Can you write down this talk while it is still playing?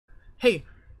Hey,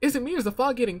 is it me or is the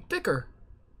fog getting thicker?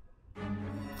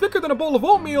 Thicker than a bowl of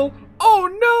oatmeal? Oh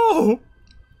no!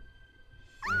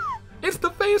 It's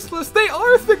the faceless! They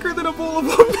are thicker than a bowl of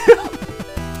oatmeal!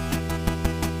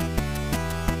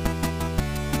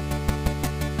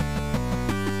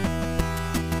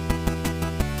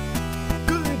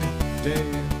 Good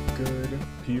day, good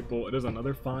people. It is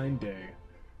another fine day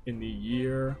in the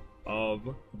year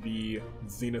of the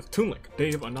Zenith Toon Link.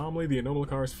 Dave, Anomaly, the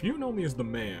Anomalicars, few know me as the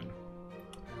man.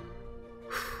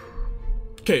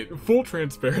 Okay, full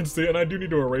transparency, and I do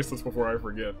need to erase this before I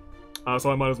forget.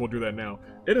 So I might as well do that now.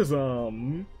 It is,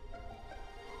 do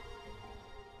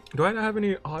I not have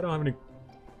any? Oh, I don't have any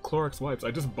Clorox wipes. I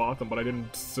just bought them, but I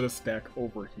didn't set a stack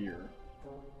over here.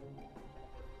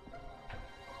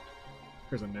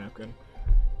 Here's a napkin.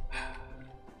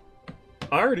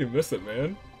 I already miss it,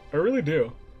 man. I really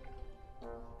do.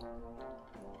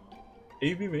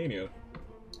 AV Mania.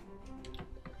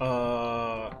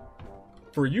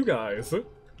 For you guys,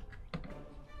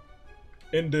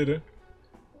 ended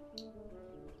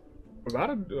about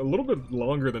a little bit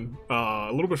longer than, a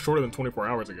little bit shorter than 24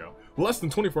 hours ago. Less than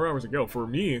 24 hours ago. For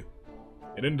me,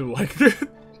 it ended like,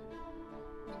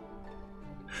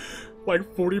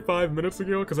 like 45 minutes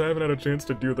ago, because I haven't had a chance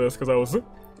to do this, because I was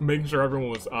making sure everyone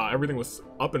was, everything was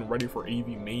up and ready for AV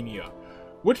Mania,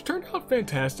 which turned out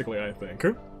fantastically, I think.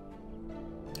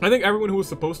 I think everyone who was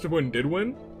supposed to win did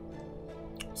win,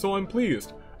 so I'm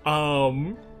pleased.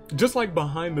 Just like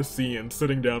behind the scenes,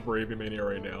 sitting down for AV Mania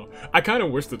right now. I kind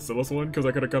of wish that Silas won, because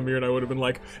I could have come here and I would have been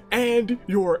like, and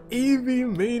your AV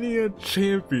Mania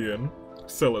champion,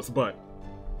 Silas, but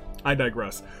I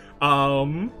digress.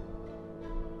 It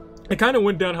kind of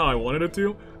went down how I wanted it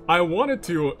to. I wanted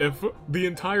to, if the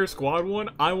entire squad won,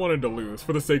 I wanted to lose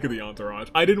for the sake of the entourage.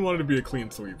 I didn't want it to be a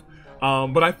clean sweep.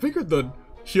 But I figured the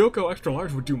Hyoko Extra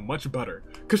Large would do much better,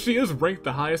 because she is ranked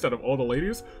the highest out of all the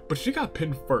ladies, but she got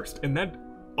pinned first, and that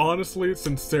honestly,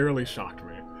 sincerely shocked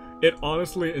me. It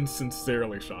honestly and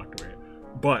sincerely shocked me.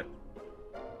 But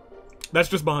that's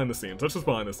just behind the scenes. That's just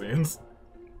behind the scenes.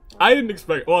 I didn't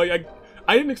expect, well, I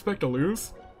didn't expect to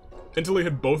lose until he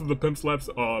hit both of the pimp slaps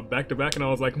back to back, and I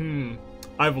was like,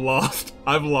 I've lost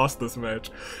this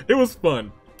match. It was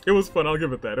fun. It was fun, I'll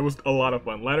give it that. It was a lot of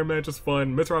fun. Ladder match is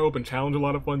fun. Mitrai Open Challenge a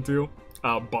lot of fun too.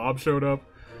 Bob showed up.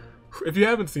 If you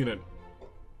haven't seen it,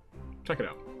 check it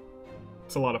out.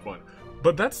 It's a lot of fun.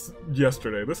 But that's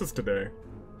yesterday. This is today.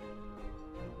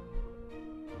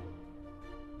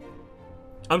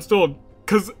 I'm still,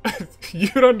 cause you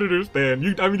don't understand.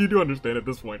 I mean, you do understand at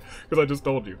this point, because I just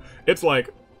told you. It's like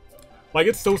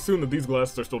it's so soon that these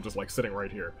glasses are still just like sitting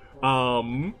right here.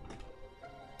 I'm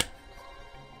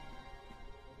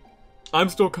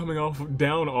still coming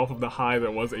down off of the high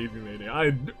that was AV Mania.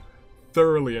 I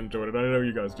thoroughly enjoyed it. I know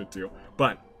you guys did too.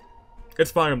 But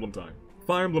it's Fire Emblem time.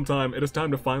 Fire Emblem time. It is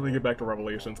time to finally get back to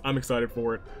Revelations. I'm excited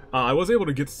for it. I was able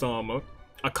to get a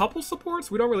couple supports.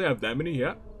 We don't really have that many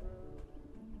yet.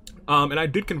 And I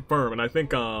did confirm, and I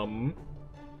think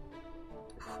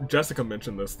Jessica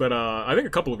mentioned this, that I think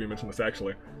a couple of you mentioned this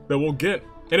actually, that we'll get,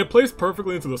 and it plays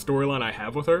perfectly into the storyline I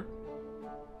have with her,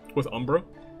 with Umbra,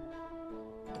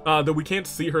 that we can't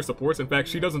see her supports. In fact,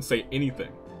 she doesn't say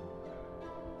anything.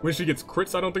 When she gets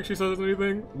crits, I don't think she says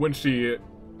anything. When she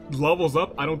levels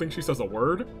up, I don't think she says a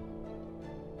word.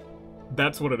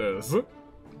 That's what it is.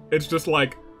 It's just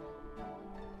like,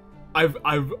 I've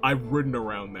ridden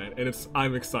around that, and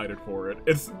I'm excited for it.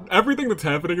 It's everything that's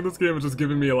happening in this game is just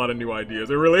giving me a lot of new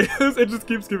ideas. It really is. It just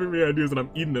keeps giving me ideas, and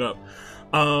I'm eating it up.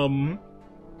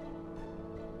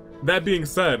 That being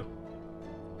said,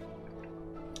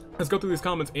 let's go through these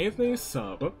comments. Anthony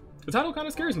sub. The title kind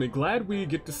of scares me. Glad we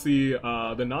get to see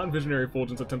the non-visionary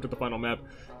Fulgence attempt at the final map.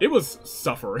 It was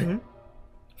suffering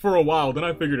for a while, then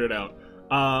I figured it out.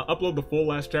 Upload the full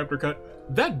last chapter cut.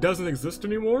 That doesn't exist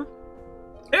anymore.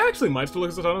 It actually might still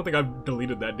exist. I don't think I've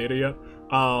deleted that data yet.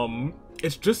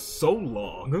 It's just so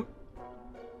long.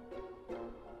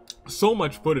 So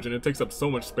much footage, and it takes up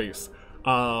so much space.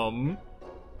 I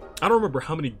don't remember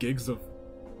how many gigs of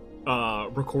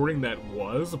recording that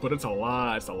was, but it's a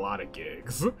lot of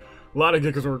gigs. A lot of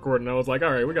gigs of recording. I was like,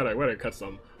 alright, we gotta cut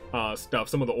some stuff,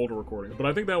 some of the older recordings, but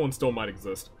I think that one still might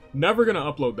exist. Never gonna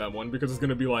upload that one because it's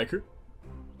gonna be like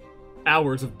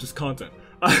hours of just content.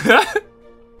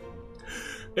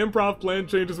 Improv plan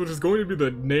changes, which is going to be the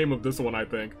name of this one, I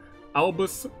think.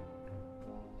 Albus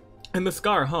and the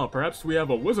Scar, huh? Perhaps we have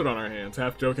a wizard on our hands,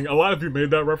 half joking. A lot of you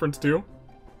made that reference too.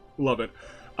 Love it.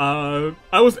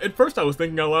 At first I was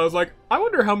thinking out loud, I was like, I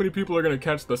wonder how many people are gonna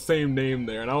catch the same name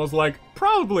there, and I was like,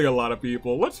 probably a lot of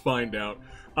people. Let's find out.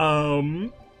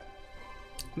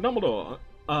 Dumbledore.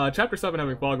 Chapter 7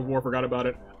 having Fog of War, forgot about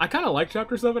it. I kind of like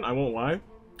Chapter 7, I won't lie.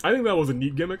 I think that was a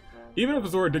neat gimmick. Even if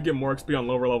Azora did get more XP on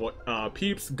lower level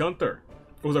peeps, Gunther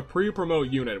was a pre-promote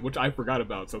unit, which I forgot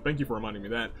about, so thank you for reminding me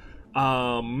that.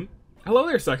 Hello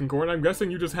there, Second Corn. I'm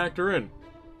guessing you just hacked her in.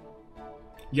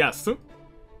 Yes.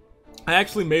 I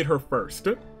actually made her first.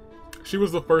 She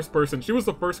was the first person. She was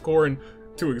the first Corn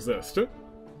to exist.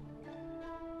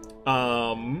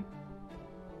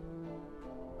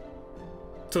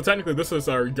 So technically this is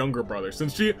our younger brother,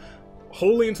 since she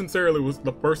wholly and sincerely was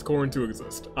the first Corn to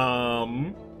exist.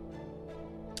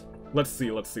 Let's see.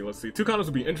 Two condoms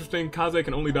would be interesting. Kaze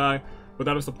can only die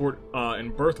without a support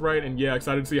in Birthright, and yeah,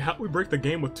 excited to see how we break the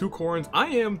game with 2 Corns. I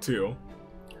am too.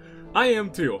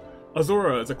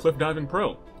 Azora is a cliff diving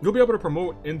pro. You'll be able to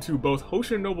promote into both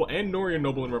Hoshin Noble and Norian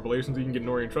Noble in Revelations. You can get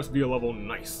Norian Trust via level.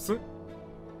 Nice.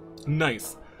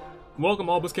 Nice. Welcome,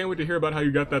 Albus. Can't wait to hear about how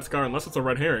you got that scar, unless it's a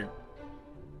red herring.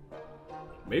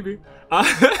 Maybe.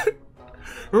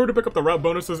 Remember to pick up the route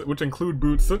bonuses, which include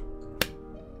boots.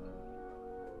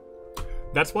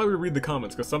 That's why we read the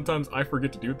comments, because sometimes I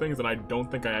forget to do things, and I don't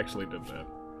think I actually did that.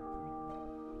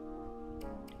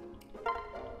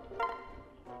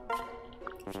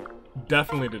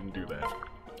 Definitely didn't do that.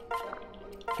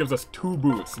 Gives us 2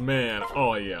 boots, man.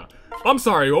 Oh, yeah. I'm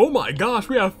sorry, oh my gosh,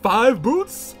 we have 5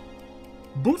 boots?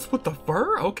 Boots with the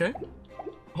fur? Okay.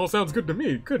 Oh, sounds good to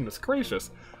me. Goodness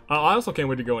gracious. I also can't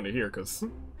wait to go into here, because...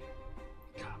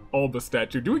 Albus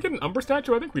statue. Do we get an Umbra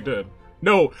statue? I think we did.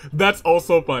 No, that's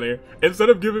also funny. Instead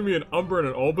of giving me an Umbra and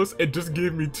an Albus, it just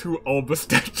gave me 2 Albus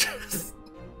statues.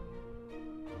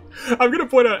 I'm gonna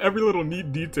point out every little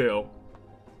neat detail.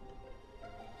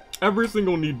 Every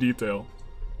single neat detail.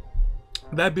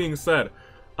 That being said,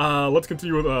 let's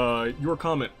continue with your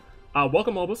comment.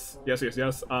 Welcome, Albus. Yes.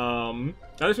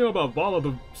 As you know about Vala,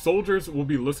 the soldiers will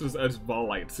be listed as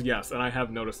Valites. Yes, and I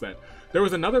have noticed that. There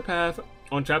was another path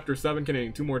on Chapter 7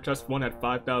 containing 2 more chests. One had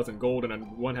 5,000 gold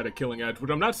and one had a Killing Edge,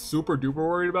 which I'm not super duper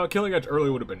worried about. Killing Edge early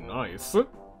would have been nice.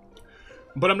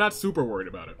 But I'm not super worried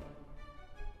about it.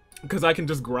 Because I can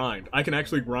just grind. I can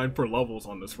actually grind for levels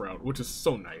on this route, which is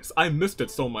so nice. I missed it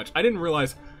so much. I didn't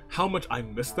realize how much I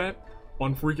missed that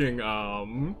on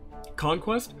freaking,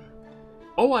 Conquest.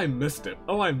 Oh, I missed it.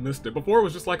 Before it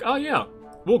was just like, oh yeah,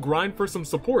 we'll grind for some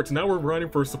supports. Now we're grinding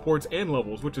for supports and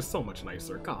levels, which is so much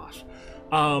nicer. Gosh.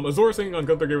 Azora singing on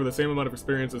Gunther gave her the same amount of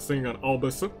experience as singing on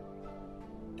Albus.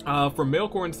 For male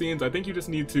Corn scenes, I think you just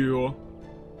need to...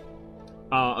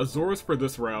 Azora's for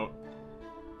this route.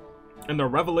 And the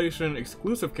Revelation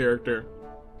exclusive character,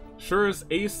 Shura's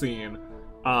A scene,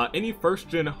 any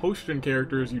first-gen Hoshin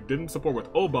characters you didn't support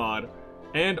with Obad,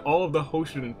 and all of the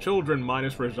Hoshin children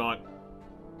minus Rajat.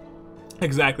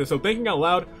 Exactly, so thinking out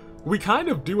loud, we kind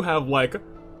of do have, like,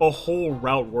 a whole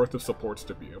route worth of supports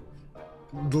to view.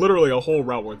 Literally a whole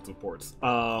route worth of supports.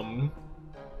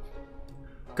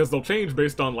 Because they'll change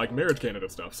based on, like, marriage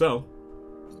candidate stuff, so...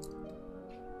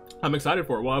 I'm excited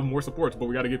for it. We'll have more supports, but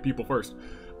we gotta get people first.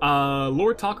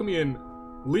 Lord Takumi and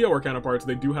Leo are counterparts.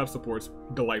 They do have supports.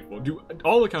 Delightful.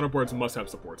 All the counterparts must have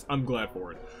supports. I'm glad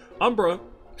for it. Umbra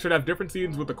should have different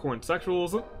scenes with the Corn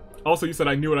sexuals. Also, you said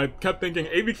I knew it. I kept thinking,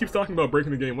 AV keeps talking about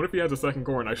breaking the game. What if he has a second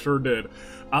Corn? I sure did.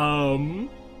 All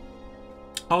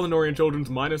the Norian children's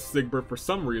minus Sigbert for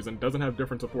some reason doesn't have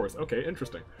different supports. Okay,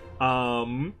 interesting.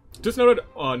 Just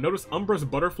notice Umbra's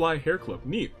butterfly hair clip.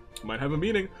 Neat. Might have a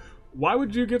meaning. Why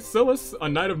would you get Silas, a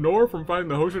Knight of Nor, from fighting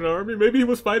the Hoshin army? Maybe he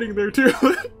was fighting there too.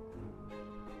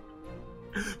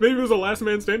 Maybe he was the last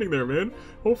man standing there, man.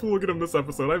 Hopefully we'll get him this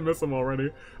episode. I miss him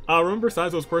already. Remember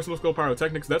Saizo's personal skill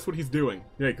pyrotechnics? That's what he's doing.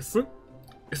 Yikes.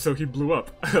 So he blew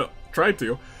up. Tried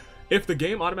to. If the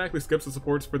game automatically skips the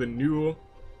supports for the new...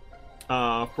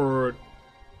 that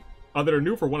are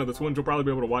new for one of the twins, you'll probably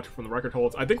be able to watch it from the record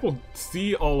holds. I think we'll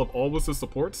see all of Albus'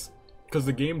 supports, because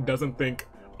the game doesn't think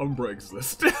Umbra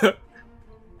exists.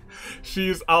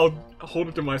 I'll hold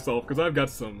it to myself, because I've got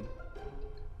some...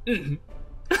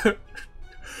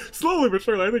 Slowly but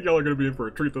surely, I think y'all are gonna be in for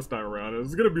a treat this time around.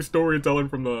 It's gonna be storytelling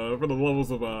from the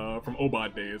levels of from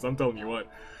Obad days. I'm telling you what.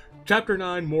 Chapter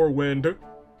 9, more wind.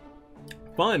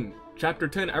 Fun. Chapter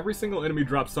 10, every single enemy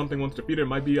drops something once defeated. It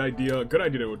might be a good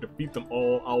idea to defeat them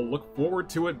all. I'll look forward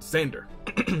to it. Xander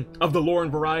of the lore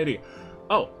and variety.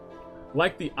 Oh,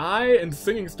 like the eye and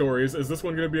singing stories. Is this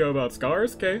one gonna be about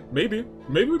scars? Okay, maybe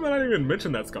we might not even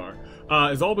mention that scar.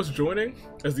 Is Albus joining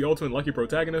as the ultimate lucky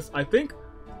protagonist? I think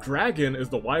Dragon is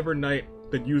the Wyvern Knight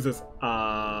that uses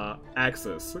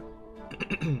Axis.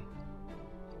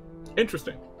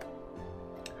 Interesting.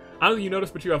 I don't think you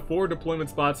noticed, but you have 4 deployment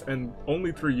spots and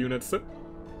only 3 units.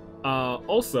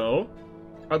 Also,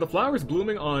 are the flowers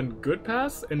blooming on good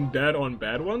paths and dead on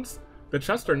bad ones? The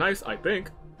chests are nice, I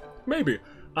think. Maybe.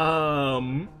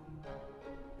 Might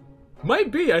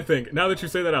be, I think, now that you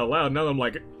say that out loud, now that I'm,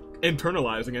 like,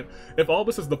 internalizing it. If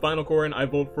Albus is the final Corrin, I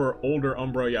vote for older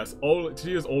Umbra, yes.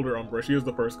 She is older Umbra, she is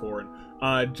the first Corrin.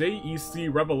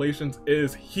 JEC Revelations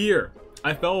is here.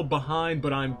 I fell behind,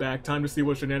 but I'm back. Time to see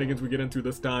what shenanigans we get into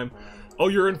this time. Oh,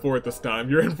 you're in for it this time.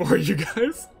 You're in for it, you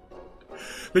guys.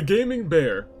 The Gaming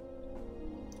Bear.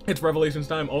 It's Revelations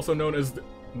time, also known as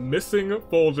Missing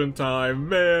Fulgent time.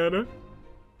 Man,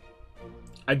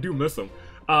 I do miss him.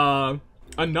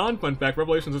 A non-fun fact,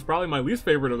 Revelations is probably my least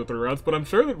favorite of the 3 routes, but I'm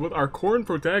sure that with our Corrin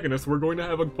protagonists, we're going to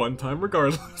have a fun time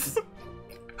regardless.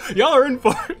 Y'all are in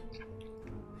for it.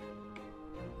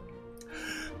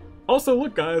 Also,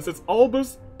 look guys, it's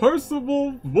Albus,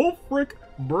 Percival, Wulfric,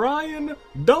 Brian,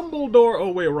 Dumbledore.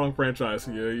 Oh wait, wrong franchise.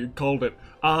 Yeah, you called it.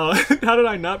 How did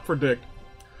I not predict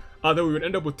that we would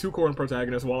end up with 2 Corrin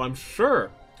protagonists? While I'm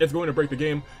sure it's going to break the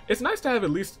game, it's nice to have at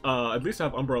least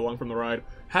have Umbra along from the ride.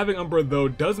 Having Umbra though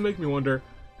does make me wonder,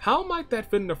 how might that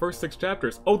fit in the first 6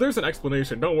 chapters? Oh, there's an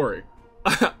explanation. Don't worry.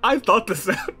 I thought this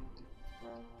out.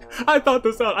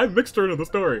 I mixed her into the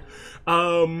story.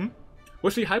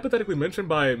 Was she hypothetically mentioned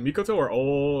by Mikoto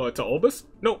or to Albus?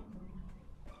 No.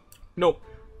 No.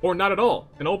 Or not at all.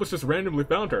 And Albus just randomly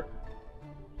found her.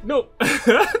 No.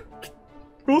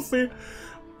 We'll see.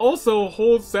 Also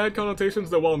holds sad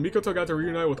connotations that while Mikoto got to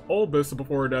reunite with Albus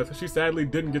before her death, she sadly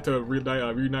didn't get to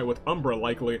reunite with Umbra,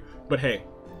 likely. But hey.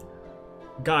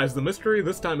 Guys, the mystery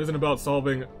this time isn't about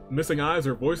solving missing eyes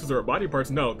or voices or body parts.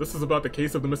 No, this is about the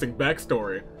case of the missing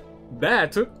backstory.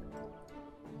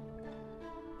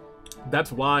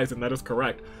 That's wise, and that is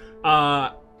correct.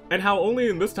 And how only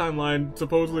in this timeline,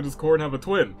 supposedly, does Corrin have a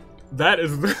twin. That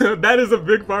is that is a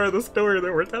big part of the story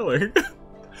that we're telling.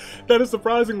 That is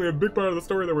surprisingly a big part of the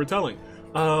story that we're telling.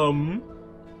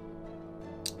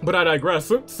 But I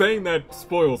digress. Saying that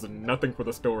spoils nothing for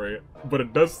the story, but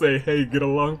it does say, hey, get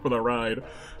along for the ride.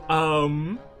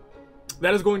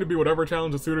 That is going to be whatever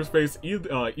challenge the suitors face,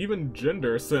 even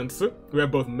gender, since we have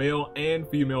both male and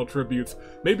female tributes.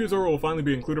 Maybe Zora will finally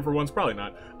be included for once, probably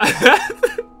not.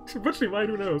 But she might,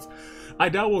 who knows. I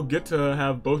doubt we'll get to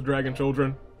have both dragon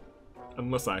children,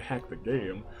 unless I hack the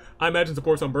game. I imagine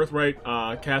supports on Birthright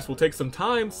cast will take some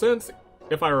time, since,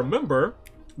 if I remember,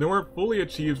 they weren't fully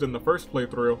achieved in the first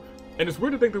playthrough, and it's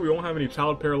weird to think that we won't have any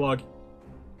child paralog.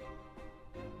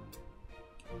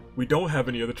 We don't have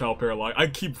any of the child paralog. I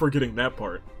keep forgetting that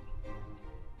part.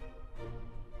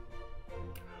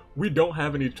 We don't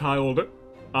have any child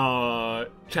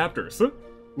chapters.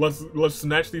 Let's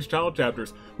snatch these child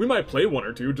chapters. We might play 1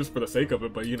 or 2 just for the sake of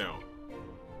it, but you know.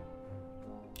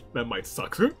 That might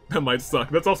suck. That might suck.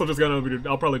 That's also just gonna be,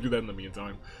 I'll probably do that in the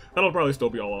meantime. That'll probably still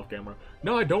be all off camera.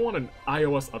 No, I don't want an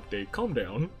iOS update. Calm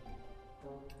down.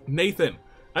 Nathan.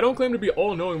 I don't claim to be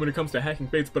all-knowing when it comes to hacking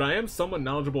fates, but I am somewhat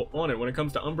knowledgeable on it. When it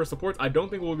comes to Umbra supports, I don't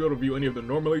think we'll be able to view any of them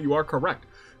normally. You are correct.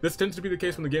 This tends to be the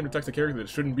case when the game detects a character that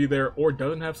shouldn't be there or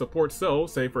doesn't have support. So,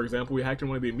 say for example, we hacked in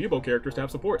one of the amiibo characters to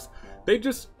have supports. They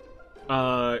just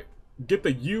get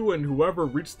the U and whoever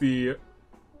reached the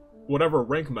whatever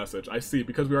rank message. I see.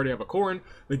 Because we already have a Corrin,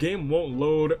 the game won't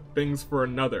load things for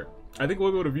another. I think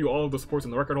we'll be able to view all of the supports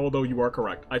in the record hall, though. You are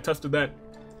correct. I tested that.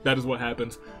 That is what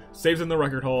happens. Saves in the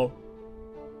record hall.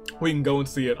 We can go and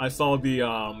see it. I saw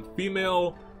the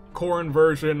female Corrin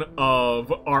version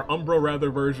of, our Umbra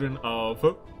version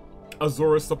of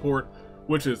Azora's support,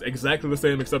 which is exactly the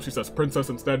same except she says princess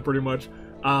instead, pretty much.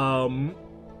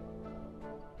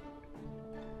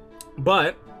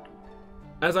 But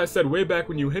as I said way back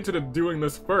when you hinted at doing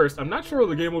this first, I'm not sure how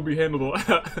the game will be handled.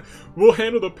 We'll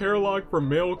handle the paralog for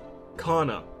male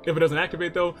Kana. If it doesn't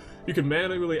activate though, you can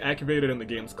manually activate it in the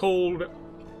game's cold.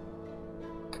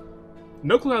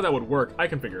 No clue how that would work. I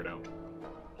can figure it out.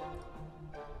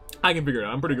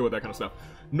 I'm pretty good with that kind of stuff.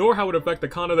 Nor how it would affect the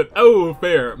Kana that... Oh,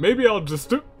 fair. Maybe I'll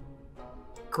just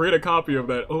create a copy of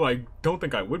that. Oh, I don't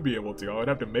think I would be able to. I would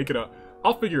have to make it up.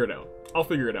 I'll figure it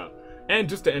out. And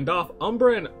just to end off,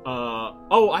 Umbra and...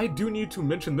 Oh, I do need to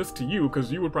mention this to you,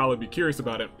 because you would probably be curious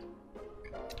about it.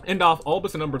 End off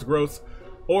Albus and Umbra's Gross.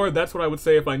 Or that's what I would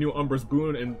say if I knew Umbra's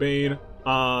Boon and Bane.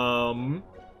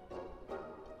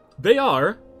 They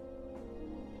are...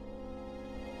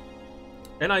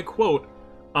 And I quote,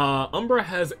 Umbra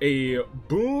has a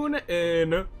boon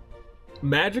in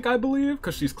magic, I believe,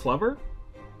 because she's clever.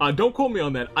 Don't quote me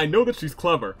on that. I know that she's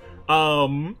clever.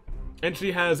 And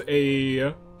she has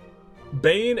a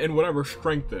bane in whatever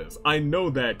strength is. I know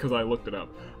that because I looked it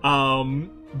up.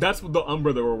 That's the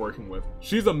Umbra that we're working with.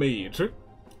 She's a mage,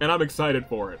 and I'm excited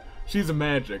for it. She's a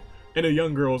magic in a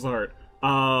young girl's heart.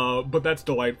 But that's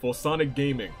delightful. Sonic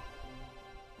Gaming.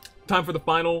 Time for the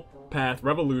final path,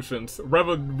 revolutions,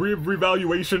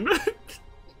 revaluation.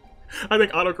 I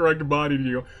think autocorrect bodied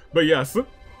you. But yes,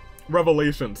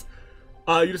 revelations.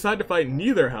 You decide to fight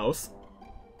neither house,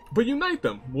 but unite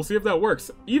them. We'll see if that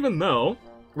works. Even though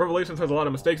Revelations has a lot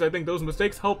of mistakes, I think those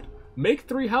mistakes helped make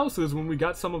 3 houses when we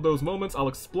got some of those moments. I'll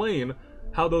explain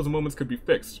how those moments could be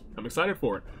fixed. I'm excited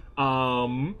for it.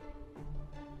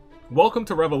 Welcome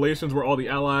to Revelations, where all the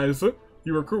allies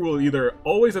you recruit will either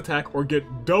always attack or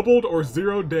get doubled or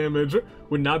 0 damage.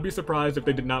 Would not be surprised if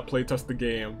they did not playtest the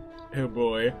game. Oh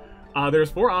boy.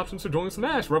 There's 4 options to join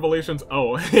Smash. Revelations.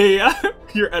 Oh, hey,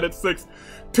 you're at 6.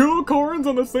 2 Corins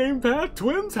on the same path?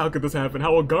 Twins? How could this happen?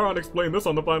 How will Garon explain this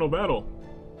on the final battle?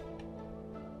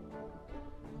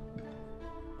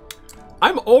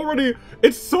 I'm already...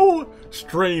 It's so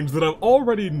strange that I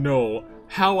already know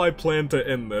how I plan to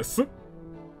end this.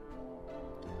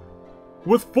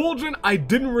 With Fulgent, I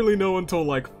didn't really know until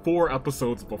like 4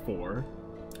 episodes before.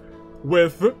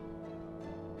 With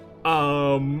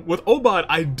Obad,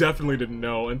 I definitely didn't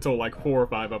know until like 4 or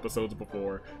 5 episodes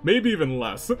before. Maybe even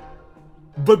less.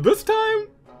 But this time,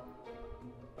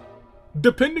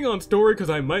 depending on story, because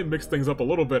I might mix things up a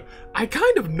little bit, I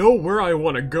kind of know where I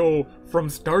want to go from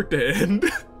start to end.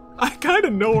 I kind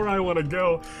of know where I want to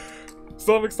go.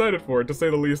 So I'm excited for it, to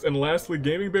say the least. And lastly,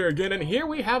 Gaming Bear again. And here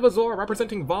we have Azora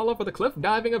representing Vala for the cliff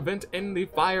diving event in the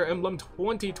Fire Emblem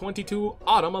 2022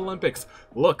 Autumn Olympics.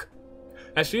 Look,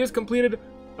 as she has completed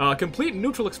complete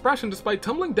neutral expression despite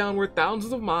tumbling downward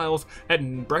thousands of miles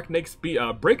at breakneck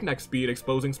speed,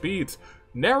 exposing speeds,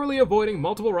 narrowly avoiding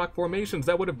multiple rock formations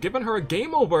that would have given her a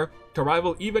game over to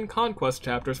rival even Conquest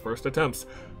Chapter's first attempts.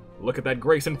 Look at that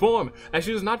grace and form, as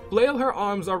she does not flail her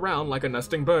arms around like a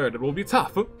nesting bird. It will be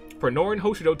tough for Nora and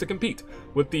Hoshido to compete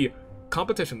with the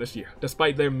competition this year,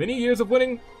 despite their many years of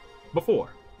winning before.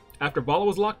 After Vala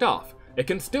was locked off, it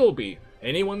can still be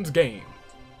anyone's game.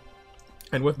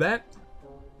 And with that,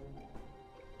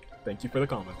 thank you for the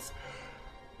comments.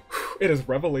 It is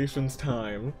Revelations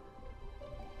time.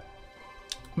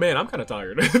 Man, I'm kind of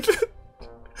tired.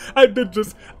 I did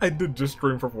just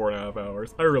stream for 4.5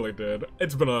 hours. I really did.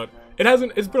 It's been a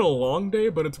long day,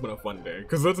 but it's been a fun day.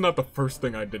 Because that's not the first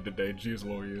thing I did today. Jeez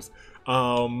Louise.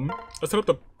 Let's set up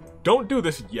the... Don't do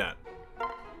this yet.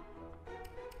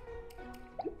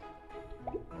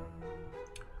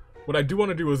 What I do want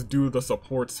to do is do the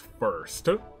supports first.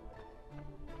 Now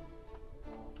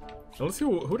let's see,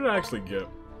 who did I actually get?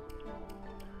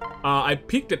 I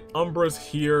peeked at Umbra's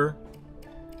here.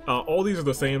 All these are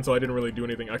the same, so I didn't really do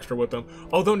anything extra with them.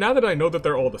 Although now that I know that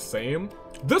they're all the same,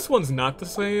 this one's not the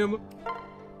same.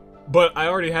 But I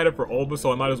already had it for Albus,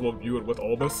 so I might as well view it with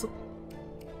Albus.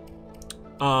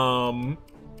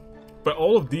 But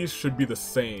all of these should be the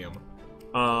same.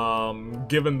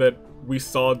 Given that we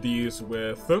saw these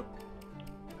with...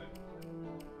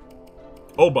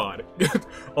 Obad.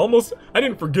 Almost, I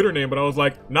didn't forget her name, but I was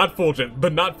like, not Fulgent, the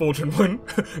not Fulgent one.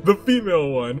 The female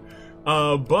one.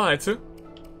 But...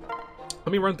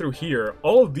 Let me run through here.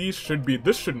 All of these should be...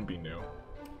 This shouldn't be new.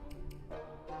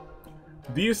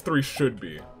 These 3 should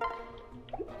be.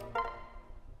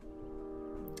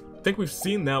 I think we've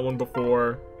seen that one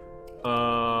before.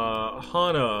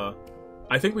 Hana.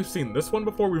 I think we've seen this one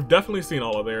before. We've definitely seen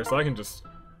all of theirs, so I can just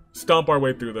stomp our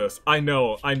way through this. I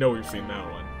know we've seen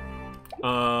that one.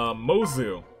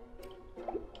 Mozu.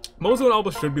 Mozu and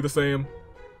Alba should be the same.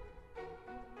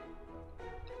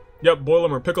 Yep, boil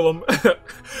him or pickle him.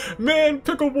 Man,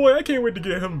 Pickle Boy, I can't wait to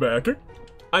get him back.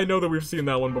 I know that we've seen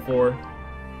that one before.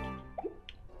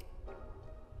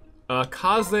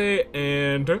 Kaze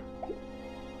and...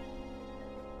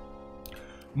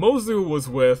 Mozu was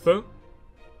with...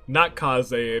 Not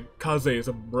Kaze. Kaze's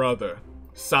brother,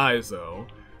 Saizo.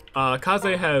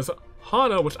 Kaze has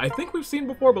Hana, which I think we've seen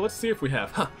before, but let's see if we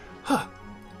have.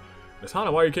 Miss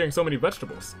Hana, why are you carrying so many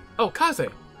vegetables? Oh,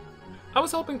 Kaze! I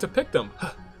was hoping to pick them.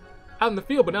 Out in the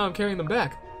field, but now I'm carrying them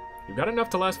back. You've got enough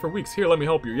to last for weeks. Here, let me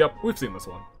help you. Yep, we've seen this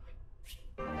one.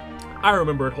 I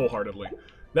remember it wholeheartedly.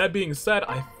 That being said,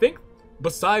 I think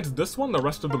besides this one, the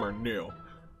rest of them are new.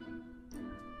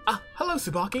 Ah, hello,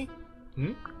 Tsubaki.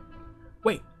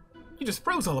 Wait, you just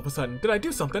froze all of a sudden. Did I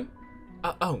do something?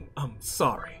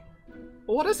 Sorry.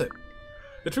 What is it?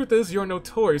 The truth is, you're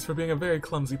notorious for being a very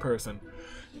clumsy person.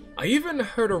 I even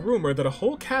heard a rumor that a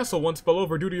whole castle once fell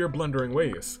over due to your blundering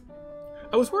ways.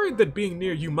 I was worried that being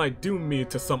near you might doom me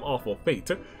to some awful fate.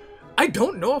 I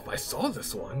don't know if I saw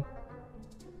this one.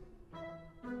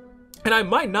 And I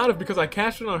might not have because I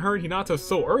cashed in on her and Hinata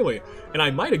so early, and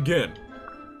I might again.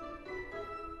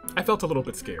 I felt a little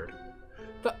bit scared.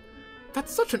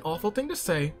 That's such an awful thing to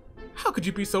say. How could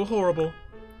you be so horrible?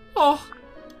 Oh,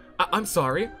 I'm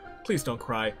sorry. Please don't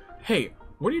cry. Hey,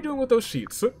 What are you doing with those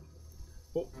sheets?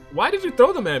 Well, why did you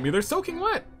throw them at me? They're soaking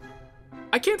wet.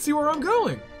 I can't see where I'm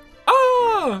going.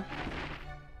 Ah!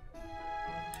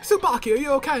 Tsubaki, are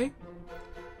you okay?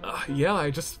 Yeah,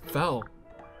 I just fell.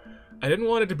 I didn't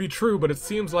want it to be true, but it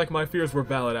seems like my fears were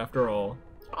valid after all.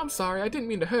 I'm sorry, I didn't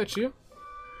mean to hurt you.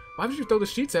 Why did you throw the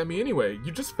sheets at me anyway?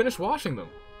 You just finished washing them.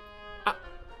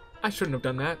 I shouldn't have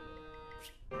done that.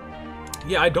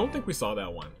 Yeah, I don't think we saw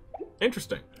that one.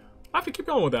 Interesting. I have to keep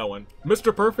going with that one.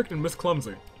 Mr. Perfect and Miss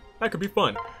Clumsy. That could be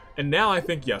fun. And now I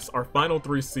think, yes, our final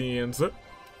 3 scenes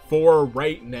for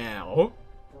right now.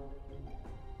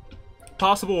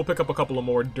 Possible we'll pick up a couple of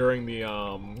more during the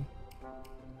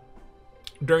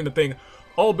thing.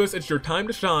 Albus, it's your time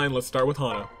to shine. Let's start with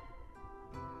Hana.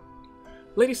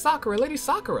 Lady Sakura, Lady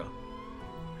Sakura.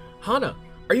 Hana,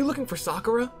 are you looking for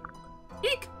Sakura?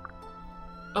 Eek!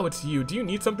 Oh, it's you. Do you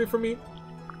need something from me?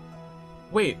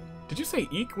 Wait, did you say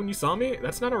eek when you saw me?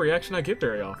 That's not a reaction I get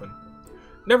very often.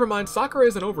 Never mind, Sakura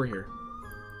isn't over here.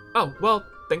 Oh, well,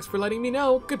 thanks for letting me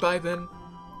know. Goodbye then.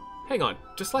 Hang on,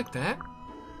 just like that?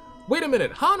 Wait a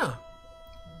minute, Hana!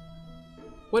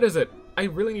 What is it? I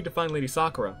really need to find Lady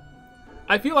Sakura.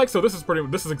 I feel like, so this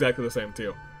is exactly the same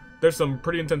too. There's some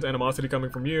pretty intense animosity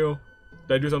coming from you.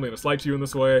 Did I do something to slight you in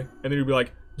this way? And then you'd be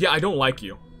like, yeah, I don't like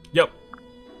you. Yep.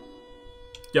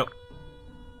 Yep.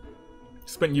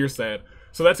 Spent years sad.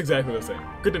 So that's exactly the same.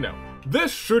 Good to know.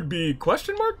 This should be,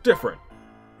 question mark, different.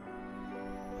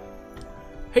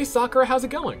 Hey Sakura, how's it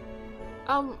going?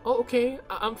 Okay,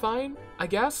 I'm fine, I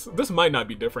guess. This might not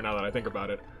be different now that I think about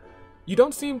it. You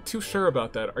don't seem too sure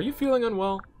about that. Are you feeling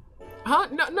unwell? Huh?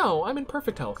 No, I'm in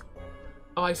perfect health.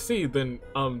 Oh, I see. Then,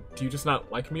 do you just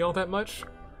not like me all that much?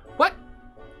 What?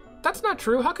 That's not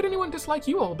true. How could anyone dislike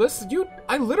you, Albus?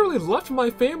 I literally left my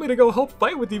family to go help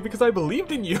fight with you because I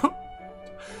believed in you.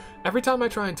 Every time I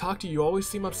try and talk to you, you always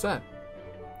seem upset.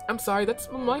 I'm sorry, that's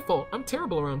my fault. I'm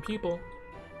terrible around people.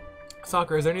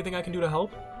 Sakura, is there anything I can do to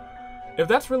help? If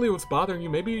that's really what's bothering you,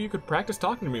 maybe you could practice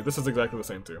talking to me. This is exactly the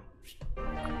same too.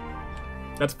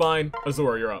 That's fine.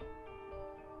 Azura, you're up.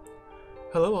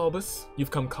 Hello, Albus.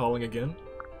 You've come calling again?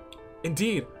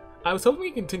 Indeed. I was hoping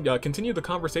we could continue the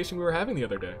conversation we were having the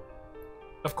other day.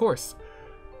 Of course.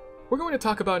 We're going to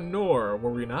talk about Nor,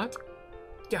 were we not?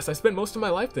 Yes, I spent most of my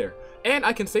life there, and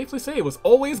I can safely say it was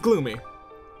always gloomy.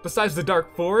 Besides the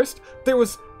dark forest, there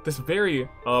was this very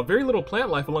little plant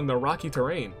life along the rocky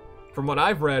terrain. From what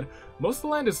I've read, most of the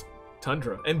land is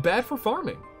tundra and bad for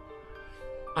farming.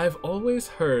 I've always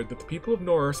heard that the people of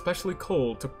Nor are especially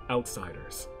cold to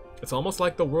outsiders. It's almost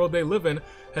like the world they live in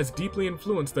has deeply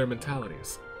influenced their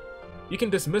mentalities. You can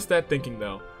dismiss that thinking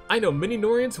though. I know many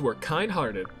Norians who are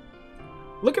kind-hearted.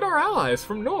 Look at our allies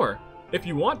from Nor. If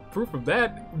you want proof of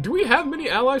that, do we have many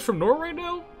allies from Nor right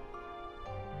now?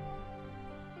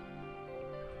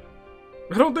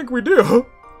 I don't think we do.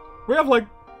 We have like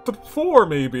 4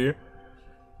 maybe.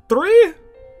 3?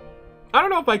 I don't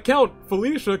know if I count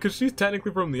Felicia because she's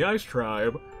technically from the Ice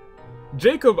Tribe.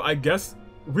 Jacob, I guess.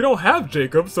 We don't have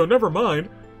Jacob, so never mind.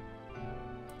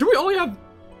 Do we only have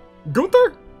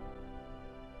Gunther?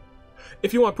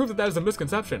 If you want proof that that is a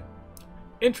misconception.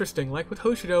 Interesting, like with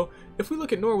Hoshido, if we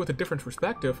look at Nor with a different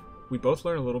perspective, we both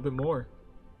learn a little bit more.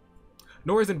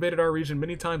 Nor has invaded our region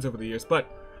many times over the years, but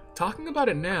talking about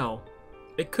it now,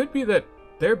 it could be that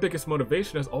their biggest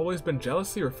motivation has always been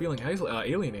jealousy or feeling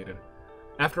alienated.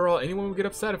 After all, anyone would get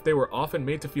upset if they were often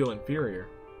made to feel inferior.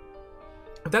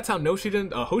 If that's how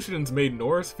Hoshidans made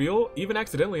Nors feel, even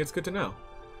accidentally, it's good to know.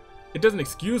 It doesn't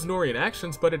excuse Norian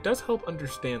actions, but it does help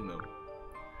understand them.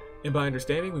 And by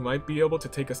understanding, we might be able to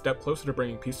take a step closer to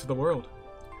bringing peace to the world.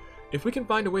 If we can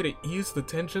find a way to ease the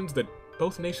tensions that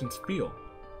both nations feel.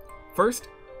 First,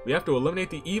 we have to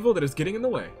eliminate the evil that is getting in the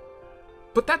way.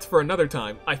 But that's for another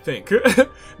time, I think.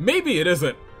 Maybe it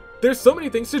isn't. There's so many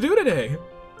things to do today.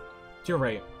 You're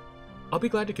right. I'll be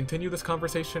glad to continue this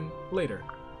conversation later.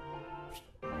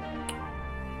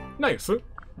 Nice.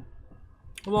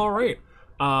 Well, alright.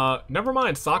 Never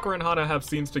mind. Sakura and Hana have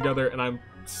scenes together, and I'm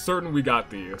certain we got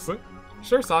these.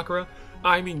 Sure, Sakura.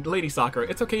 I mean, Lady Sakura.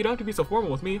 It's okay, you don't have to be so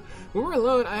formal with me. When we're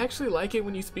alone, I actually like it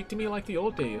when you speak to me like the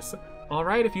old days.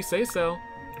 Alright, if you say so.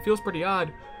 It feels pretty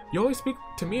odd. You always speak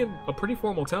to me in a pretty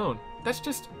formal tone. That's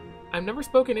just... I've never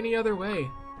spoken any other way.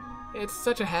 It's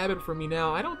such a habit for me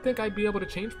now. I don't think I'd be able to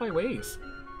change my ways.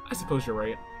 I suppose you're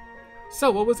right. So,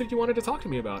 what was it you wanted to talk to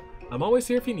me about? I'm always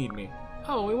here if you need me.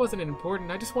 Oh, it wasn't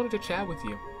important. I just wanted to chat with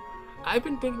you. I've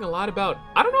been thinking a lot about...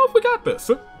 I don't know if we got this.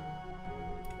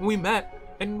 We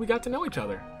met, and we got to know each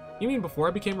other. You mean before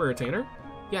I became a retainer?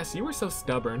 Yes, you were so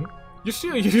stubborn. You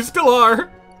still are.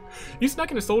 You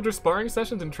snuck into soldier sparring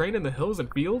sessions and trained in the hills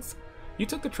and fields. You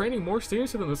took the training more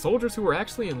seriously than the soldiers who were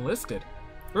actually enlisted.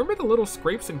 Remember the little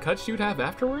scrapes and cuts you'd have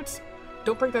afterwards?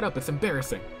 Don't bring that up, it's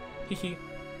embarrassing. Hehe.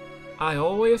 I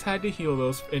always had to heal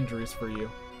those injuries for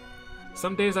you.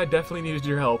 Some days I definitely needed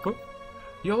your help.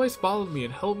 You always followed me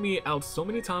and helped me out so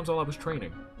many times while I was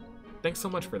training. Thanks so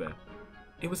much for that.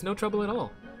 It was no trouble at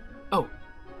all. Oh,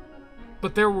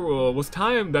 but there was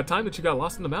that time that you got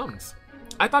lost in the mountains.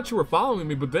 I thought you were following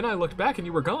me, but then I looked back and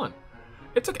you were gone.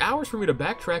 It took hours for me to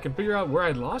backtrack and figure out where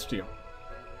I'd lost you.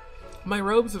 My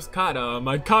robes was caught on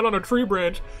a tree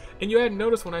branch, and you hadn't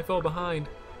noticed when I fell behind.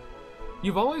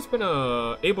 You've always been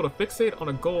able to fixate on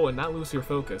a goal and not lose your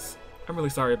focus. I'm really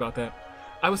sorry about that.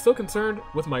 I was so concerned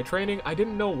with my training, I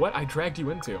didn't know what I dragged you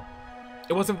into.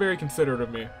 It wasn't very considerate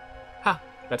of me. Ha,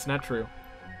 that's not true.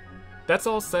 That's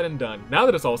all said and done. Now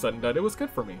that it's all said and done, it was good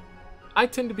for me. I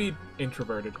tend to be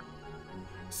introverted.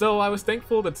 So I was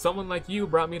thankful that someone like you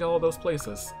brought me to all those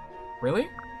places. Really?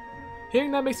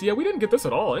 Hearing that makes... Yeah, we didn't get this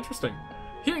at all. Interesting.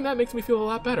 Hearing that makes me feel a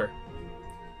lot better.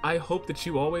 I hope that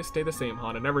you always stay the same,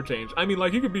 Han, and never change. I mean,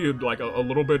 like, you could be, like, a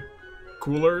little bit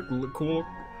cool,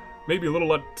 maybe a little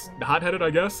less hot-headed, I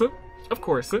guess. Of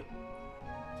course.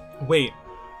 Wait,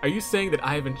 are you saying that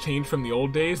I haven't changed from the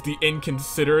old days? The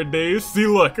inconsiderate days? See,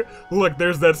 look,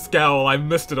 there's that scowl. I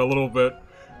missed it a little bit.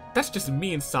 That's just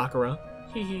mean, Sakura.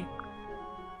 Hee.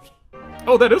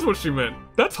 Oh, that is what she meant.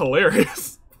 That's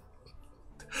hilarious.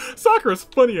 Sakura's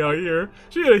funny out here.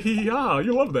 She had a hee-ha.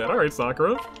 You love that. Alright,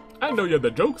 Sakura. I didn't know you had the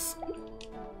jokes.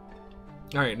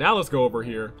 Alright, now let's go over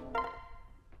here.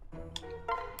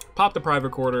 Pop the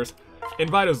private quarters.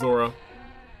 Invite Azora.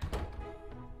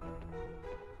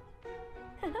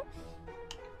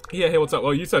 Yeah, hey, what's up?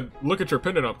 Well, you said look at your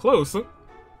pendant up close.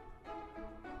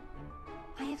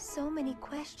 I have so many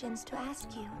questions to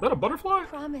ask you. Is that a butterfly?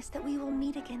 Promise that we will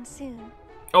meet again soon.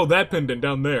 Oh, that pendant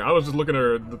down there. I was just looking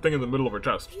at the thing in the middle of her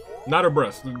chest. Not her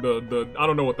breast. The I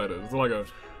don't know what that is. It's like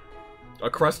a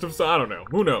crest of... I don't know.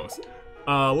 Who knows?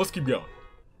 Let's keep going.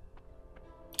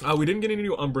 We didn't get any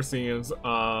new Umbra scenes.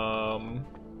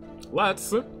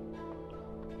 Let's...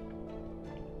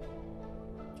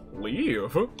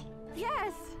 leave.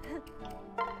 Yes!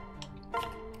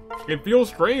 It feels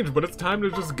strange, but it's time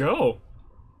to just go.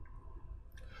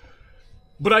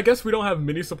 But I guess we don't have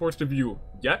many supports to view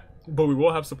yet. But we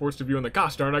will have supports to view in the...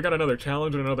 Gosh darn, I got another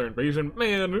challenge and another invasion.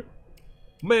 Man,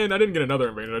 I didn't get another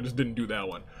invasion. I just didn't do that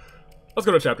one. Let's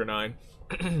go to Chapter 9.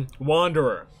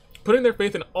 Wanderer. Putting their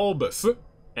faith in Albus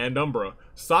and Umbra,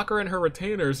 Sakura and her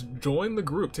retainers join the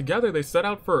group. Together, they set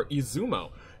out for Izumo,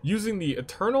 using the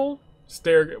Eternal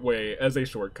Stairway as a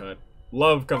shortcut.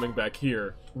 Love coming back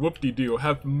here. Whoop-de-doo.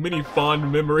 Have many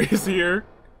fond memories here.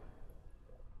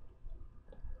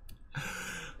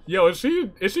 Yo, is she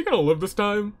gonna live this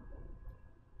time?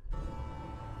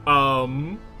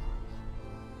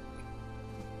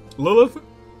 Lilith?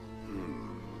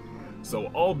 So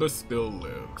Albus still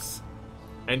lives.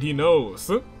 And he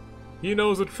knows. He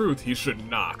knows a truth he should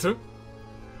not.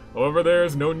 However, there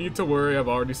is no need to worry, I've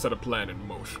already set a plan in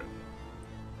motion.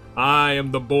 I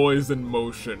am the boys in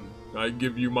motion. I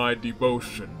give you my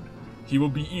devotion. He will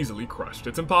be easily crushed.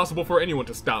 It's impossible for anyone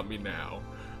to stop me now.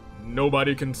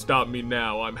 Nobody can stop me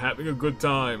now. I'm having a good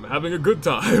time. Having a good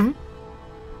time.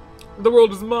 The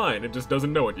world is mine. It just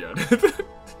doesn't know it yet.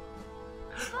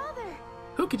 Father!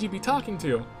 Who could you be talking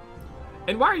to?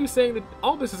 And why are you saying that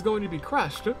all this is going to be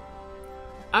crushed?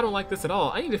 I don't like this at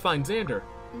all. I need to find Xander.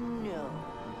 No.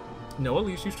 No, at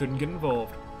least you shouldn't get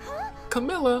involved. Huh?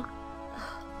 Camilla!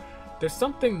 There's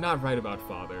something not right about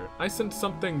Father. I sense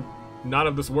something not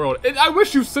of this world. And I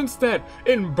wish you sensed that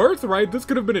in Birthright. This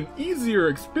could have been an easier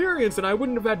experience and I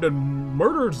wouldn't have had to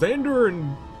murder Xander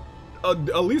and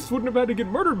Elise wouldn't have had to get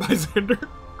murdered by Xander.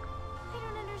 I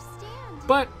don't understand.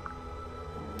 But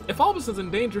if Albus is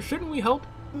in danger, shouldn't we help?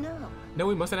 No. No,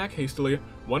 we mustn't act hastily.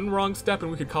 One wrong step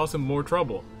and we could cause him more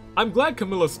trouble. I'm glad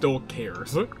Camilla still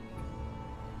cares.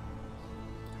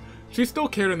 She still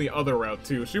cared in the other route,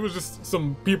 too. She was just,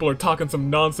 some people are talking some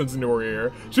nonsense into her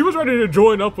ear. She was ready to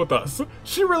join up with us.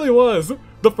 She really was.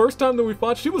 The first time that we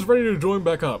fought, she was ready to join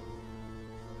back up.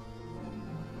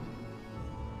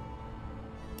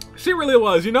 She really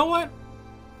was. You know what?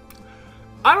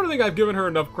 I don't think I've given her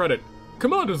enough credit.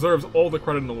 Camilla deserves all the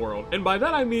credit in the world. And by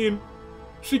that I mean,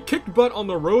 she kicked butt on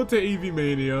the road to AV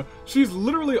Mania. She's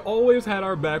literally always had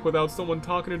our back without someone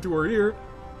talking into her ear.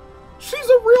 She's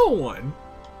a real one.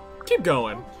 Keep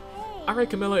going. Okay. Alright,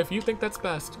 Camilla, if you think that's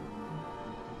best.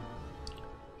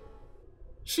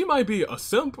 She might be a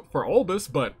simp for Albus,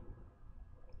 but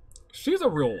she's a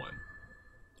real one.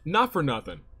 Not for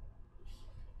nothing.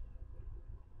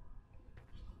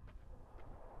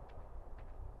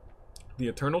 The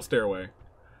Eternal Stairway.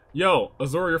 Yo,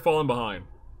 Azura, you're falling behind.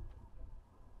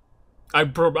 I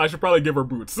should probably give her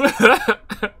boots.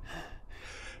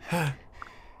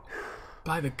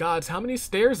 By the gods, how many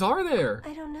stairs are there?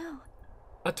 I don't know.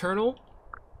 Eternal?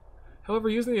 However,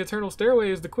 using the Eternal Stairway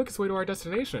is the quickest way to our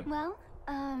destination. Well,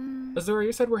 Azura,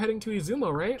 you said we're heading to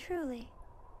Izumo, right? truly.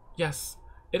 Yes.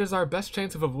 It is our best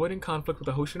chance of avoiding conflict with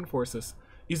the Hoshin forces.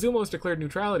 Izumo has declared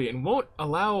neutrality and won't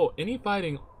allow any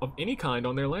fighting of any kind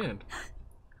on their land.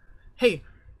 Hey,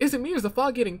 is it me or is the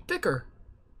fog getting thicker?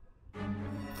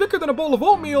 Thicker than a bowl of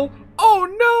oatmeal? Oh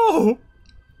no!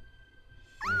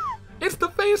 It's the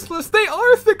Faceless! They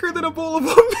are thicker than a bowl of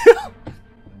oatmeal!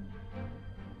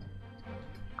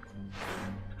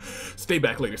 Stay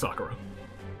back, Lady Sakura.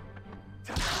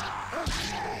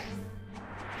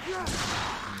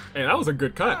 Hey, that was a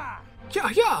good cut. Yeah,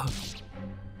 yeah!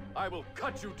 I will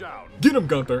cut you down. Get him,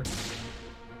 Gunther.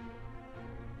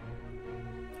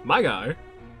 My guy.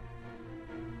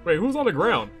 Wait, who's on the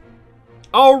ground?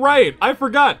 Oh, right! I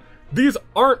forgot! These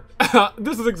aren't...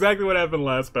 This is exactly what happened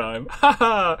last time.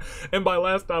 Haha! And by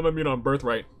last time, I mean on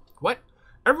Birthright. What?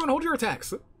 Everyone hold your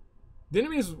attacks. The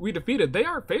enemies we defeated, they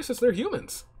aren't faceless, they're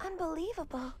humans.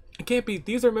 Unbelievable. It can't be.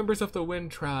 These are members of the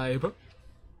Wind Tribe.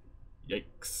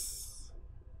 Yikes.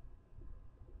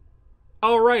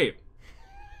 Alright.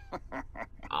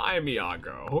 I'm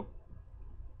Iago.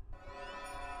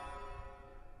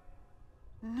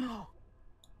 No.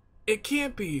 It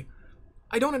can't be.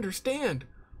 I don't understand.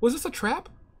 Was this a trap?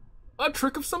 A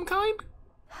trick of some kind?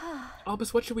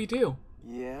 Albus, what should we do?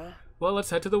 Yeah? Well, let's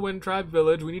head to the Wind Tribe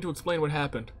village. We need to explain what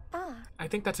happened. Ah. I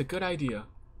think that's a good idea.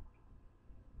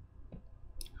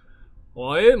 Well,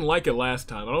 I didn't like it last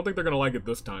time. I don't think they're gonna like it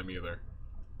this time either.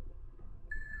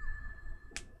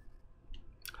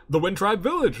 The Wind Tribe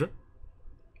village!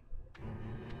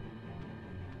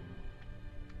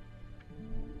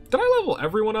 Did I level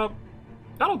everyone up?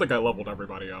 I don't think I leveled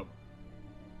everybody up.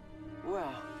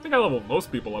 Well, I think I leveled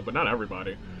most people up, but not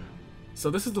everybody. So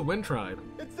this is the Wind Tribe.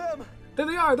 it's them. There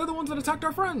they are! They're the ones that attacked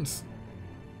our friends!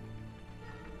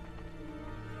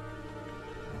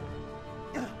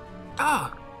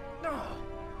 Ah!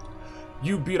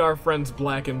 You beat our friends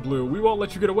Black and Blue. We won't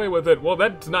let you get away with it. Well,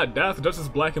 that's not death, just as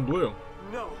Black and Blue.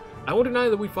 No. I won't deny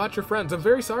that we fought your friends. I'm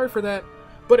very sorry for that.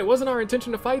 But it wasn't our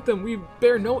intention to fight them. We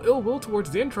bear no ill will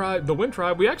towards the Wind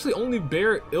Tribe. We actually only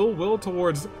bear ill will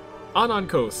towards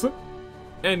Anankos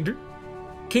and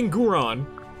King Guron.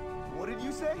 What did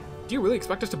you say? Do you really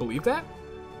expect us to believe that?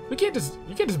 You can't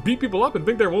just beat people up and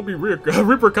think there won't be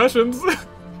repercussions.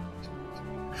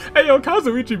 Hey yo,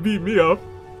 Kazuichi beat me up.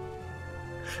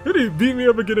 He didn't beat me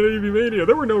up again at AV Mania.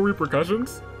 There were no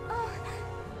repercussions.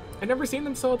 I've never seen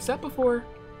them so upset before.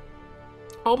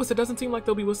 Albus, it doesn't seem like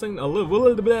they'll be willing to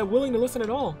listen at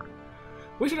all.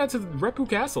 We should head to Repu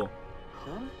Castle.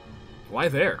 Huh? Why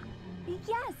there?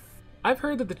 Yes. I've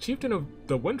heard that the chieftain of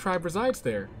the Wind Tribe resides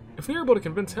there. If we are able to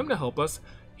convince him to help us,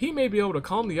 he may be able to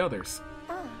calm the others.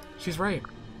 Ah. She's right.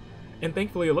 And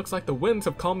thankfully, it looks like the winds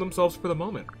have calmed themselves for the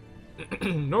moment.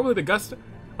 Normally, the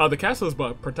castle is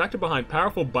protected behind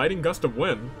powerful biting gust of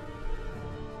wind.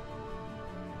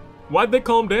 Why'd they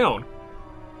calm down?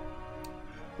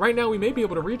 Right now, we may be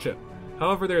able to reach it.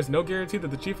 However, there is no guarantee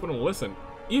that the chieftain will listen,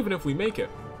 even if we make it.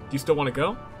 Do you still want to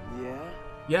go? Yeah?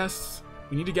 Yes.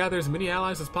 We need to gather as many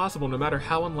allies as possible, no matter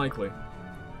how unlikely.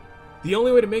 The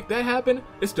only way to make that happen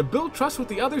is to build trust with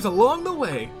the others along the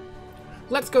way.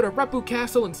 Let's go to Repu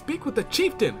Castle and speak with the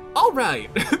chieftain. All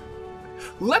right.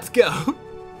 Let's go.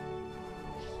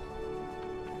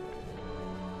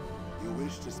 You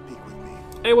wish to speak with me?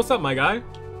 Hey, what's up, my guy?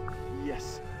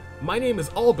 Yes. My name is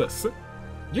Albus.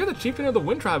 You're the chieftain of the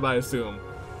Wind Tribe, I assume.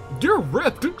 You're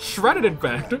ripped, shredded in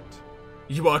fact.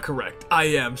 You are correct, I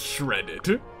am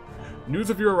shredded. News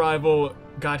of your arrival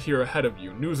got here ahead of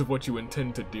you, news of what you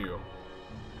intend to do.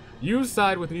 You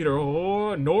side with neither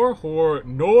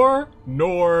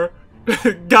nor.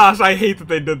 Gosh, I hate that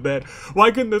they did that.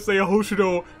 Why couldn't they say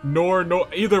Hoshido nor,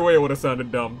 either way it would have sounded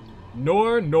dumb.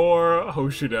 Nor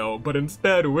Hoshido, but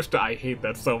instead wished I hate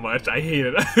that so much, I hate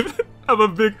it. I'm a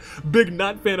big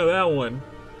not fan of that one.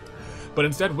 But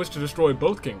instead wish to destroy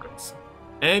both kingdoms.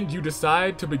 And you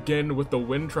decide to begin with the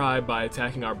Wind Tribe by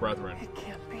attacking our brethren. It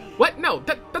can't be. What? No,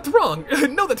 that's wrong.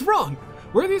 No, that's wrong.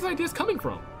 Where are these ideas coming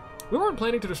from? We weren't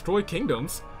planning to destroy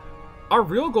kingdoms. Our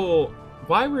real goal,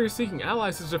 why we were seeking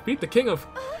allies, is to defeat the king of...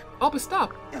 Albus,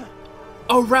 stop.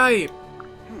 Oh, right.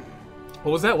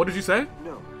 What was that? What did you say?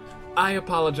 No. I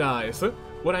apologize.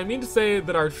 What I mean to say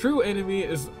that our true enemy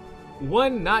is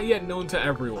one not yet known to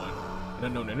everyone. An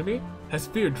unknown enemy? Has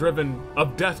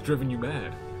death driven you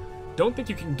mad? Don't think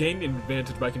you can gain an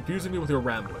advantage by confusing me with your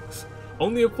ramblings.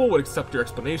 Only a fool would accept your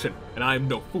explanation, and I am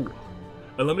no fool.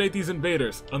 Eliminate these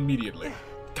invaders immediately.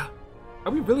 God,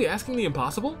 are we really asking the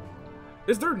impossible?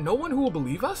 Is there no one who will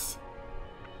believe us?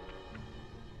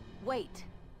 Wait.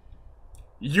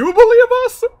 You believe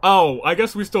us? Oh, I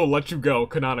guess we still let you go,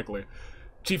 canonically.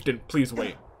 Chieftain, please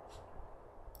wait.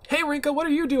 Hey, Rinka, what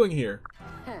are you doing here?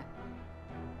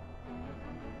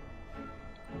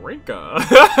 Rinka?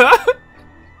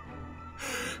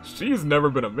 She's never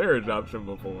been a marriage option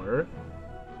before.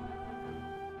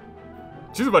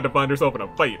 She's about to find herself in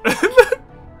a fight.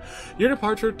 Your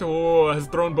departure has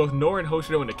thrown both Nor and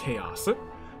Hoshido into chaos.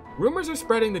 Rumors are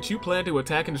spreading that you plan to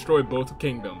attack and destroy both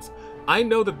kingdoms. I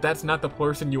know that that's not the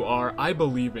person you are. I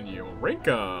believe in you.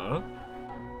 Rinka.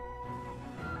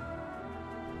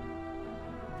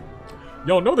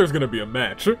 Y'all know there's gonna be a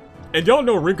match. And y'all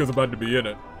know Rinka's about to be in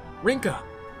it. Rinka.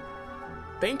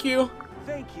 Thank you.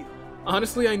 Thank you.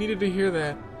 Honestly, I needed to hear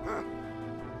that.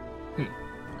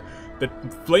 The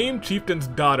Flame Chieftain's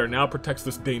daughter now protects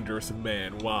this dangerous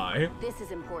man. Why? This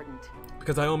is important.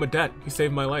 Because I owe him a debt. He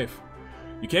saved my life.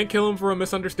 You can't kill him for a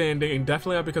misunderstanding, and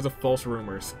definitely not because of false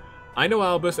rumors. I know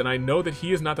Albus, and I know that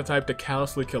he is not the type to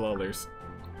callously kill others.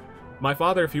 My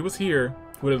father, if he was here,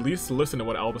 would at least listen to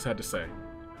what Albus had to say.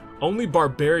 Only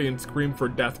barbarians scream for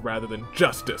death rather than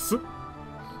justice.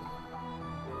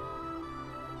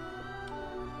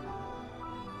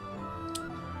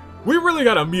 We really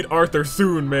gotta meet Arthur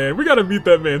soon, man. We gotta meet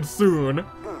that man soon.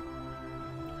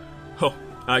 Oh,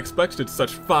 I expected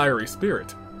such fiery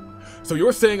spirit. So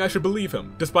you're saying I should believe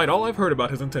him, despite all I've heard about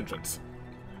his intentions.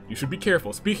 You should be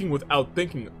careful, speaking without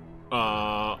thinking,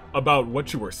 about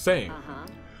what you were saying.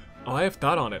 Oh, I have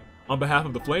thought on it. On behalf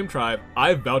of the Flame Tribe,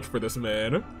 I vouch for this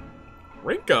man.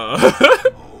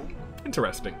 Rinka!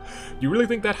 Interesting. You really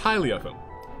think that highly of him?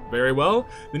 Very well,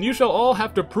 then you shall all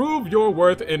have to prove your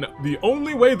worth in the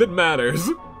only way that matters.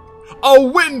 A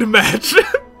wind match!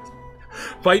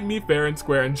 Fight me fair and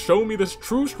square and show me the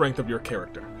true strength of your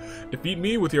character. Defeat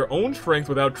me with your own strength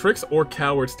without tricks or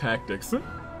coward's tactics.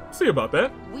 See about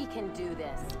that. We can do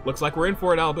this. Looks like we're in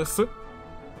for it, Albus.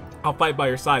 I'll fight by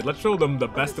your side. Let's show them the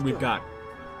best that we've got.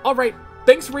 Alright,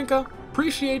 thanks, Rinka.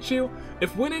 Appreciate you.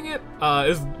 If winning it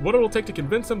is what it'll take to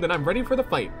convince them, then I'm ready for the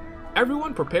fight.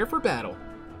 Everyone prepare for battle.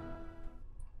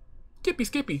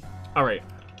 Skippy. Alright.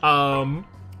 I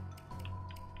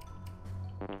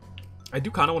do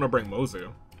kind of want to bring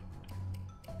Mozu.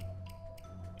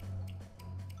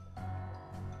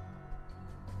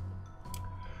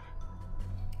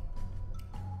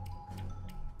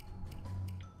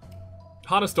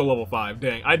 Hana's still level 5.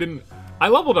 Dang, I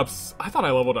leveled up. I thought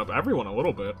I leveled up everyone a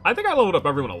little bit. I think I leveled up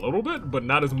everyone a little bit, but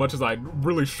not as much as I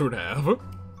really should have.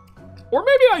 Or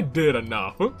maybe I did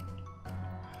enough.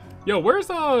 Yo, where's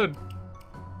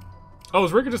Oh,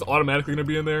 is Rinka just automatically gonna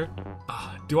be in there?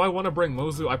 Do I want to bring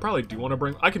Mozu? I probably do want to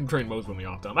bring... I can train Mozu in the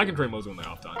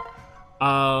off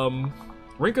time.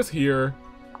 Rinka's here.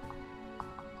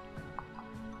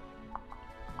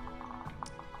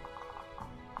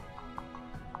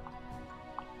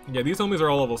 Yeah, these homies are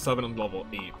all level 7 and level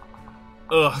 8.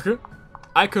 Ugh.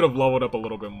 I could have leveled up a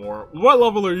little bit more. What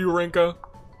level are you, Rinka?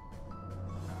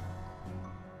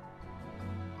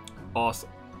 Awesome.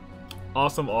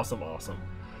 Awesome.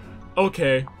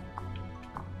 Okay.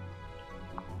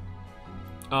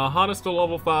 Hana's still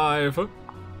level 5.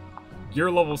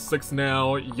 You're level 6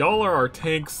 now. Y'all are our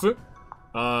tanks.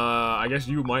 I guess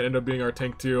you might end up being our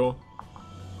tank too.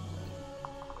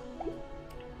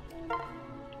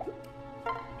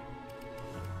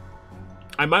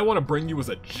 I might want to bring you as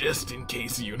a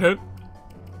just-in-case unit.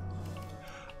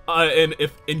 And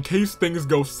if in case things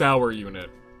go sour unit.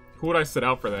 Who would I sit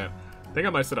out for that? I think I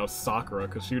might sit out Sakura,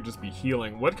 because she would just be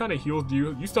healing. What kind of heals do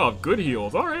you... You still have good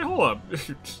heals. Alright, hold up.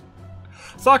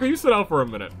 Sakura, you sit out for a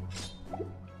minute.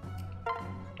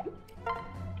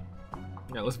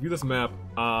 Yeah, let's view this map.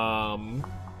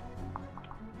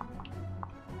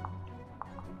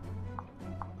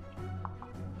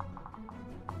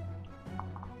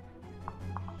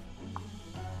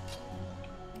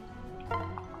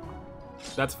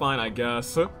 That's fine, I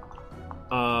guess.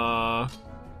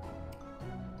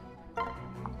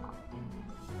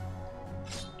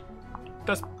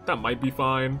 That might be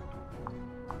fine.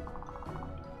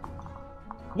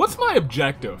 What's my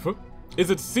objective? Is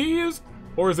it C's,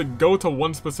 or is it go to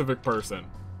one specific person?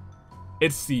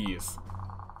 It's C's.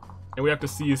 And we have to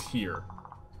C's here.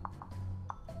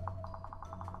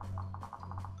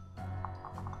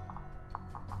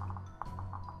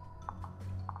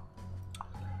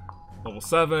 Level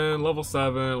 7, a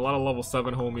lot of level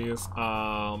 7 homies.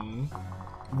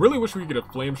 Really wish we could get a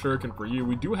flame shuriken for you.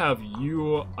 We do have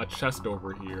you a chest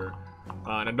over here.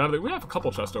 And another, we have a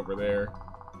couple chests over there.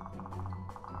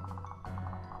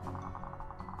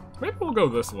 Maybe we'll go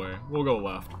this way. We'll go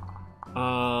left.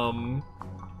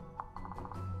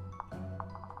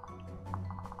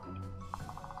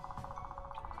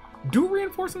 Do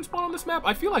reinforcements spawn on this map?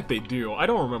 I feel like they do. I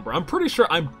don't remember. I'm pretty sure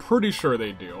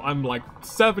they do. I'm like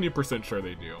 70% sure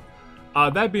they do.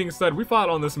 That being said, we fought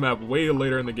on this map way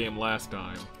later in the game last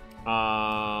time.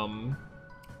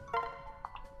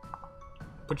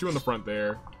 Put you in the front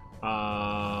there.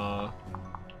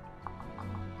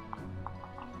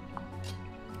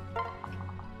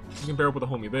 You can pair up with a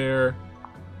homie there.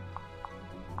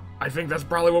 I think that's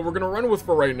probably what we're gonna run with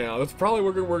for right now. That's probably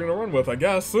what we're gonna run with, I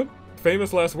guess.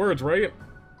 Famous last words, right?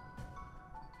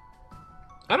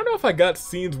 I don't know if I got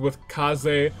scenes with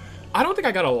Kaze. I don't think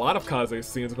I got a lot of Kaze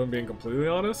scenes, if I'm being completely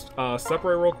honest.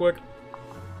 Separate real quick.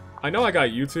 I know I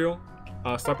got you two.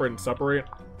 Separate and separate.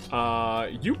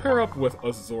 You pair up with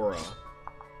Azura.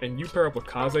 And you pair up with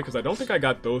Kaze, because I don't think I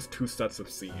got those two sets of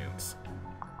scenes.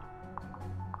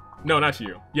 No, not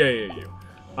you. Yeah, you.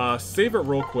 Save it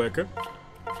real quick.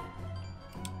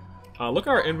 Look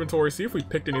at our inventory, see if we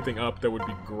picked anything up that would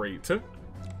be great. You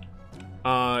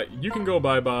can go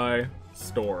bye-bye,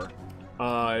 store.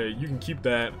 You can keep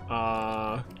that.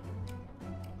 I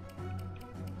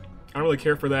don't really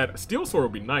care for that. Steel sword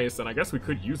would be nice, and I guess we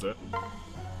could use it.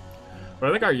 But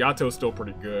I think our Yato is still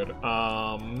pretty good.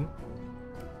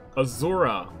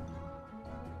 Azura.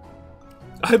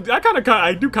 I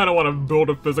do kind of want to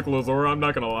build a physical Azura, I'm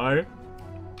not gonna lie.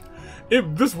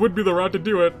 This would be the route to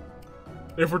do it.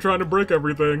 If we're trying to break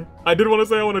everything. I did want to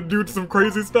say I want to do some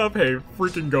crazy stuff. Hey,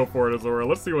 freaking go for it, Azura.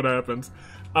 Let's see what happens.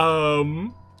 I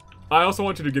also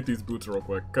want you to get these boots real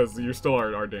quick, because you're still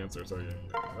our dancer, so yeah.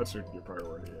 That's your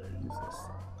priority. Yeah, use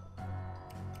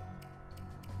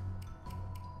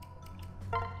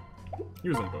this.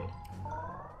 Use them both.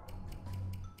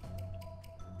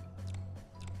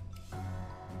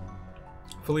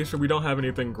 Felicia, we don't have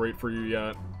anything great for you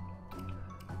yet.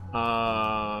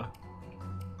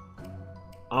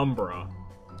 Umbra.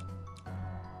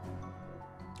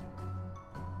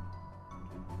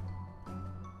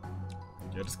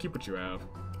 Yeah, just keep what you have.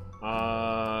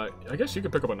 I guess you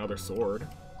could pick up another sword.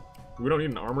 We don't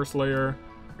need an armor slayer.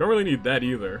 Don't really need that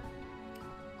either.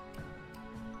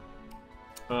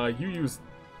 You use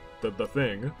the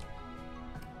thing.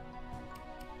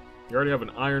 You already have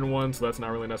an iron one, so that's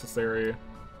not really necessary.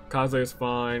 Kaze is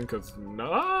fine, because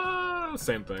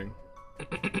same thing.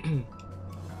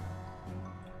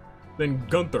 Then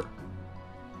Gunther.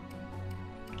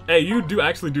 Hey, you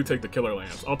actually take the Killer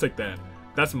Lance. I'll take that.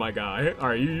 That's my guy. All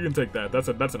right, you can take that. That's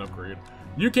an upgrade.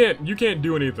 You can't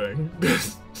do anything.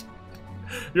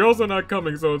 You're also not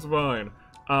coming, so it's fine.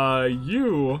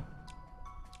 You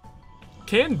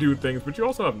can do things, but you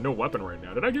also have no weapon right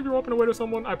now. Did I give your weapon away to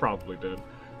someone? I probably did.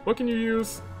 What can you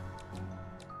use?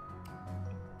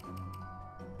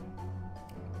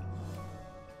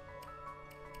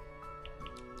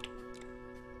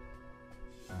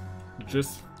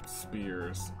 Just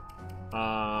spears.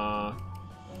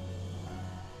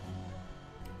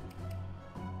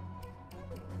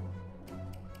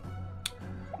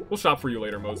 We'll shop for you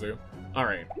later, Mozu.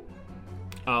 Alright.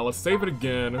 Let's save it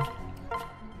again.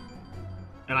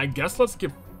 And I guess let's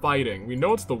get fighting. We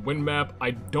know it's the wind map.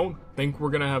 I don't think we're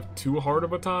gonna have too hard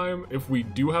of a time. If we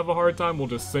do have a hard time, we'll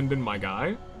just send in my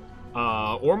guy.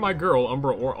 Or my girl,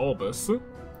 Umbra or Albus.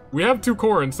 We have 2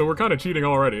 Corins, so we're kind of cheating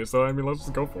already. So, I mean, let's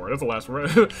just go for it. It's the last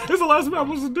it's the last map.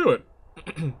 Let's just do it.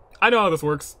 I know how this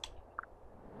works.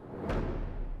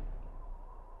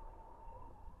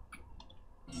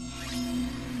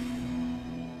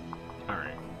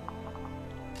 Alright.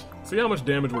 See how much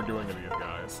damage we're doing to these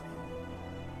guys.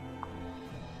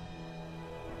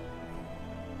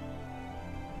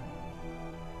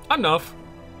 Enough.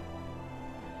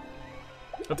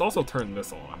 Let's also turn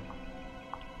this on.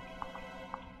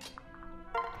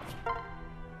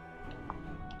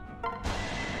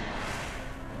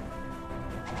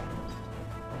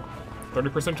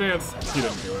 30% chance. He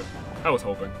didn't do it. I was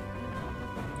hoping.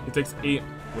 He takes 8,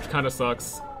 which kind of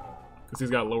sucks. Because he's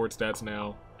got lowered stats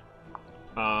now.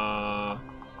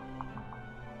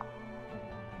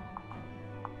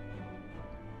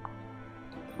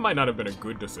 Might not have been a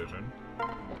good decision. I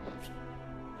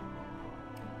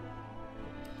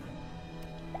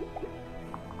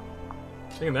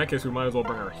think in that case we might as well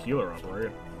bring our healer up, right?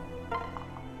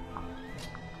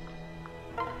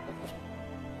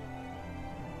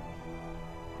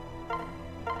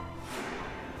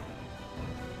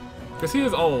 Because he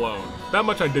is all alone. That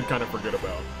much I did kind of forget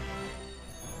about.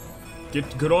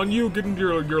 Get good on you, getting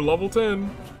your level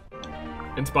 10.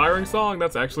 Inspiring song,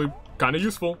 that's actually kind of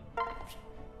useful.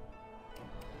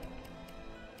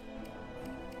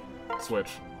 switch,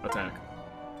 attack.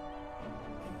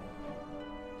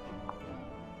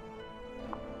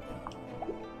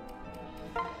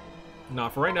 Nah,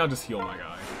 for right now, just heal my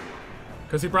guy.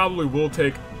 Because he probably will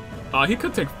take... he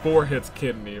could take 4 hits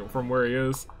kidney from where he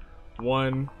is.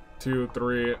 1, 2,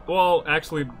 3... Well,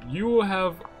 actually, you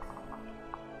have...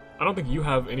 I don't think you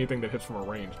have anything that hits from a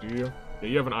range, do you? Yeah,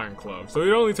 you have an iron club. So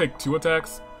you only take 2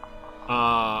 attacks.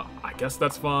 I guess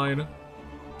that's fine.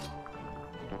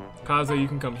 Kaze, you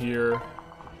can come here.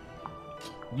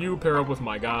 You pair up with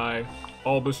my guy.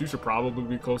 Albus, you should probably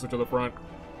be closer to the front.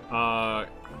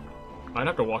 I'd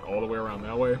have to walk all the way around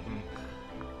that way.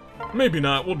 Maybe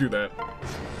not. We'll do that.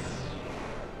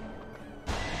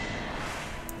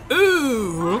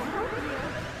 Ooh!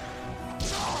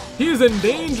 He's in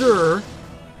danger!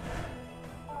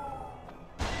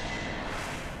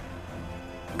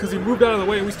 Because he moved out of the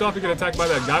way and we still have to get attacked by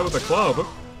that guy with the club.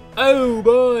 Oh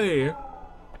boy!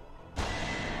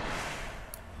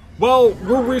 Well,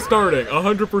 we're restarting.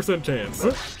 100%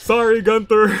 chance. Sorry,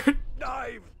 Gunther.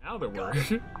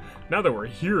 Now that we're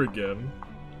here again.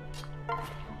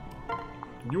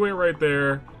 You wait right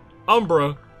there.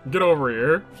 Umbra, get over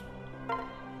here.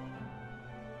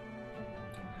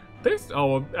 Oh,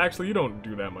 well, actually, you don't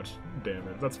do that much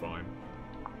damage. That's fine.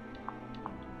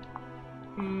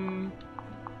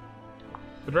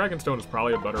 The Dragonstone is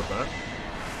probably a better bet.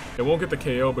 It won't get the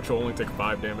KO, but you'll only take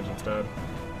 5 damage instead.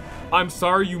 I'm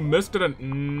sorry you missed it,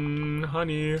 and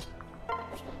honey.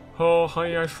 Oh,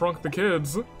 honey, I shrunk the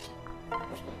kids.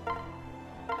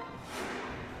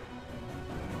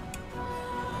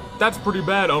 That's pretty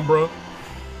bad, Umbra.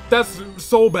 That's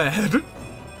so bad.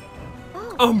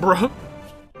 Umbra.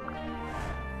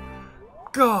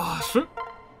 Gosh. Now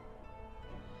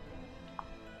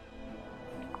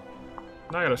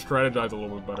I gotta strategize a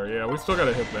little bit better. Yeah, we still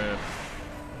gotta hit that.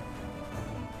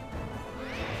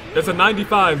 It's a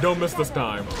 95, don't miss this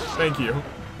time. Thank you.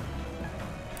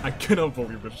 I cannot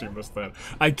believe that she missed that.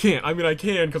 I can't. I mean, I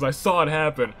can because I saw it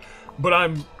happen, but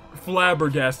I'm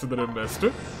flabbergasted that it missed.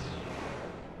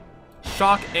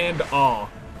 Shock and awe.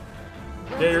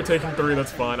 Yeah, you're taking 3,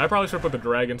 that's fine. I probably should put the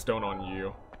Dragonstone on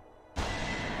you.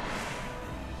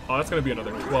 Oh, that's gonna be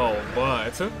another 12,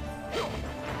 but...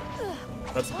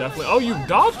 That's definitely... Oh, you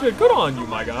dodged it! Good on you,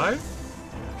 my guy!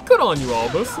 Good on you,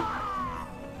 Albus!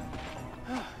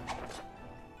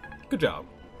 Good job.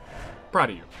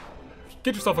 Proud of you.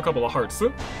 Get yourself a couple of hearts,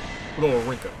 with a little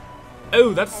Rinka.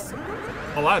 Oh, that's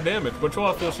a lot of damage, but you'll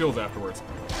have full shields afterwards.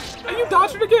 And you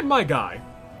dodged it again, my guy!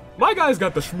 My guy's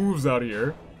got the schmoves out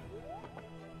here.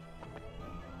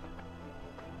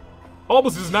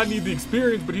 Albus does not need the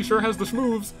experience, but he sure has the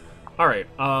schmoves. Alright,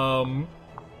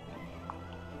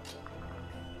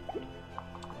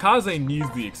 Kaze needs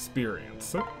the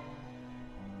experience.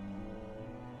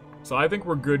 So I think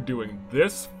we're good doing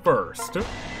this first.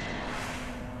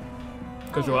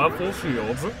 Because you'll have full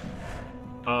shields.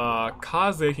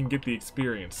 Kaze can get the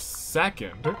experience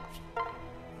second.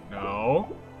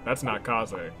 No, that's not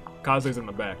Kaze. Kaze's in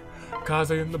the back.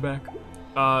 Kaze in the back.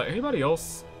 Anybody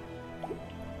else?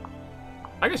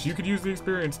 I guess you could use the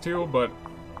experience too, but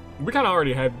we kind of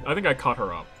already had... I think I caught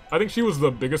her up. I think she was the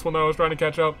biggest one that I was trying to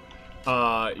catch up.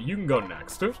 You can go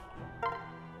next.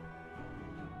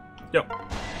 Yep.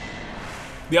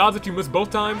 The odds that you miss both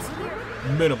times?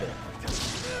 Minimal.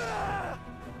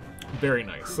 Very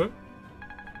nice.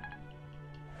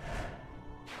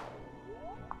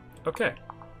 Okay.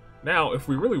 Now, if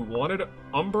we really wanted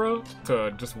Umbra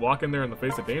to just walk in there in the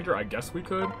face of danger, I guess we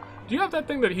could. Do you have that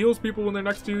thing that heals people when they're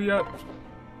next to you yet?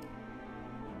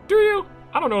 Do you?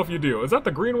 I don't know if you do. Is that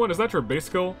the green one? Is that your base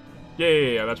skill?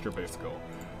 Yeah, that's your base skill.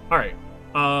 Alright.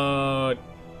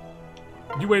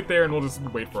 You wait there and we'll just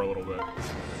wait for a little bit.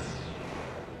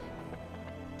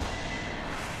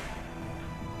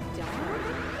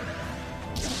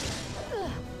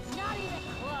 Not even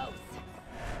close.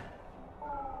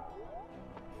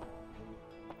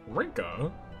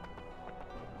 Rinka?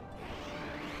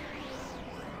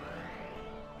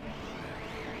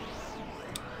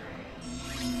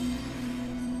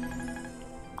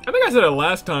 I think I said it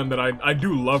last time that I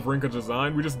do love Rinka's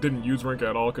design. We just didn't use Rinka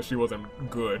at all because she wasn't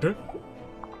good.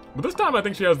 But this time I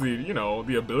think she has the, you know,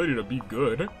 the ability to be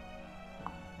good.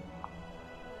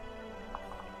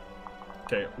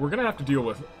 Okay, we're gonna have to deal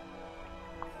with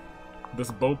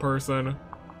this bow person.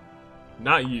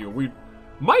 Not you. We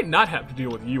might not have to deal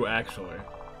with you, actually.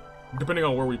 Depending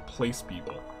on where we place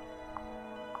people.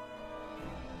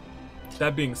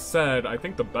 That being said, I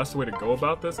think the best way to go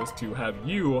about this is to have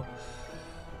you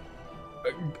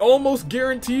almost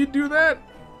guaranteed do that.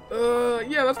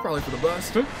 Yeah, that's probably for the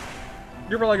best.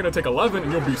 You're probably gonna take 11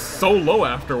 and you'll be so low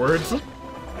afterwards.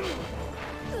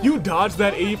 You dodged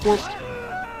that 84.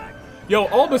 Yo,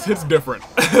 all this hits different.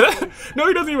 No,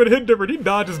 he doesn't even hit different. He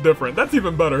dodges different. That's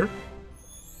even better.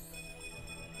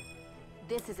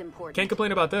 This is important. Can't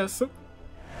complain about this.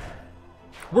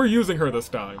 We're using her this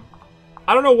time.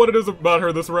 I don't know what it is about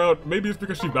her this route. Maybe it's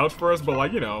because she vouched for us, but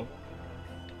like, you know.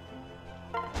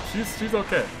 She's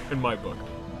okay in my book.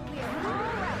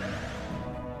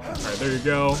 Alright, there you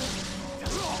go.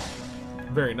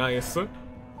 Very nice.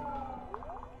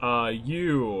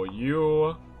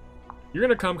 You're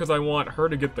gonna come because I want her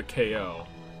to get the KO.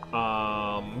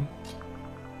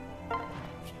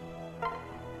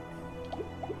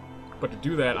 But to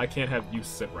do that, I can't have you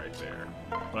sit right there.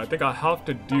 What I think I'll have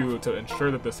to do to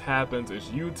ensure that this happens is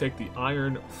you take the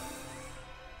iron.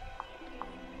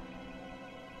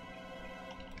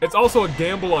 It's also a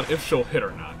gamble on if she'll hit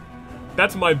or not.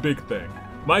 That's my big thing.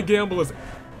 My gamble is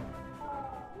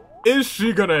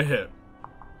she gonna hit?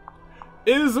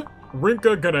 Is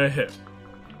Rinka gonna hit?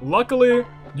 Luckily,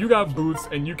 you got boots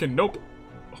and you can, nope.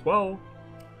 Well,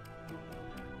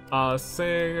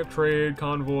 sing, trade,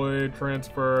 convoy,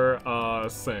 transfer,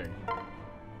 sing.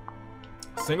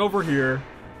 Sing over here.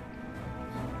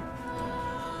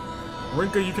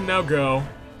 Rinka, you can now go.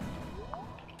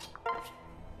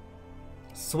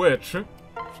 Switch.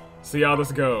 See how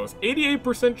this goes.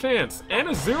 88% chance and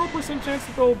a 0% chance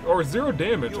to go, or 0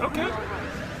 damage. Okay.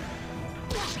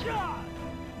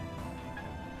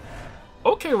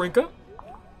 Okay, Rinka.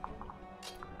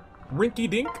 Rinky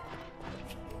dink.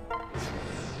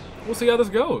 We'll see how this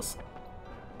goes.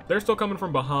 They're still coming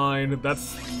from behind.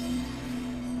 That's,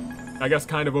 I guess,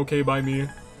 kind of okay by me.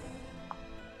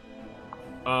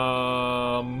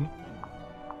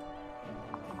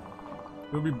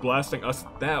 We'll be blasting us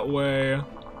that way.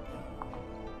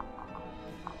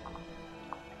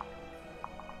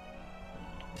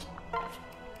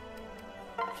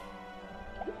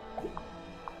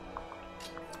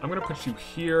 I'm gonna put you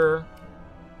here.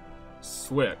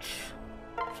 Switch.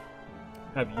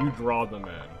 Have you draw them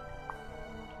in.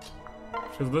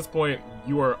 Because at this point,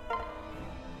 you are...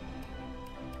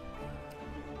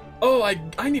 Oh,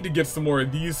 I need to get some more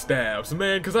of these stabs,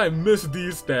 man, because I miss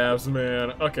these stabs,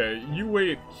 man. Okay, you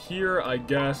wait here, I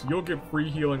guess. You'll get free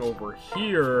healing over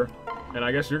here, and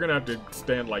I guess you're gonna have to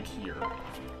stand, like, here.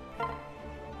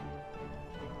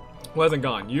 Who hasn't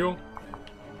gone? You?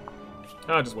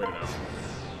 I'll just wait it out.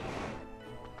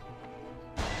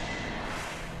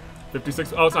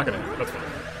 56. Oh, it's not gonna hit. That's fine.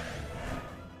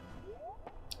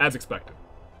 As expected.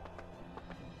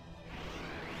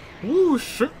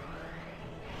 Whoosh!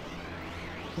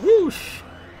 Whoosh!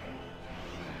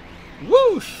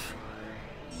 Whoosh!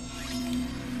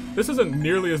 This isn't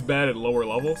nearly as bad at lower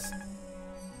levels.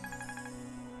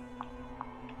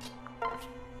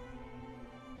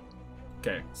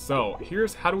 Okay, so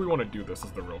here's how do we want to do this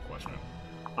is the real question.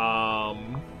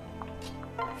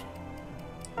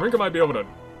 Rinka might be able to...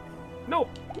 Nope.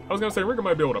 I was gonna say Rinka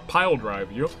might be able to pile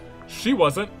drive you. She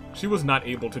wasn't. She was not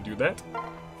able to do that.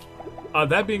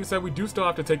 That being said, we do still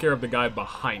have to take care of the guy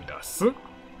behind us.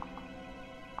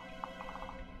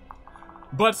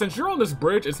 But since you're on this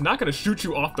bridge, it's not gonna shoot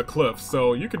you off the cliff,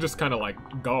 so you could just kind of like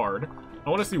guard. I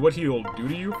want to see what he'll do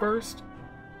to you first.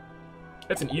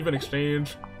 It's an even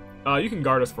exchange. You can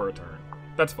guard us for a turn.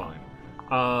 That's fine.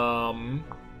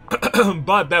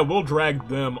 But that will drag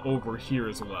them over here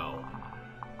as well.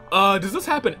 Does this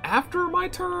happen after my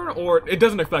turn, or it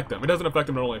doesn't affect them? It doesn't affect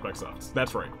them, it only affects us.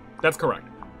 That's right. That's correct.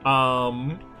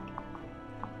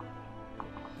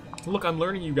 Look, I'm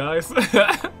learning, you guys.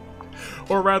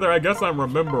 Or rather, I guess I'm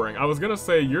remembering. I was gonna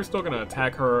say, you're still gonna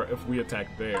attack her if we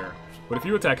attack there. But if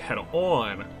you attack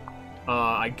head-on,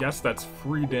 I guess that's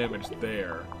free damage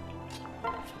there.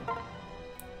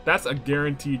 That's a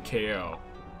guaranteed KO.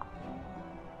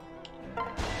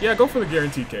 Yeah, go for the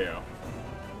guaranteed KO.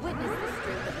 Witness the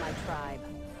strength of my tribe.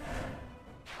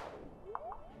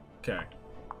 Okay.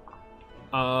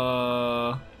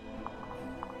 I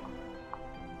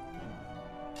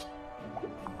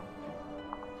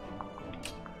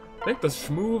think the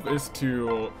schmoove is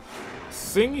to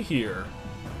sing here.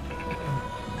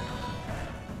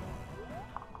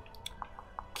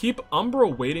 Keep Umbra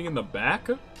waiting in the back.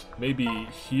 Maybe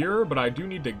here, but I do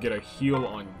need to get a heal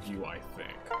on you, I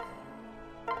think.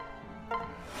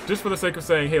 Just for the sake of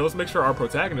saying, hey, let's make sure our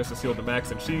protagonist is healed to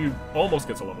max, and she almost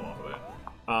gets a level off of it.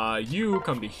 You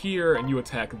come to here, and you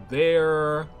attack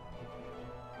there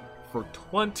for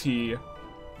 20.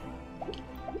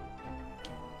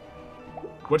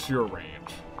 What's your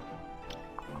range?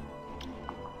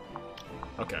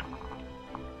 Okay.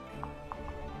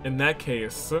 In that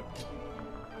case,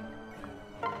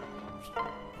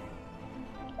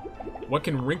 What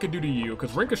can Rinka do to you?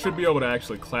 Because Rinka should be able to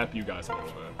actually clap you guys a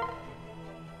little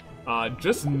bit.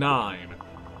 Just 9.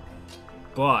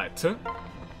 But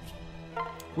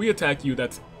we attack you,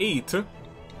 that's 8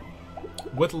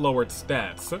 with lowered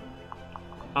stats.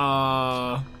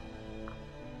 But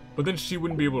then she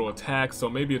wouldn't be able to attack, so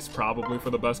maybe it's probably for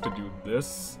the best to do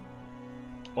this.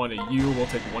 On a U, we'll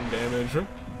take 1 damage.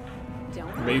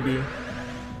 Maybe.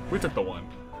 We took the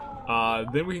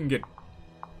 1. Then we can get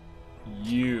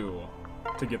you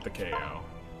to get the KO.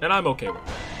 And I'm okay with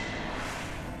that.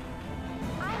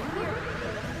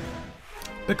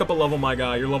 Pick up a level, my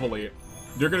guy. You're level 8.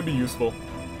 You're gonna be useful.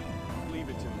 Leave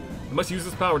it to me. You must use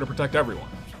this power to protect everyone.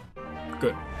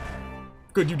 Good.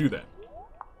 Good, you do that.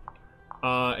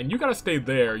 And you gotta stay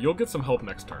there. You'll get some help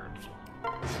next turn.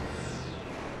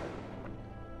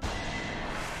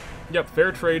 Yep,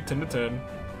 fair trade, 10 to 10.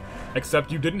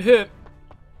 Except you didn't hit.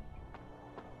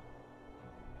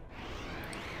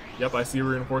 Yep, I see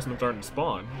reinforcements starting to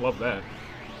spawn. Love that.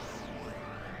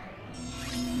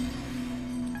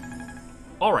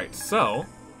 Alright, so...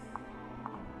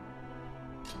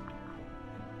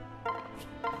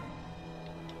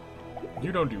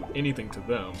 you don't do anything to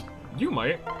them. You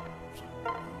might.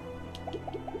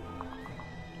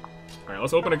 Alright,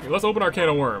 let's open our can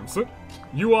of worms.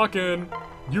 You walk in,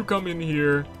 you come in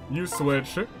here, you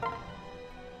switch.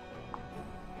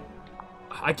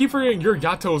 I keep forgetting your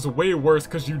Yato is way worse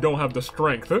because you don't have the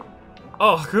strength.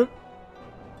 Ugh.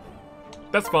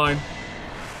 That's fine.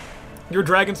 Your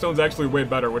Dragonstone's actually way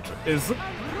better, which is...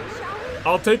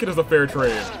 I'll take it as a fair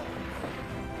trade.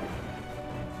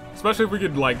 Especially if we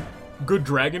get, like, good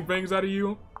Dragon Fangs out of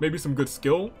you. Maybe some good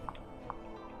skill.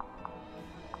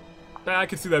 I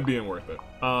can see that being worth it.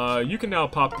 You can now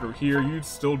pop through here. You'd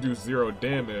still do 0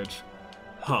 damage.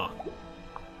 Huh.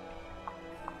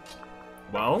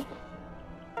 Well...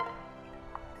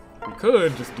 we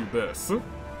could just do this. And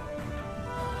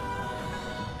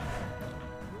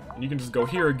you can just go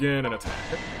here again and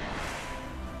attack.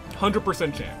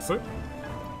 100% chance.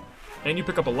 And you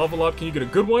pick up a level up. Can you get a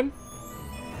good one?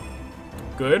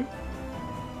 Good.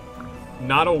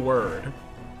 Not a word.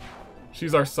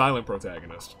 She's our silent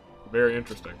protagonist. Very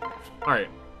interesting. Alright.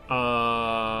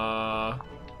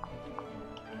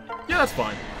 Yeah, that's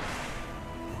fine.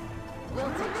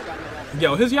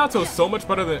 Yo, his Yato's so much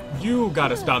better than... you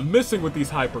gotta stop missing with these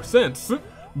high percents.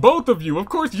 Both of you, of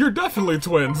course, you're definitely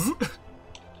twins.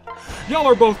 Y'all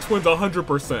are both twins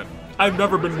 100%. I've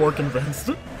never been more convinced.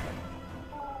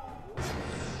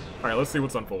 Alright, let's see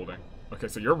what's unfolding. Okay,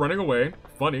 so you're running away.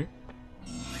 Funny.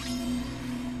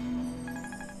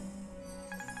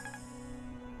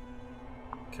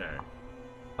 Okay.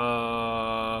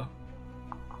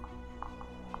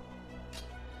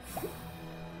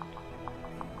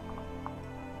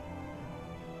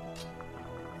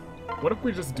 What if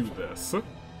we just do this?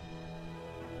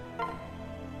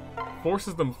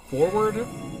 Forces them forward,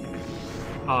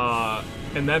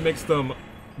 and that makes them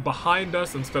behind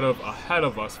us instead of ahead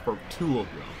of us for 2 of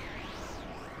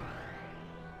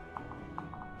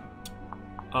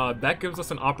them. That gives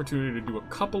us an opportunity to do a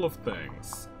couple of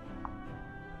things.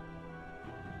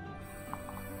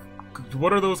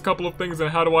 What are those couple of things and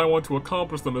how do I want to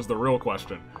accomplish them is the real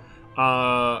question.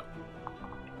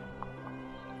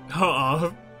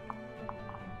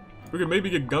 We could maybe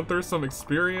get Gunther some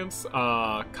experience.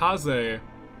 Kaze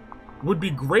would be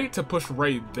great to push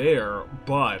right there,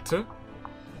 but...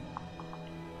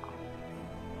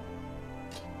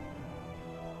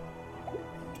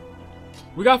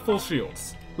 we got full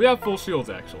shields. We have full shields,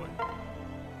 actually.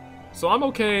 So I'm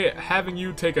okay having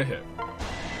you take a hit.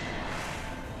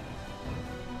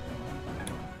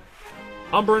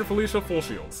 Umber and Felicia, full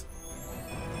shields.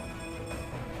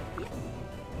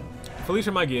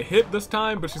 Felicia might get hit this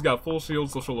time, but she's got full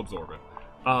shields, so she'll absorb it.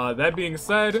 That being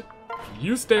said,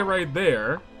 you stay right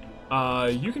there.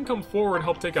 You can come forward and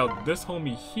help take out this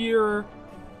homie here.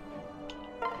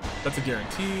 That's a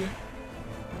guarantee.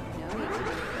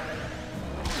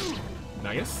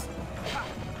 Nice.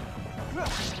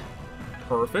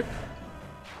 Perfect.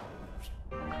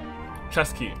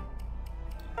 Chest key.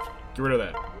 Get rid of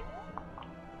that.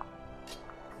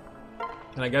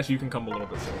 And I guess you can come a little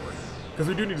bit forward. Because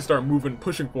we do need to start moving,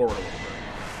 pushing forward a little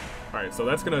bit. Alright, so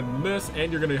that's gonna miss,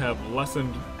 and you're gonna have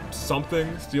lessened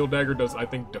something. Steel Dagger does, I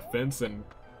think, defense and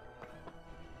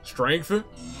strength.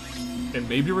 And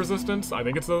maybe resistance. I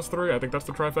think it's those 3. I think that's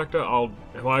the trifecta.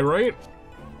 Am I right?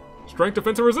 Strength,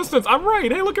 defense, and resistance. I'm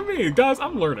right. Hey, look at me. Guys,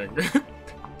 I'm learning.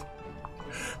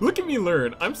 Look at me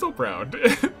learn. I'm so proud.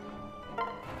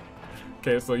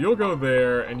 Okay, so you'll go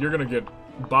there, and you're gonna get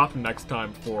bop next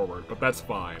time forward, but that's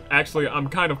fine. Actually, I'm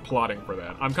kind of plotting for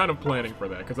that. I'm kind of planning for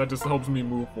that, because that just helps me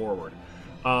move forward.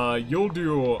 You'll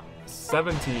do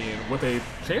 17 with a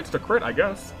chance to crit, I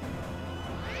guess.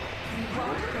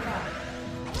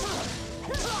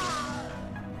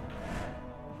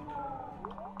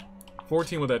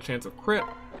 14 with that chance of crit,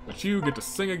 but you get to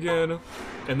sing again,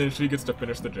 and then she gets to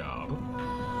finish the job.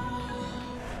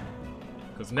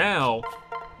 Because now,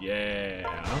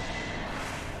 yeah.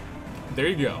 There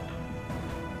you go.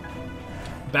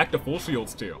 Back to full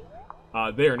shields, too.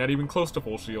 There, not even close to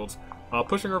full shields.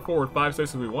 Pushing her forward 5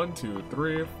 steps will be 1, 2,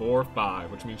 3, 4,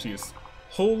 5, which means she is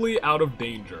wholly out of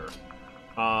danger.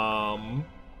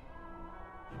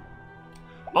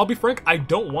 I'll be frank, I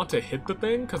don't want to hit the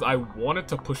thing, because I want it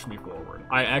to push me forward.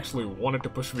 I actually want it to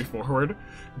push me forward,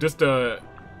 just to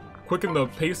quicken the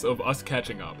pace of us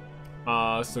catching up.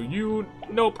 So you...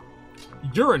 Nope.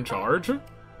 You're in charge.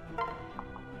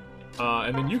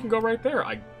 And then you can go right there,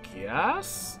 I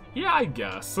guess? Yeah, I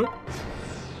guess.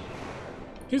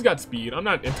 He's got speed. I'm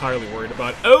not entirely worried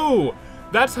about it. Oh!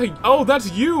 That's how... Oh,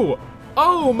 that's you!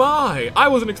 Oh my! I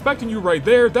wasn't expecting you right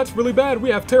there. That's really bad.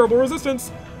 We have terrible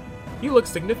resistance. You look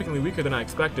significantly weaker than I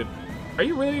expected. Are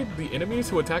you really the enemies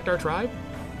who attacked our tribe?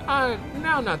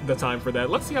 Now not the time for that.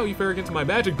 Let's see how you fare against my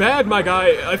magic. Bad, my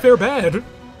guy! I fare bad!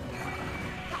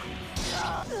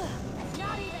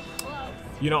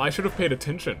 You know, I should have paid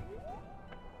attention.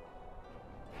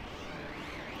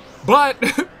 But,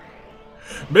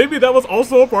 maybe that was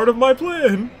also a part of my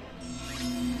plan.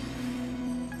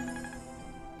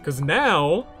 Because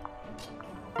now,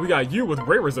 we got you with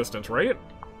great resistance, right?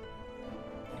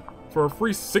 For a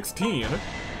free 16.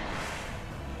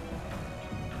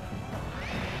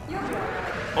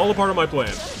 All a part of my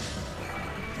plan.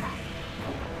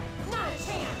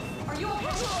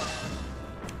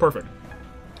 Perfect.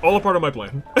 All a part of my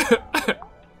plan.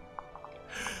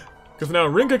 Because now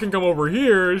Rinka can come over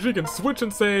here, she can switch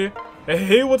and say,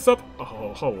 hey, what's up?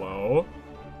 Oh, hello.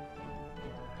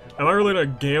 Am I really gonna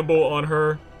gamble on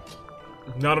her?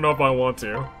 I don't know if I want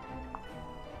to.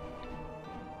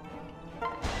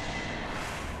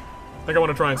 I think I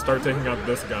want to try and start taking out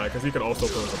this guy, because he could also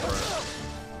pose a threat.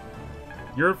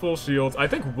 You're at full shields. I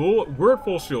think we're at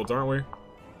full shields, aren't we?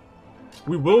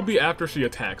 We will be after she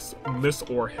attacks, miss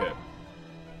or hit.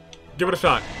 Give it a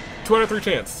shot. 2 out of 3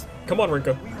 chance. Come on,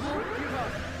 Rinka. Of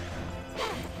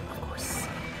course.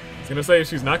 I was gonna say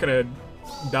she's not gonna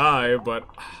die, but...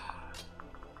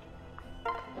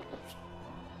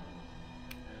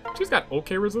 She's got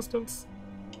okay resistance.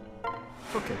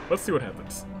 Okay, let's see what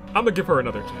happens. I'm gonna give her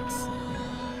another chance.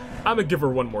 I'm gonna give her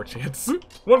one more chance.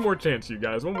 One more chance, you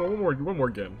guys. One more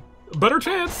again. Better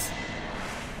chance!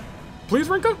 Please,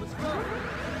 Rinka?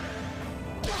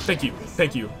 Thank you.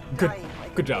 Thank you.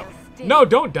 Good job. No,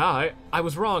 don't die. I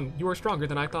was wrong. You were stronger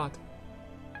than I thought.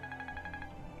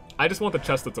 I just want the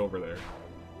chest that's over there.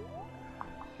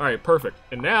 Alright, perfect.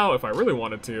 And now, if I really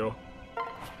wanted to...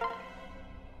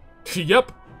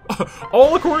 Yep.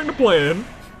 All according to plan.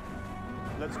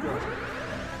 Let's go.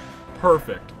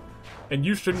 Perfect. And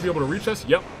you shouldn't be able to reach us?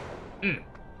 Yep. I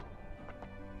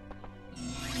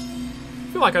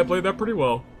feel like I played that pretty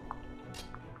well.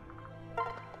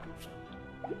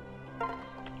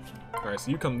 Alright,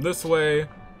 so you come this way.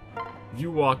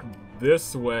 You walk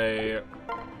this way.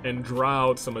 And draw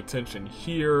out some attention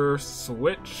here.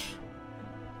 Switch.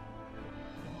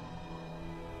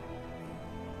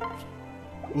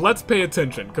 Let's pay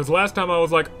attention, because last time I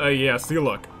was like, yeah, see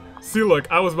look. See look,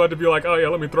 I was about to be like, oh yeah,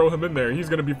 let me throw him in there. He's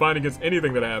gonna be fine against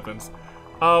anything that happens.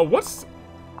 What's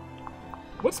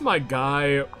my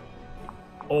guy,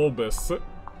 Albus,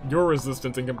 your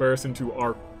resistance in comparison to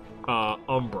our,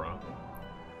 Umbra?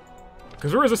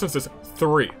 Because your resistance is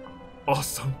 3.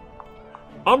 Awesome.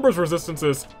 Umbra's resistance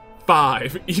is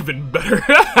 5. Even better.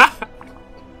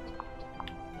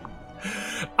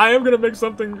 I am gonna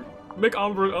make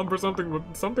Umbra something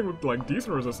with like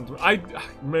decent resistance.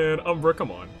 Man, Umbra,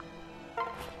 come on.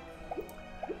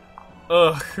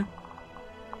 Ugh.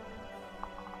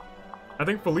 I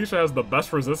think Felicia has the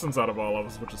best resistance out of all of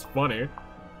us, which is funny.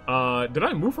 Did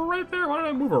I move her right there? Why did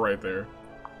I move her right there?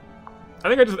 I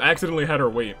think I just accidentally had her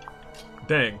wait.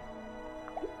 Dang.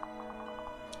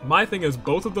 My thing is,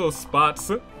 both of those spots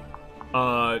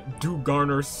do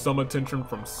garner some attention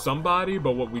from somebody,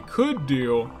 but what we could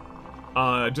do,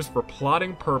 just for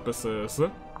plotting purposes...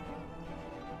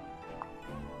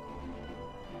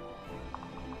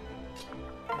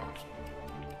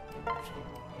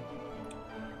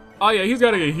 Oh yeah, he's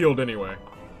gotta get healed anyway.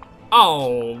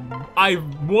 Oh, I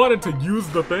wanted to use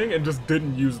the thing and just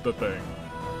didn't use the thing.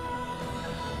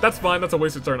 That's fine, that's a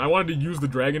wasted turn. I wanted to use the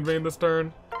Dragon Vein this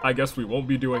turn. I guess we won't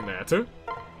be doing that.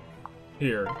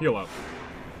 Here, heal up.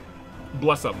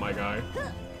 Bless up, my guy.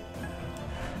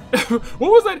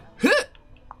 What was that?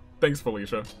 Thanks,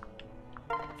 Felicia.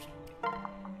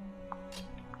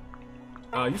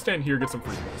 You stand here, get some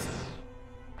free kills.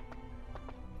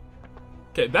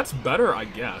 Okay, that's better, I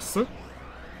guess.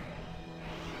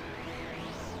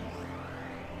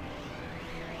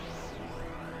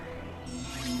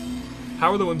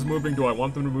 How are the winds moving? Do I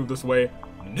want them to move this way?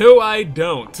 No, I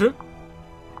don't.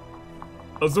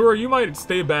 Azura, you might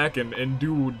stay back and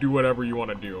do whatever you want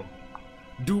to do.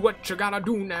 Do what you gotta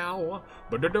do now.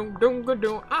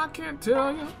 I can't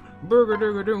tell you.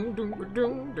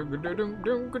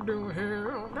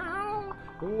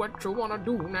 What you wanna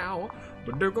do now?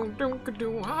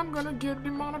 I'm gonna get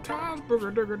demonetized.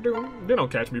 They don't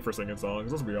catch me for singing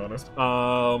songs, let's be honest.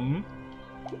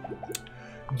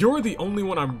 You're the only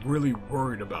one I'm really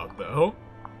worried about, though.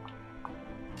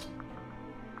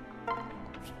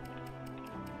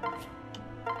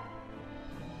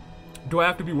 Do I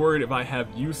have to be worried if I have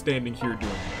you standing here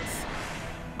doing this?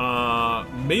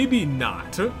 Maybe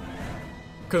not.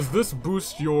 Because this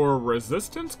boosts your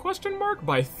resistance, question mark,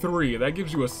 by 3. That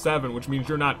gives you a 7, which means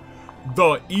you're not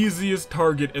the easiest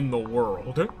target in the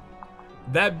world.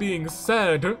 That being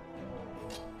said,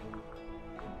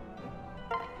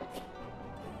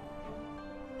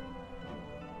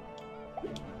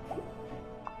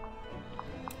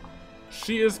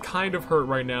 she is kind of hurt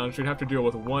right now and should have to deal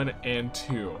with 1 and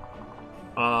 2.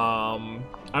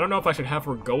 I don't know if I should have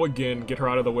her go again, get her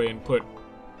out of the way, and put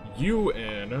you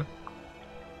in.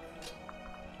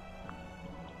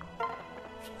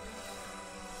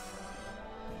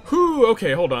 Whew,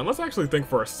 okay, hold on. Let's actually think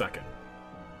for a second.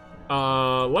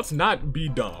 Let's not be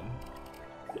dumb.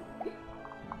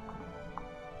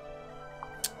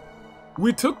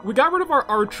 We got rid of our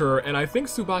archer, and I think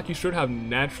Tsubaki should have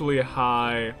naturally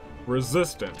high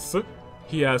resistance.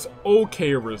 He has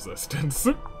okay resistance.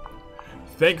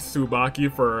 Thanks,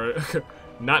 Tsubaki, for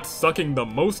not sucking the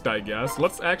most, I guess.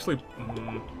 Let's actually...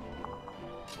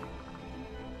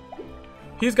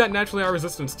 He's got naturally high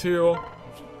resistance, too.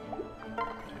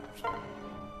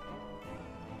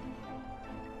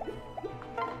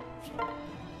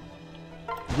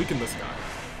 Weaken this guy.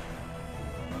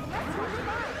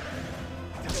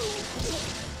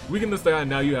 Weaken this guy, and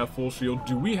now you have full shield.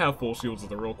 Do we have full shields is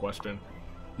the real question.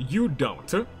 You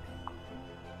don't.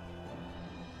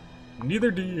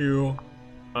 Neither do you.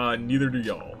 Neither do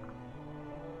y'all.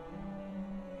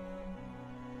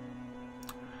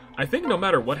 I think no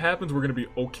matter what happens, we're gonna be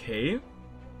okay.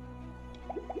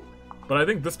 But I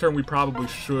think this turn we probably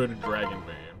should Dragon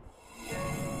Vein.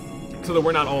 So that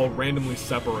we're not all randomly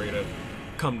separated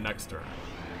come next turn.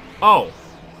 Oh!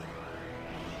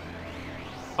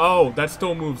 Oh, that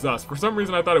still moves us. For some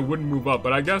reason I thought it wouldn't move up,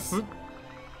 but I guess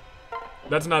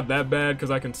that's not that bad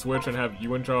because I can switch and have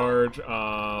you in charge.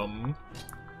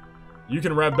 You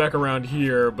can wrap back around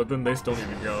here, but then they still need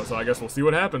to go, so I guess we'll see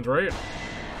what happens, right?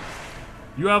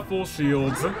 You have full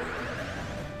shields.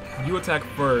 You attack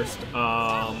first.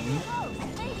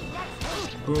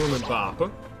 Boom and bop.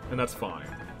 And that's fine.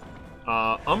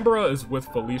 Umbra is with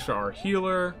Felicia, our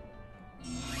healer.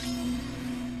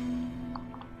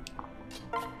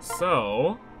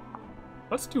 So,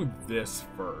 let's do this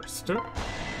first.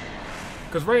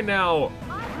 Because right now,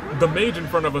 the mage in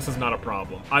front of us is not a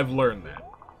problem. I've learned that.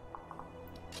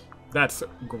 That's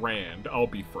grand, I'll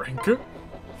be frank.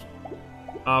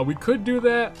 We could do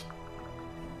that.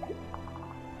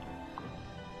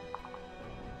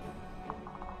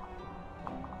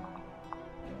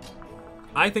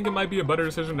 I think it might be a better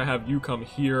decision to have you come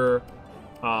here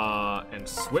and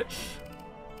switch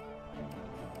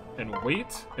and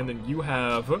wait, and then you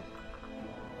have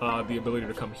the ability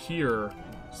to come here,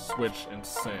 switch, and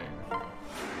sing.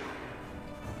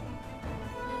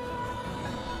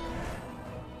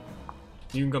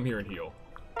 You can come here and heal.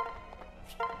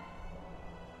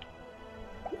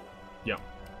 Yeah,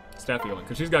 staff healing,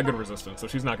 because she's got good resistance, so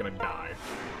she's not gonna die.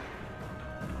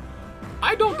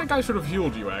 I don't think I should have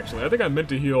healed you, actually. I think I meant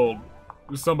to heal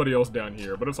somebody else down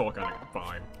here, but it's all kind of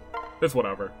fine. It's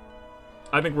whatever.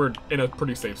 I think we're in a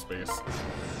pretty safe space.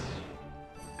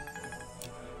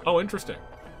 Oh, interesting.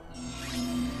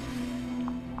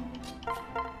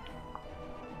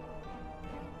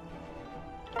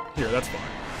 Here, that's fine.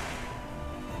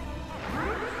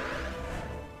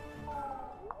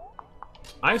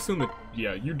 I assume that,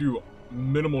 yeah, you do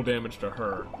minimal damage to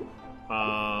her.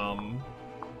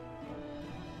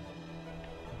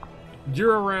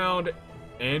 You're around,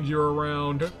 and you're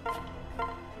around,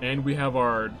 and we have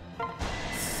our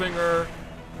singer.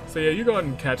 So yeah, you go ahead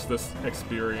and catch this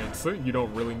experience. You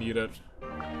don't really need it.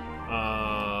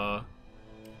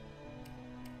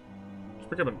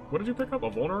 Pick up what did you pick up? A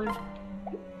vulnerary?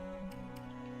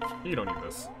 You don't need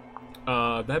this.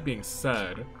 That being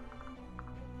said,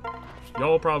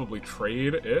 y'all will probably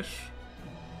trade-ish.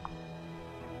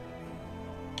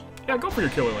 Yeah, go for your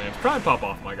killer lance. Try and pop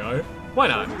off, my guy. Why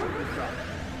not?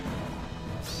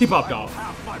 He popped off.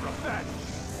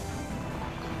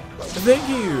 Thank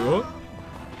you.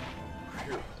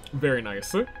 Very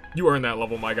nice. You earned that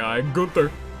level, my guy.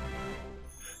 Gunther.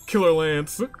 Killer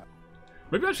lance.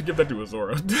 Maybe I should give that to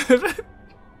Azora.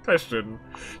 I shouldn't.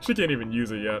 She can't even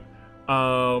use it yet.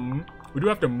 We do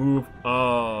have to move.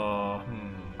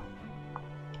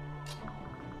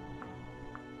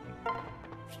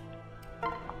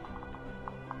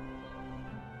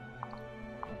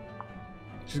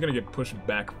 She's gonna get pushed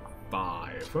back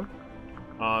 5.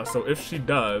 So if she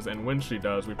does, and when she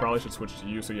does, we probably should switch to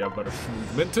you so you have better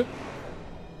movement.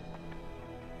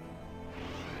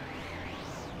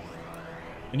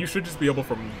 And you should just be able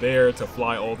from there to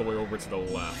fly all the way over to the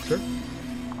left.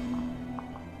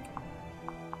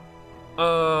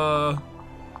 I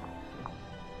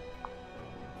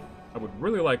would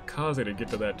really like Kaze to get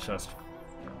to that chest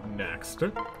next.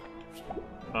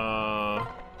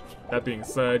 That being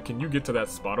said, can you get to that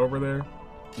spot over there?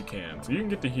 You can. So you can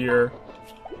get to here.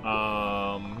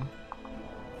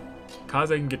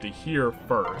 Kaze can get to here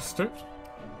first.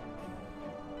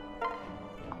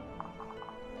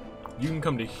 You can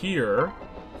come to here.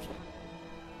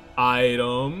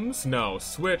 Items. No,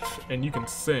 switch, and you can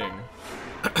sing.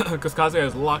 Because Kaze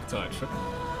has lock touch.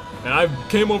 And I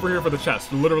came over here for the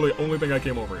chest. Literally only thing I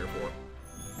came over here for.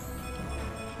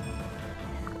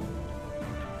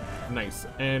 Nice.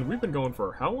 And we've been going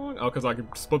for how long? Oh, because I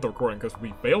could split the recording because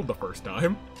we failed the first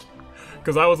time.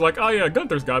 Because I was like, oh yeah,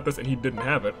 Gunther's got this, and he didn't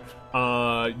have it.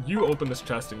 You open this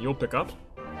chest and you'll pick up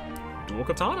dual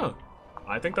katana.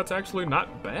 I think that's actually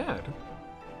not bad.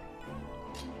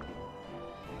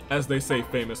 As they say,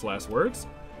 famous last words.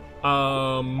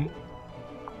 I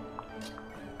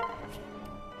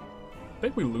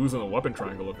think we lose in the weapon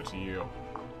triangle if it's you.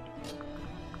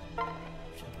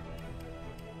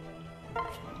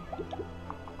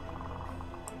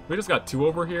 We just got 2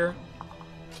 over here.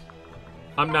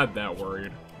 I'm not that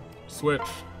worried. Switch.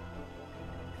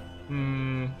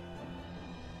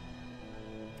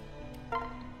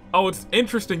 Oh, it's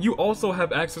interesting. You also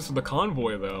have access to the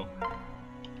convoy, though.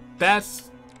 That's...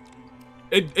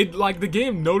 It like, the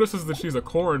game notices that she's a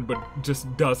Corrin, but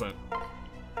just doesn't.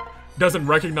 Doesn't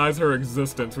recognize her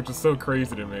existence, which is so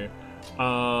crazy to me.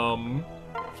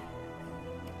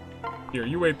 Here,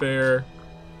 you wait there.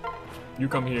 You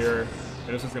come here.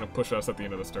 And it's just gonna push us at the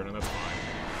end of this turn, and that's fine.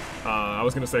 I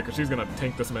was gonna say, because she's gonna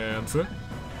tank this man's.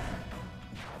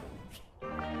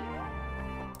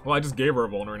 Well, I just gave her a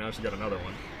vulner, and now she got another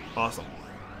one. Awesome.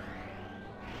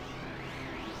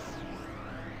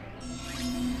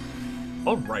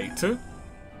 Alright.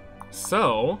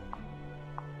 So,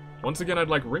 once again, I'd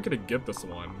like Rinka to get this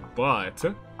one, but...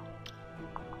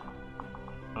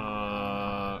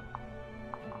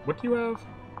 what do you have?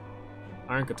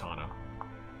 Iron Katana.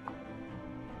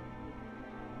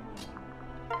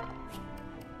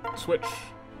 Switch.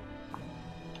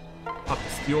 Pop the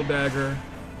Steel Dagger.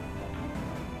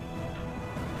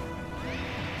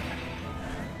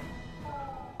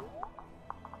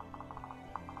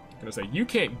 Gonna say, you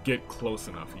can't get close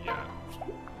enough yet.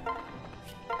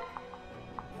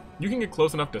 You can get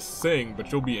close enough to sing,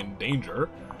 but you'll be in danger.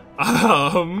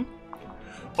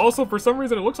 Also, for some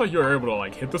reason, it looks like you're able to,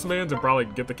 like, hit this man's and probably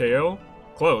get the KO.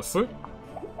 Close.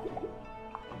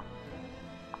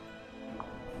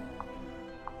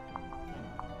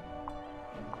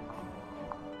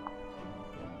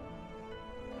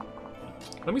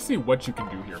 Let me see what you can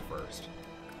do here first.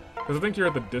 Because I think you're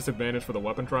at the disadvantage for the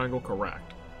weapon triangle,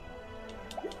 correct.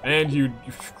 And you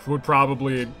would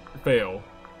probably fail.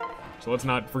 So let's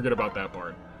not forget about that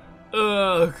part.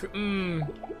 Ugh,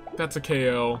 that's a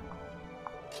KO.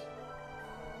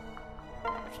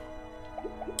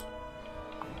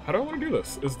 How do I want to do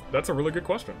this? That's a really good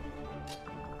question.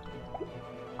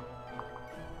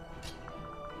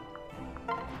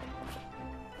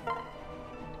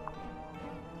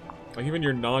 Like, even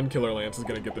your non-killer lance is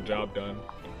gonna get the job done.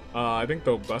 I think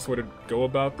the best way to go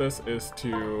about this is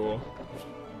to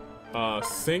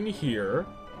sing here.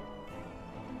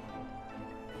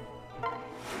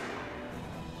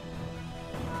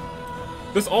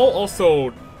 This all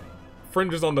also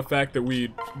fringes on the fact that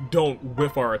we don't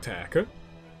whiff our attack. Oh,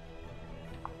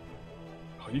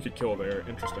 you could kill there.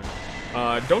 Interesting.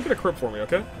 Don't get a crit for me,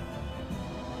 okay?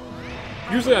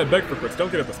 Usually I beg for crits. Don't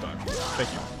get it this time.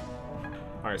 Thank you.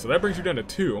 Alright, so that brings you down to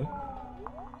 2.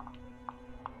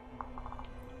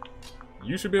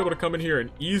 You should be able to come in here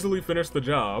and easily finish the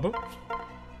job.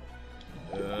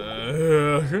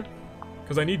 Because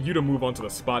I need you to move onto the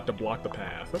spot to block the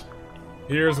path.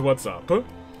 Here's what's up.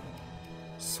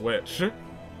 Switch.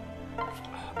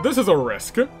 This is a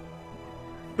risk.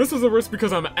 This is a risk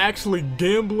because I'm actually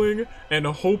gambling and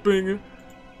hoping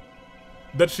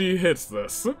that she hits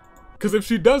this. Because if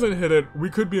she doesn't hit it, we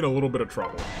could be in a little bit of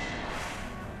trouble.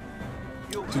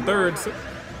 2/3.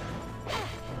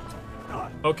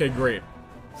 Okay, great.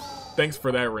 Thanks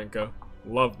for that, Rinka.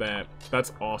 Love that.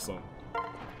 That's awesome.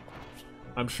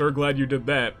 I'm sure glad you did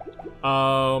that.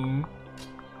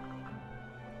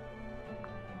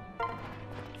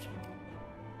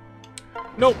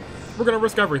 Nope. We're gonna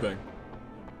risk everything.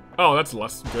 Oh, that's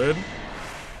less good.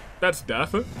 That's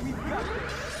death.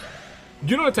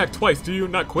 You don't attack twice, do you?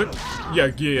 Not quit?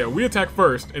 Yeah. We attack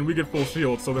first, and we get full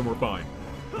shield, so then we're fine.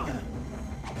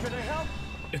 Can I help?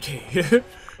 Okay.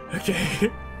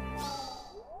 Okay.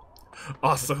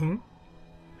 Awesome.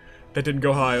 That didn't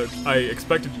go how I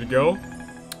expected it to go.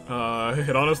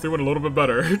 It honestly went a little bit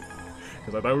better.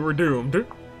 Because I thought we were doomed.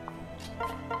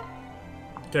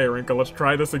 Okay, Rinka, let's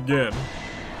try this again.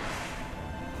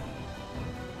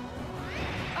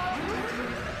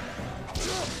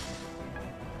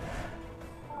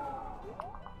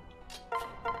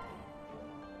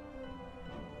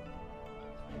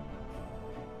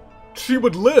 She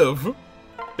would live,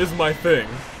 is my thing.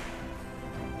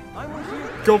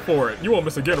 Go for it. You won't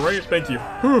miss again, right? Thank you.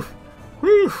 Whew.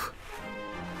 Whew.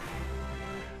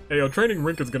 Hey, yo, training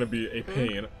Rinka's gonna be a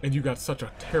pain, and you got such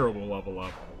a terrible level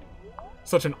up.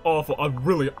 Such an awful, a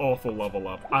really awful level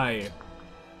up. Alright,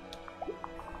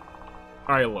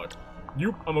 look.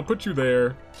 I'm gonna put you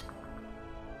there.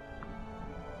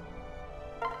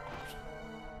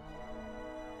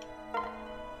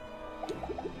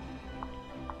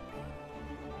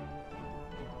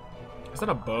 Is that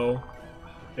a bow?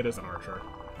 It is an archer.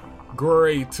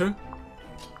 Great.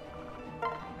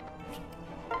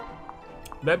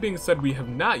 That being said, we have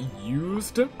not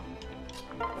used... Here,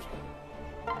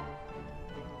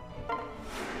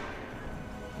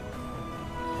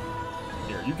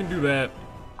 you can do that.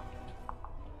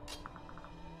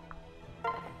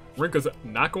 Rinka's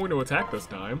not going to attack this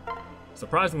time.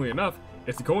 Surprisingly enough,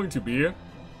 it's going to be...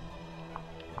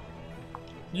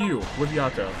 you, with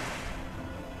Yako.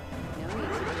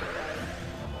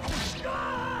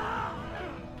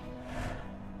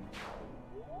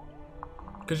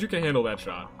 Because you can handle that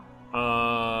shot.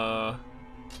 I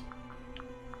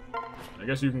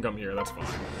guess you can come here, that's fine.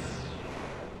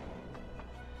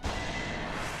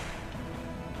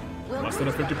 Less than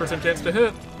a 50% chance to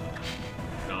hit.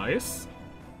 Nice.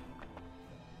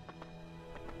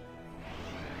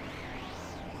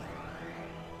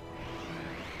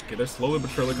 Okay, they're slowly but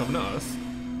surely coming to us.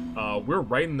 We're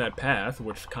right in that path,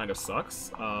 which kind of sucks.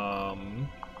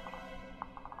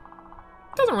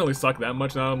 Doesn't really suck that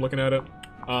much now I'm looking at it.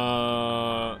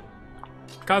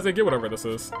 Kaze, get whatever this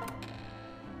is.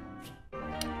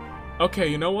 Okay,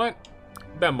 you know what?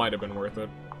 That might have been worth it.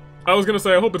 I was gonna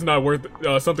say, I hope it's not worth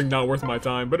something not worth my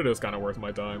time, but it is kind of worth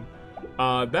my time.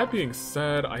 That being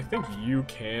said, I think you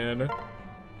can...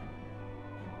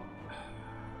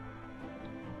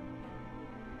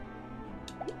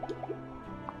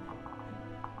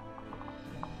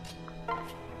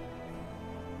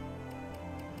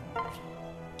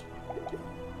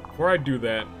 Before I do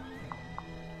that,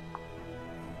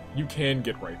 you can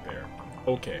get right there.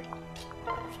 Okay.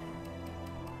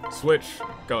 Switch.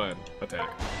 Go ahead. Attack.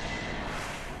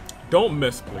 Don't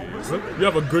miss, please. You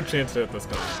have a good chance to hit this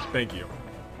time. Thank you.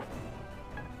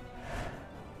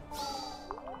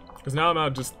 Because now I'm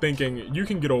not just thinking, you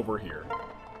can get over here.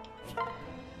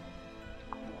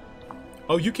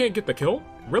 Oh, you can't get the kill?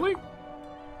 Really?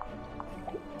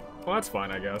 Well, that's fine,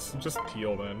 I guess. Just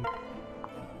heal then.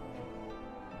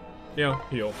 Yeah,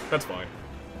 heal. That's fine.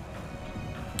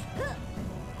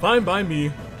 Fine by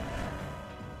me.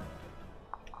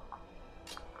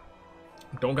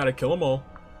 Don't gotta kill them all.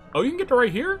 Oh, you can get to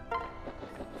right here?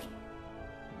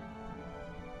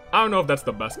 I don't know if that's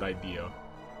the best idea.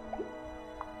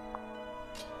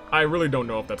 I really don't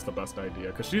know if that's the best idea,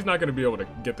 because she's not gonna be able to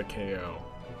get the KO.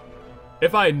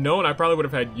 If I had known, I probably would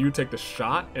have had you take the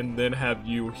shot, and then have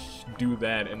you do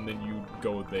that, and then you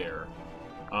go there.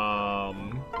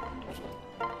 I'm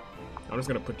just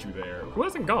gonna put you there. Who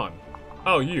hasn't gone?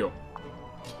 Oh, you.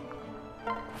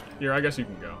 Here, I guess you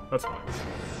can go. That's fine.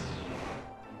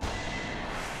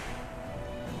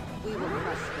 We will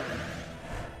crush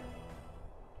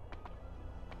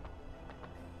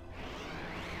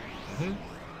them.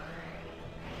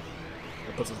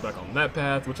 That puts us back on that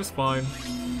path, which is fine.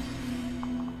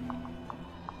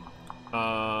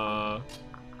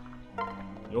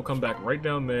 You'll come back right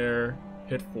down there,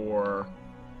 hit for...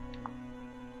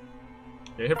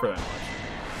 Yeah, hit for that much.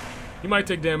 You might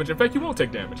take damage. In fact, you won't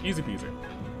take damage. Easy peasy.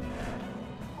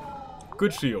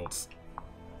 Good shields.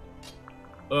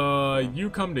 You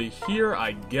come to here,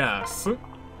 I guess.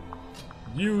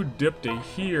 You dip to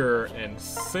here and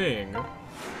sing.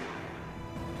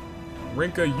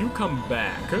 Rinka, you come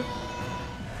back.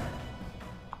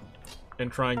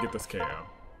 And try and get this KO.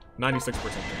 96%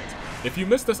 chance. If you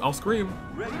miss this, I'll scream.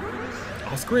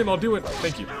 I'll scream, I'll do it.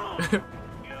 Thank you.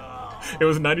 It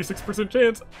was a 96%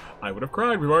 chance. I would have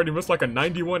cried. We've already missed like a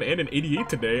 91 and an 88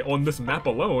 today on this map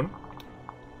alone.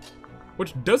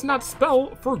 Which does not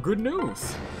spell for good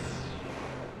news.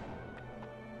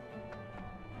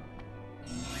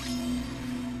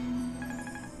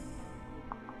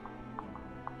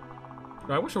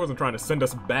 I wish I wasn't trying to send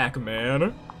us back,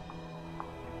 man.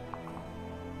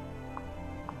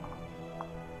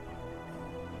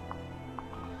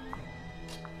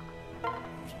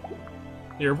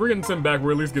 Here, if we're getting sent back,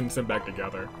 we're at least getting sent back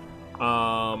together.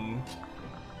 I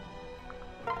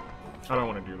don't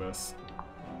want to do this.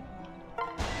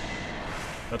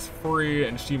 That's free,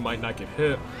 and she might not get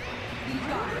hit.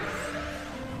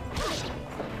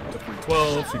 To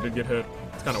 312, she did get hit.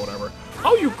 It's kind of whatever.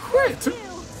 Oh, you crit!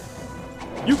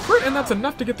 You crit, and that's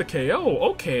enough to get the KO.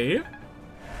 Okay.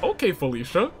 Okay,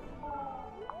 Felicia.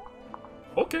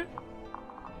 Okay.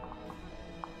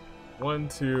 1,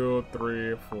 2,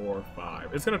 3, 4,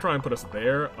 5. It's gonna try and put us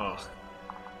there. Ugh.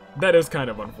 That is kind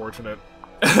of unfortunate.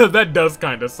 That does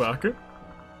kind of suck. Here's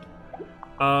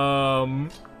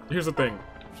the thing.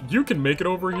 You can make it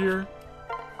over here.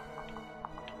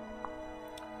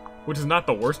 Which is not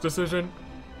the worst decision.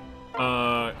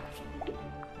 I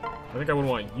think I would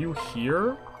want you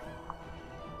here.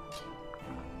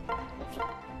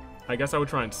 I guess I would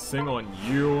try and sing on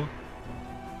you.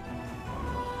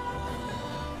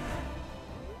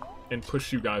 And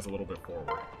push you guys a little bit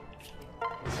forward.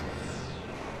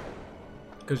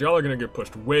 Because y'all are going to get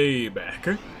pushed way back.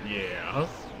 Yeah.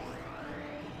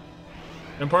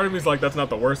 And part of me is like, that's not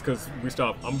the worst because we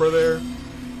still have Umbra there.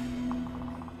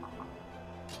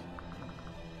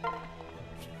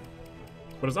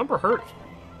 But does Umbra hurt?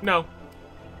 No.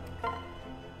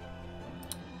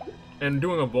 And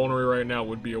doing a vulnerary right now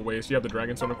would be a waste. You have the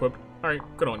Dragonstone equipped. Alright,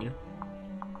 good on you.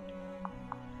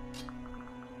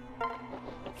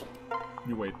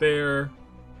 You wait there.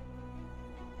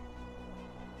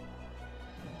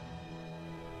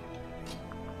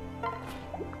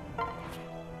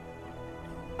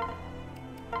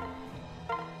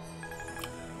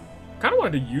 Kinda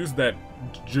wanted to use that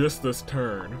just this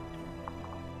turn.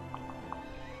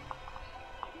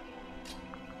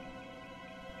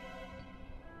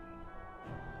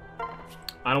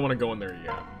 I don't want to go in there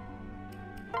yet.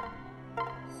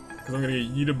 Because I'm going to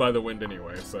get yeeted by the wind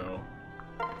anyway, so...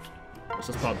 Let's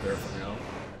just pop there for now.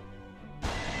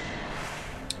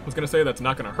 I was going to say that's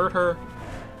not going to hurt her.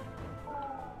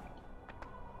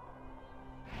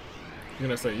 I'm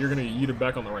going to say you're going to get yeeted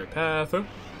back on the right path.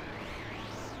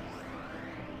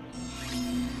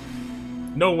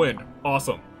 No wind.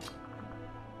 Awesome.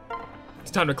 It's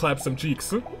time to clap some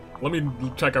cheeks. Let me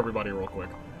check everybody real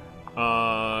quick.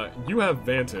 You have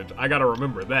Vantage. I gotta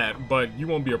remember that, but you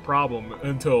won't be a problem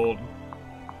until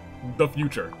the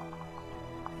future.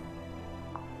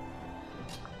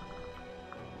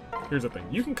 Here's the thing.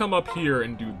 You can come up here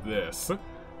and do this,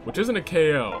 which isn't a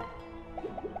KO.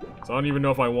 So I don't even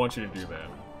know if I want you to do that.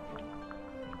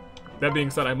 That being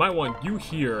said, I might want you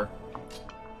here,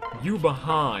 you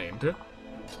behind,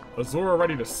 Azora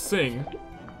ready to sing,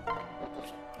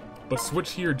 but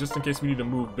switch here just in case we need to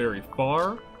move very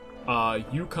far.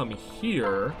 You come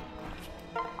here,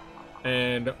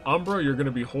 and Umbra, you're going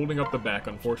to be holding up the back,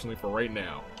 unfortunately, for right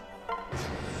now.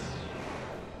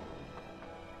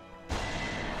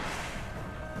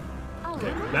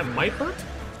 Okay, that might hurt?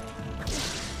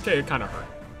 Okay, it kind of hurt.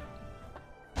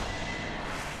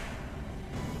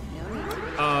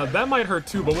 That might hurt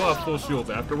too, but we'll have full shields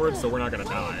afterwards, so we're not going to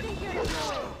die.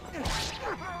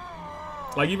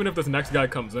 Like, even if this next guy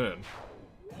comes in,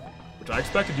 which I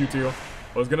expected you to,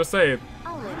 I was gonna say,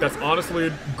 that's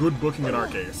honestly good booking in our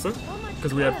case,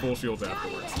 because we had full shields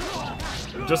afterwards.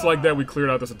 Just like that, we cleared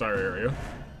out this entire area.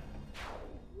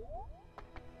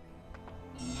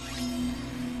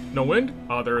 No wind?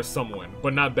 There is some wind,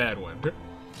 but not bad wind.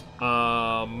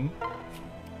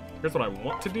 Here's what I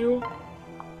want to do.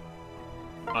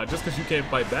 Just because you can't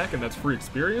fight back, and that's free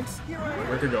experience,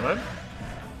 Rika, go ahead.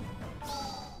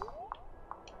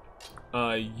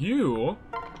 You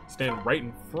stand right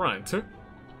in front.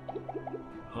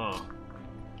 Huh.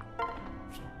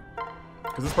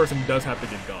 Because this person does have to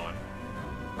get gone.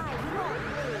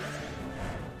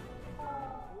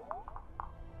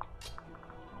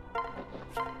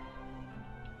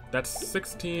 That's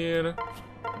 16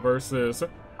 versus...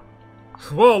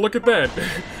 Whoa, look at that.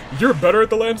 You're better at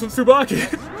the Lance than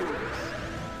Tsubaki.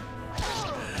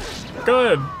 Go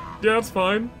ahead. Yeah, that's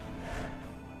fine.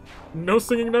 No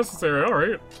singing necessary,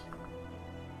 alright.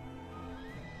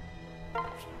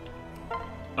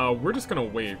 We're just gonna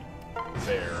wait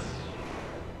there.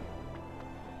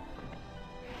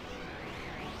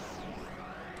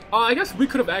 I guess we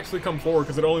could have actually come forward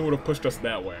because it only would have pushed us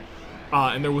that way.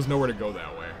 And there was nowhere to go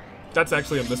that way. That's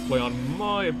actually a misplay on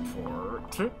my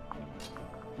part.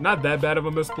 Not that bad of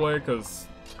a misplay, because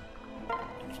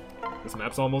this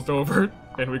map's almost over,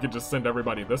 and we could just send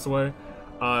everybody this way.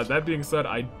 That being said,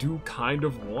 I do kind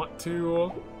of want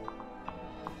to...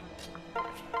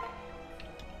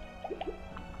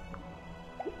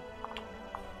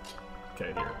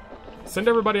 Okay, here. Send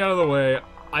everybody out of the way.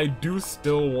 I do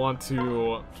still want to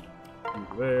do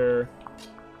there.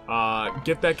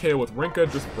 Get that KO with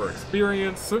Rinka just for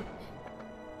experience.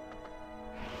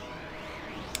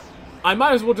 I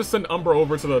might as well just send Umbra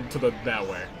over to the that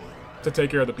way to take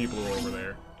care of the people who are over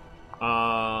there.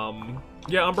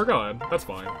 Yeah, Umbra, go ahead. That's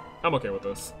fine. I'm okay with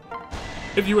this.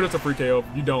 If you would, it's a free KO.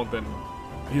 If you don't, then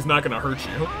he's not gonna hurt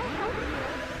you.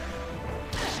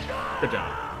 Good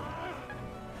job.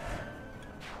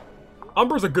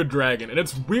 Umbra's a good dragon, and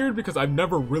it's weird because I've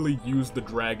never really used the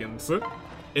dragons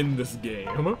in this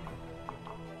game.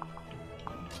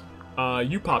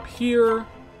 You pop here.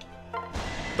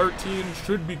 13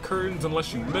 should be curtains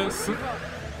unless you miss.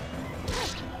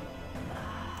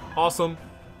 Awesome.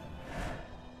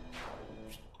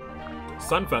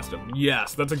 Sun Festive.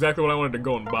 Yes, that's exactly what I wanted to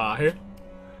go and buy.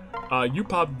 You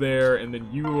pop there, and then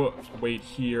you wait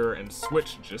here and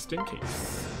switch just in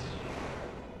case.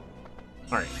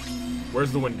 Alright.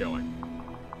 Where's the wind going?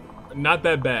 Not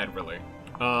that bad, really.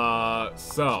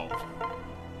 So.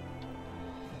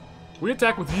 We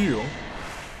attack with you.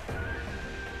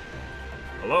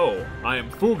 Hello, I am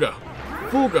Fuga.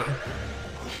 Fuga!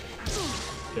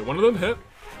 Okay, one of them hit.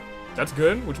 That's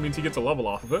good, which means he gets a level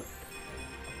off of it.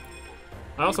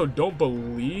 I also don't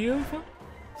believe...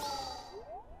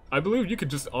 I believe you could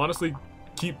just honestly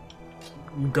keep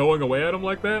going away at him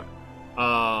like that.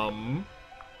 I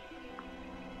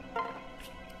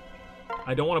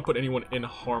don't want to put anyone in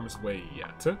harm's way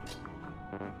yet.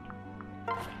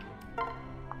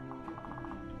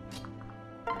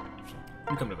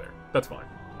 You come to there. That's fine.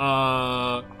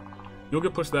 You'll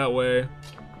get pushed that way.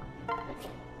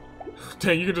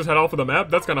 Dang, you can just head off of the map?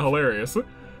 That's kind of hilarious.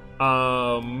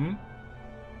 Yeah,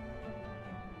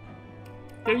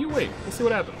 you wait. We'll see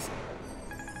what happens.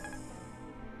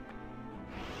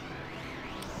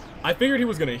 I figured he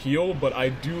was gonna heal, but I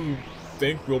do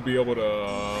think we'll be able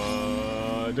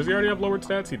to... does he already have lowered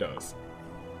stats? He does.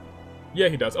 Yeah,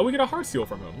 he does. Oh, we get a heart seal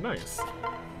from him. Nice.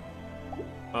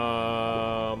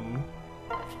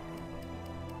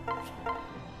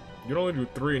 You'd only do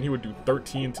 3, and he would do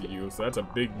 13 to you, so that's a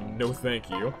big no thank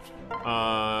you.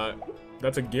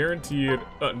 That's a guaranteed...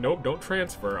 nope, don't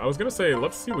transfer. I was gonna say,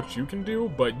 let's see what you can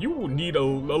do, but you need a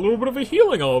little bit of a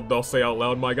healing, I'll say out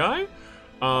loud, my guy.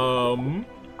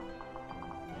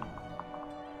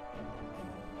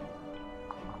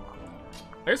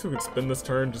 I guess we could spin this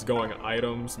turn just going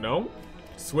items. No?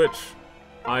 Switch.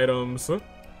 Items.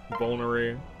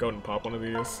 Vulnerary. Go ahead and pop one of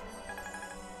these.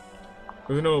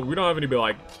 Because no, we don't have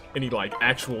any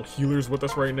actual healers with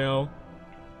us right now.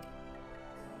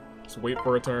 Just wait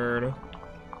for a turn.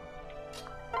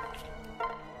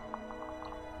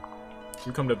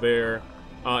 You come to there.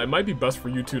 It might be best for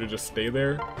you two to just stay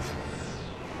there.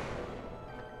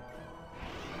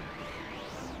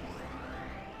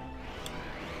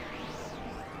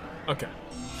 Okay.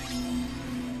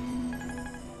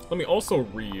 Let me also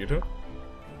read.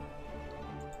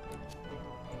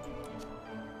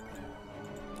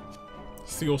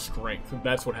 Seal strength.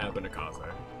 That's what happened to Kaze.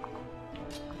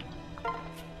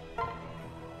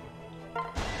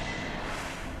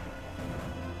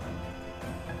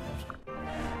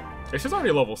 She's already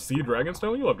a level C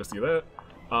Dragonstone. You love to see that.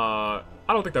 I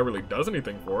don't think that really does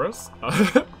anything for us.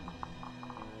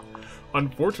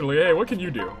 Unfortunately, hey, what can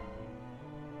you do?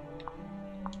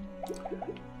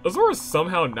 Azora's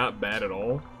somehow not bad at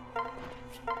all.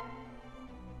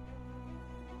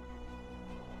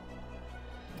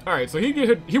 Alright, so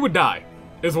he would die,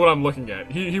 is what I'm looking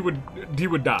at. He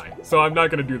would die, so I'm not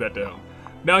gonna do that to him.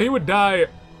 Now he would die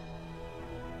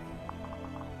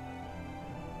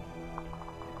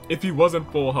if he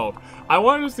wasn't full health. I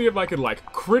wanted to see if I could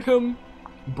crit him,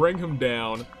 bring him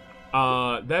down.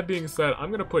 That being said,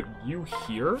 I'm gonna put you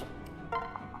here.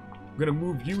 I'm gonna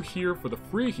move you here for the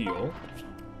free heal.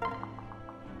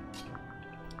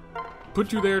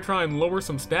 put you there, try and lower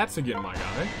some stats again, my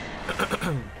guy.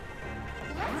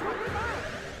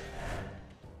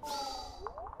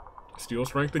 Steel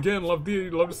strength again. Love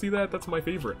to see that. That's my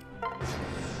favorite.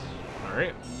 All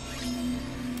right.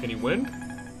 Any wind?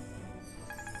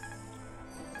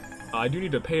 I do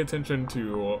need to pay attention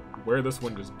to where this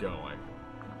wind is going.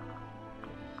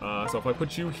 So if I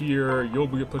put you here, you'll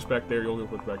get pushed back there, you'll get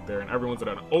pushed back there, and everyone's at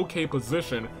an okay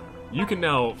position. You can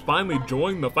now finally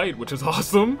join the fight, which is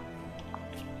awesome.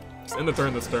 Just end the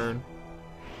turn this turn.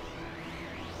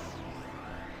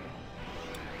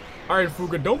 Alright,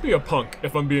 Fuga, don't be a punk,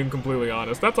 if I'm being completely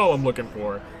honest. That's all I'm looking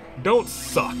for. Don't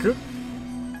suck.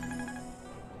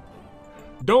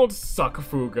 Don't suck,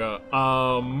 Fuga.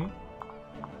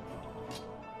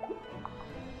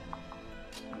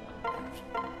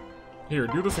 Here,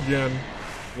 do this again.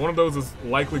 One of those is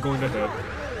likely going to hit.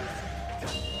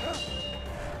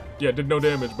 Yeah, did no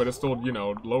damage, but it still, you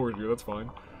know, lowers you. That's fine.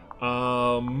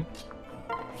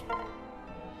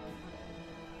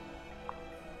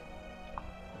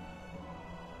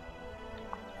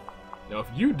 Now, if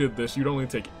you did this, you'd only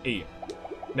take 8.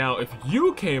 Now, if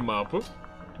you came up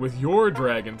with your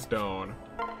Dragonstone,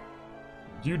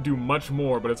 you'd do much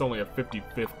more, but it's only a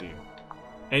 50-50.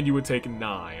 And you would take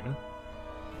 9.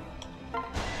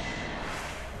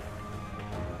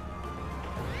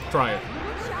 Try it.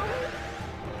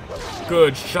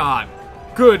 Good shot.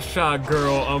 Good shot,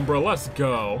 girl, Umbra. Let's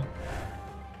go.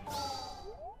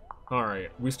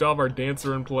 Alright, we still have our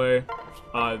Dancer in play.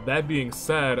 That being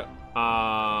said, it's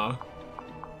a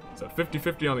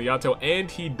 50-50 on the Yato,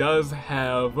 and he does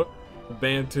have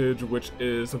Vantage, which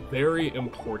is very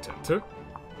important.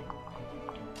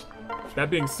 That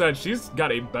being said, she's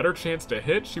got a better chance to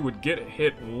hit. She would get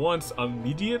hit once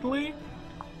immediately.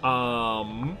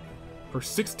 For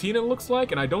 16 it looks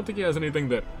like, and I don't think he has anything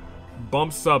that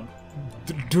bumps up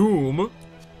Doom.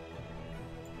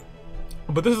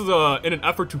 But this is in an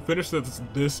effort to finish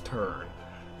this turn.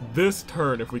 This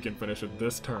turn, if we can finish it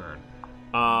this turn.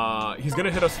 He's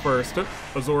gonna hit us first.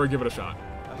 Azora, give it a shot.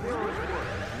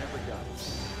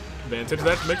 Vantage,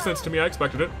 that makes sense to me. I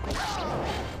expected it.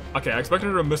 Okay, I expected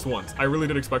her to miss once. I really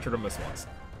did expect her to miss once.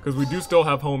 Because we do still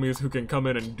have homies who can come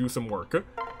in and do some work.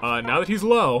 Now that he's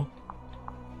low,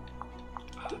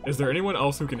 is there anyone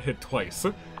else who can hit twice?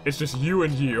 It's just you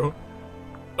and you.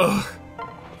 Ugh.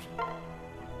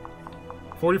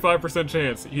 45%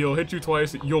 chance. He'll hit you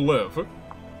twice, you'll live.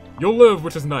 You'll live,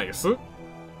 which is nice.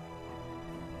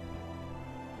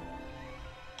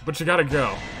 But you gotta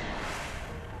go.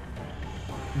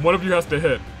 One of you has to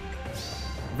hit.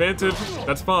 Vantage,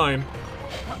 that's fine.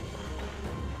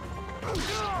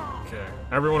 Okay,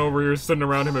 everyone over here is sitting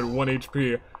around him at 1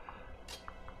 HP.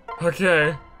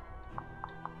 Okay.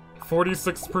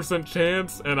 46%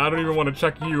 chance, and I don't even want to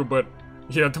check you, but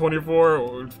yeah,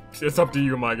 24, it's up to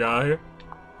you, my guy.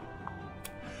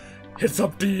 It's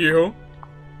up to you.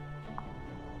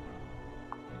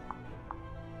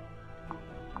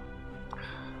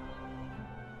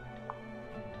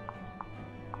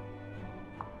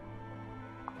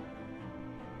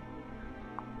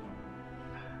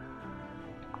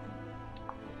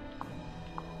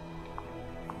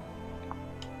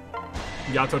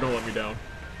 Yato, don't let me down.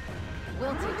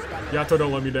 We'll teach them. Yato,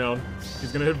 don't let me down.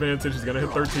 He's gonna hit Vantage, he's gonna hit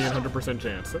 13, 100%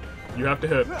 chance. You have to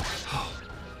hit.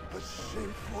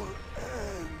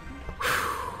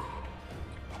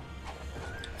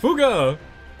 Fuga!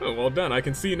 Oh, well done. I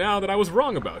can see now that I was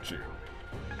wrong about you.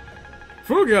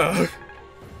 Fuga!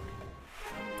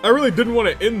 I really didn't want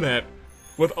to end that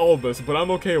with all of this, but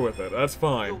I'm okay with it. That's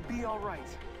fine. You'll be all right.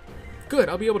 Good,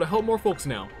 I'll be able to help more folks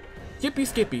now. Yippee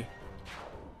skippy.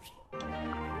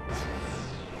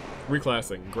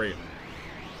 Reclassing, great.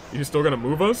 You still gonna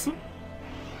move us?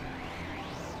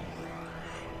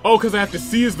 Oh, because I have to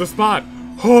seize the spot.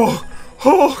 Oh,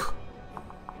 oh!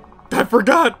 I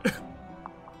forgot!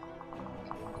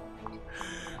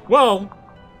 Well,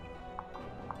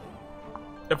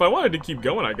 if I wanted to keep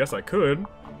going, I guess I could.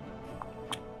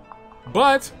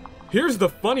 But, here's the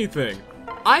funny thing.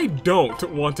 I don't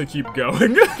want to keep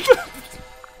going.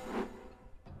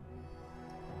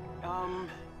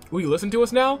 Will you listen to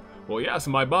us now? Well, yes,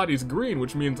 my body's green,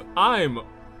 which means I'm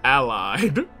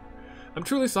allied. I'm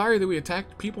truly sorry that we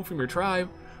attacked people from your tribe.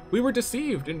 We were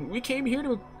deceived, and we came here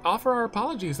to offer our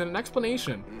apologies and an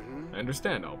explanation. I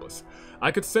understand, Albus.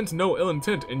 I could sense no ill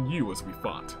intent in you as we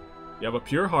fought. You have a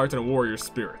pure heart and a warrior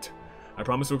spirit. I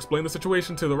promise to explain the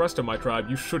situation to the rest of my tribe.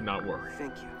 You should not worry.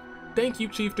 Thank you. Thank you,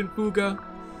 Chieftain Fuga.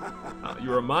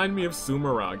 You remind me of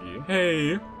Sumeragi.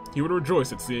 Hey, he would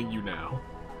rejoice at seeing you now.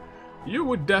 You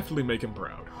would definitely make him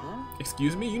proud.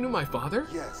 Excuse me, you knew my father?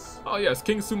 Yes. Oh yes,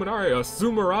 King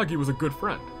Sumeragi was a good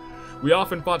friend. We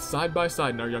often fought side by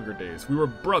side in our younger days. We were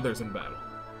brothers in battle.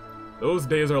 Those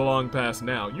days are long past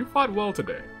now. You fought well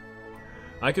today.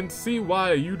 I can see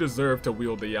why you deserve to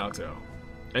wield the Yato.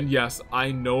 And yes,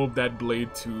 I know of that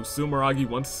blade too. Sumeragi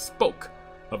once spoke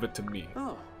of it to me.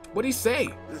 Oh. What'd he say?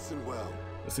 Listen well.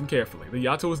 Listen carefully. The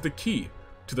Yato is the key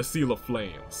to the Seal of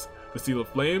Flames. The Seal of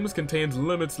Flames contains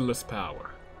limitless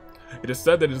power. It is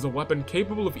said that it is a weapon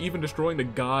capable of even destroying the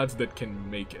gods that can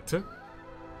make it.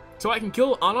 So I can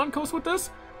kill Anankos with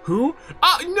this? Who?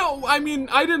 No, I mean,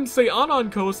 I didn't say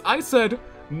Anankos, I said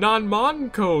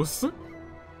Nanmankos.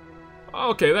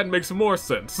 Okay, that makes more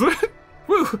sense.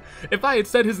 Whew, if I had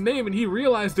said his name and he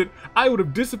realized it, I would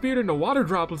have disappeared into water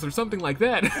droplets or something like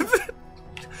that.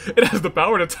 It has the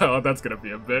power to topple. That's gonna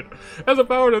be a bit. It has the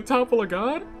power to topple a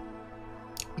god?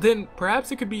 Then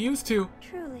perhaps it could be used to.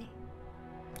 Truly.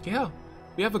 Yeah,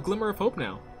 we have a glimmer of hope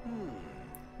now.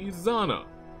 Izana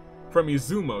from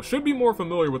Izumo should be more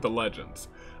familiar with the legends.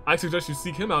 I suggest you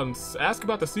seek him out and ask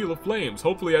about the Seal of Flames.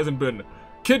 Hopefully he hasn't been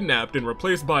kidnapped and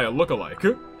replaced by a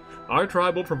lookalike. Our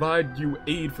tribe will provide you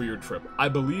aid for your trip. I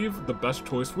believe the best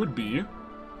choice would be...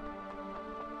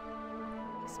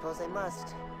 Suppose I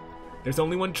must. There's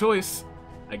only one choice.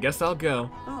 I guess I'll go.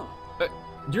 Oh.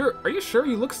 Are you sure?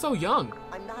 You look so young.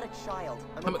 I'm not a child.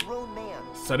 I'm a grown man.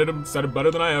 Said it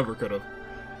better than I ever could have.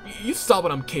 You saw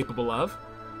what I'm capable of.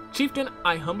 Chieftain,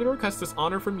 I humbly request this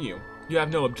honor from you. You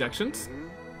have no objections?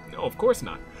 No, of course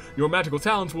not. Your magical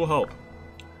talents will help.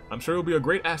 I'm sure you'll be a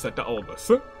great asset to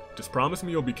Albus. Just promise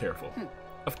me you'll be careful.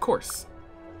 Of course.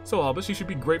 So Albus, you should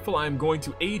be grateful I am going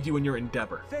to aid you in your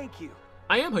endeavor. Thank you.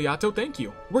 I am, Hayato, thank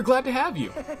you. We're glad to have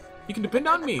you. You can depend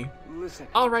on me. Listen.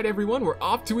 Alright everyone, we're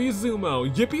off to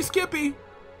Izumo. Yippee skippy!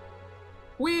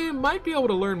 We might be able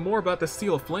to learn more about the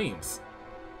Seal of Flames.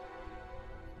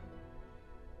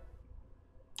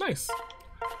 Nice.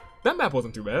 That map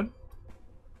wasn't too bad.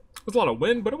 There's a lot of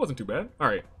wind, but it wasn't too bad.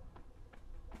 Alright.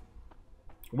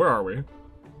 Where are we?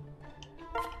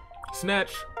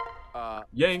 Snatch.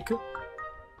 Yank.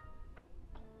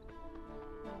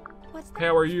 What's that?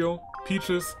 How are you?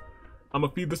 Peaches. I'm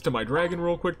gonna feed this to my dragon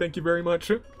real quick, thank you very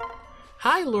much.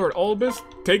 Hi, Lord Albus.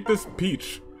 Take this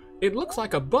peach. It looks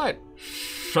like a butt.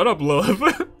 Shut up, Lilith.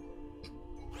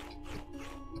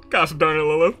 Gosh darn it,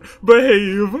 Lilith.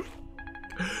 Behave.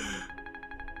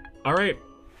 Alright.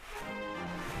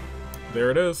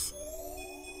 There it is.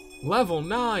 Level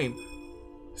 9.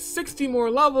 60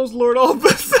 more levels, Lord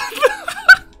Albus.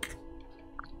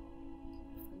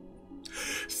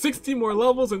 60 more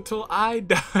levels until I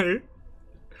die.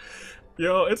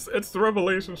 Yo, it's the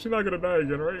revelation. She's not gonna die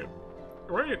again, right?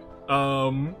 Right. I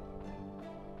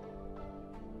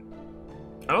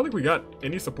don't think we got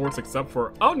any supports except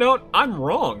for... Oh, no, I'm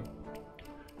wrong.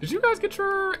 Did you guys get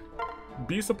your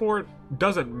B support?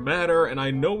 Doesn't matter. And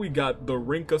I know we got the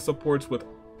Rinka supports with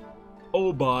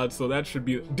Obod, so that should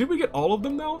be... Did we get all of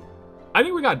them, though? I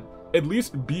think we got at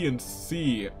least B and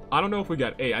C. I don't know if we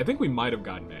got A. I think we might have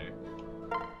gotten A.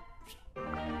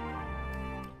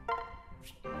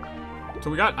 So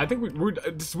we got... I think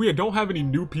we don't have any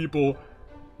new people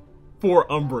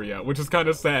for Umbra yet, which is kind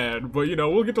of sad, but you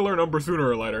know, we'll get to learn Umbra sooner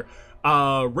or later.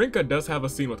 Rinka does have a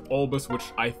scene with Albus, which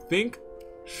I think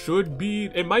should be,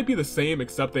 it might be the same,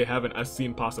 except they have an S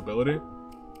scene possibility.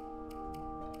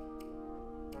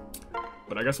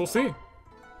 But I guess we'll see.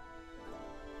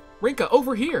 Rinka,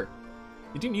 over here!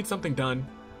 Did you need something done?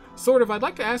 Sort of. I'd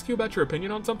like to ask you about your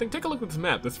opinion on something. Take a look at this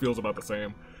map. This feels about the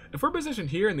same. If we're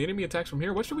positioned here and the enemy attacks from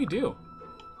here, what should we do?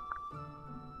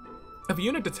 If a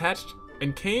unit detached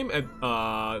and came at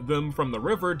them from the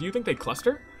river, do you think they'd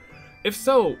cluster? If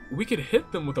so, we could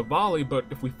hit them with a volley, but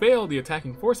if we fail, the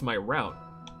attacking force might rout.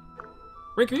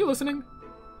 Rink, are you listening?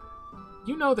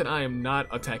 You know that I am not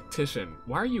a tactician.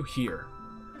 Why are you here?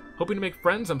 Hoping to make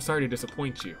friends? I'm sorry to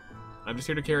disappoint you. I'm just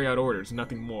here to carry out orders,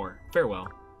 nothing more. Farewell.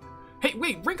 Hey,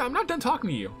 wait, Rink, I'm not done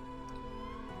talking to you.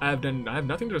 I have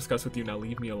nothing to discuss with you, now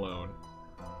leave me alone.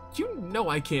 You know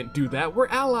I can't do that. We're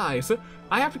allies.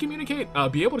 I have to communicate,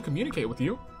 be able to communicate with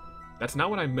you. That's not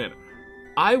what I meant.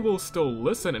 I will still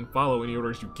listen and follow any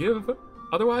orders you give.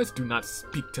 Otherwise, do not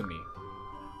speak to me.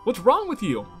 What's wrong with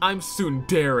you? I'm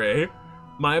tsundere.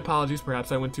 My apologies,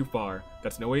 perhaps I went too far.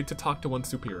 That's no way to talk to one's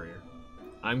superior.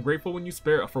 I'm grateful when you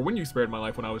spared my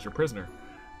life when I was your prisoner.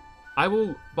 I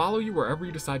will follow you wherever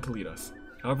you decide to lead us.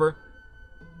 However,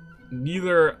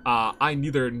 I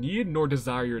neither need nor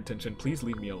desire your attention. Please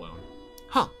leave me alone.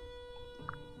 Huh.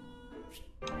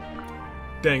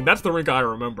 Dang, that's the Rink I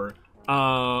remember.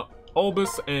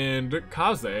 Albus and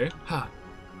Kaze. Huh.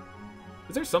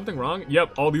 Is there something wrong?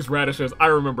 Yep, all these radishes. I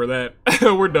remember that.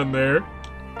 We're done there.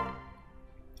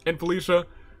 And Felicia.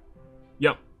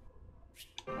 Yep.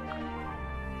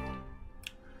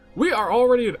 We are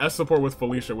already at S support with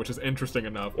Felicia, which is interesting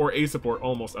enough. Or A support,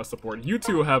 almost S support. You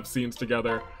two have scenes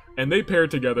together, and they pair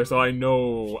together, so I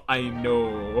know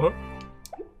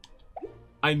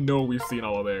we've seen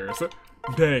all of theirs.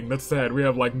 Dang, that's sad. We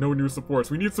have like no new supports.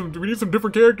 We need some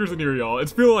different characters in here, y'all.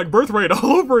 It's feeling like Birthright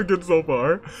all over again so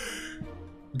far.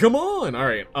 Come on!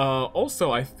 Alright,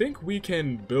 also, I think we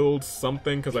can build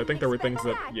something, because I think there were things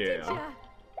that, yeah.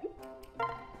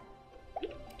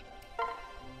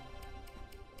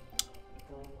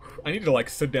 I need to, like,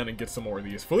 sit down and get some more of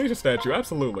these. Felicia statue,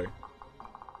 absolutely.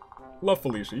 Love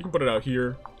Felicia. You can put it out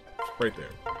here. Right there.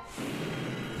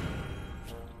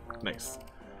 Nice.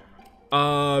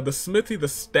 The smithy, the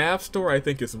staff store, I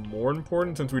think is more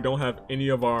important since we don't have any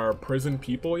of our prison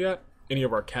people yet. Any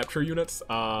of our capture units.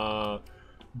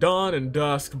 Dawn and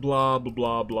dusk, blah, blah,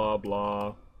 blah, blah,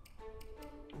 blah.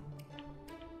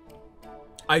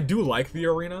 I do like the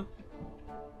arena.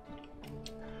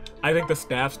 I think the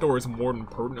staff store is more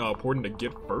important to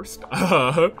get first.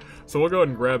 So we'll go ahead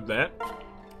and grab that.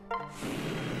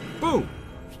 Boom!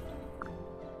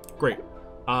 Great.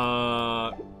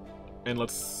 And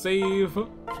let's save. And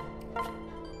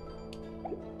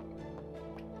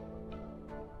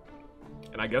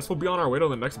I guess we'll be on our way to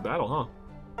the next battle, huh?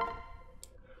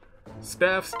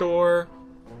 Staff store.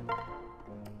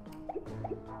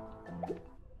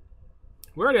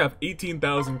 We already have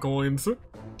 18,000 coins.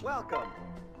 Welcome.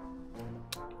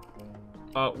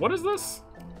 What is this?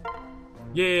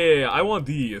 Yeah, I want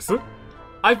these.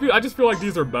 I just feel like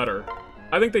these are better.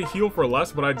 I think they heal for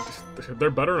less, but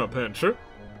they're better in a pinch.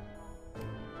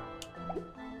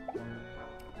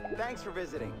 Thanks for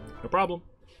visiting. No problem.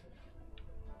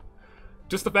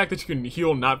 Just the fact that you can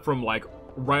heal not from like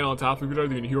right on top of each other,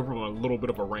 you can heal from a little bit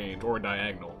of a range or a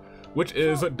diagonal, which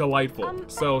is delightful.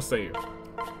 So save.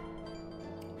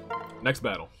 Next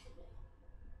battle.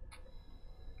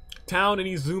 Town in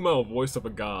Izumo, voice of a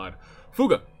god.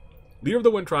 Fuga, leader of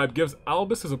the Wind Tribe, gives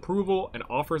Albus his approval and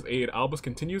offers aid. Albus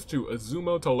continues to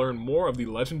Izumo to learn more of the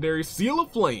legendary Seal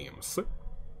of Flames.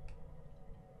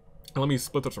 Let me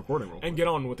split this recording real quick and get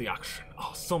on with the action.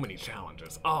 Oh, so many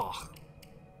challenges. Oh.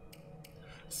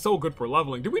 So good for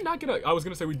leveling. Did we not get a... I was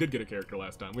going to say we did get a character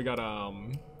last time. We got,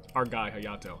 our guy,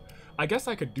 Hayato. I guess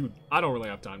I could do... I don't really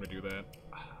have time to do that.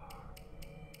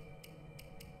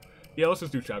 Yeah, let's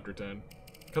just do Chapter 10.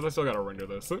 Because I still got to render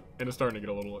this. And it's starting to get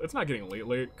a little... It's not getting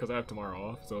late, because I have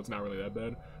tomorrow off, so it's not really that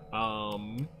bad.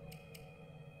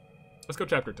 Let's go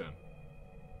Chapter 10.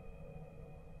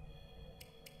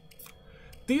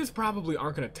 These probably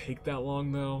aren't going to take that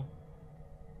long, though.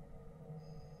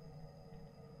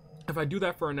 If I do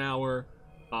that for an hour,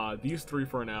 these three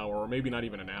for an hour, or maybe not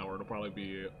even an hour, it'll probably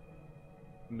be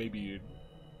maybe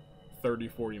 30,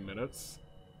 40 minutes.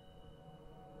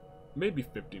 Maybe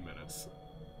 50 minutes.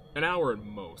 An hour at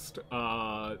most.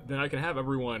 Then I can have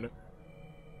everyone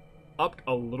upped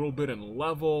a little bit in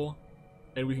level,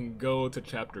 and we can go to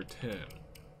Chapter 10.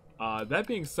 That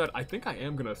being said, I think I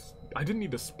am gonna... I didn't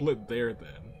need to split there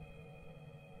then.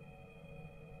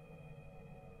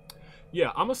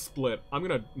 Yeah, I'm gonna split. I'm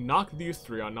gonna knock these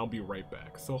three out and I'll be right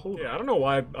back. So hold on. Yeah, I don't know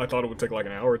why I thought it would take like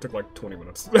an hour. It took like 20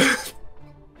 minutes.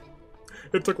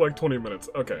 It took like 20 minutes.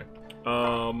 Okay.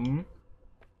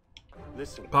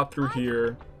 Listen. Pop through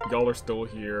here. Y'all are still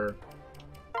here.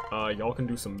 Y'all can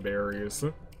do some berries.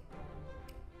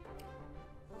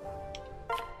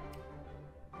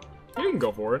 You can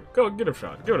go for it. Go, get a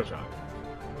shot. Give it a shot.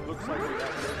 Looks like we have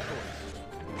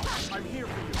no choice. I'm here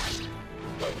for you.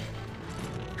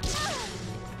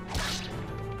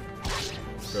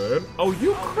 Good. Oh,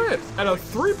 you crit at a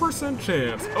 3%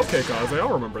 chance. Okay, Kaze,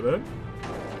 I'll remember that.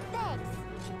 Thanks.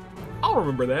 I'll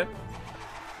remember that.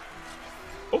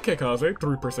 Okay, Kaze,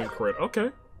 3% crit.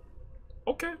 Okay.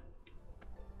 Okay.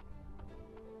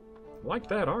 Like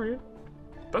that, alright.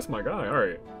 That's my guy,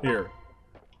 alright. Here.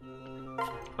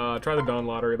 Try the Dawn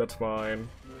Lottery, that's fine.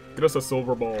 Get us a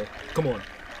silver ball. Come on.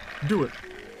 Do it.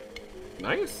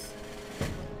 Nice.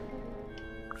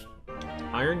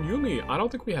 Iron Yumi. I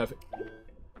don't think we have...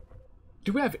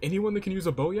 Do we have anyone that can use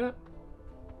a bow yet?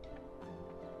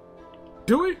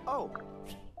 Do we? Oh.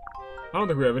 I don't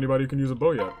think we have anybody who can use a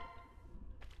bow yet.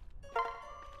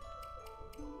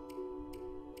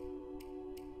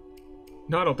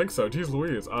 No, I don't think so. Jeez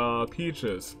Louise.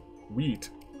 Peaches. Wheat.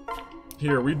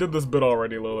 Here, we did this bit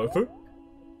already, Lilith.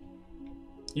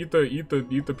 Eat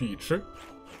the peach.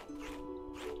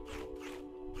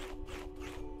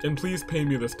 And please pay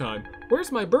me this time.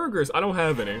 Where's my burgers? I don't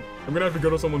have any. I'm gonna have to go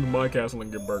to someone's my castle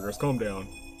and get burgers. Calm down.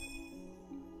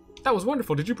 That was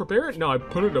wonderful. Did you prepare it? No, I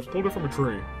pulled it from a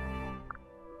tree.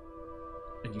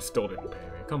 And you still didn't pay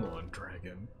me. Come on,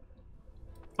 dragon.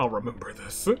 I'll remember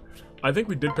this. I think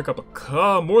we did pick up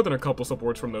more than a couple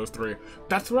supports from those three.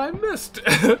 That's what I missed.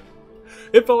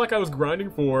 It felt like I was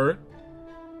grinding for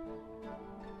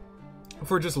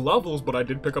just levels, but I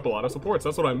did pick up a lot of supports.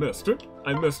 That's what I missed.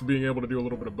 I missed being able to do a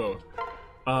little bit of both.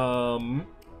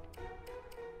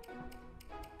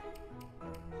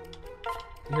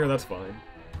 Here, that's fine.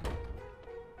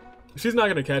 She's not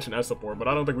gonna catch an S support, but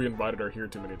I don't think we invited her here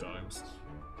too many times.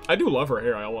 I do love her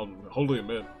hair, I'll wholly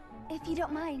admit. If you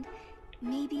don't mind,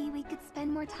 maybe we could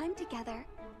spend more time together.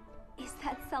 Is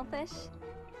that selfish?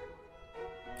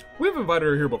 We've invited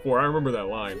her here before, I remember that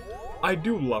line. I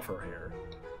do love her hair.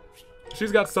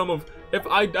 She's got some of...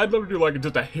 I'd love to do like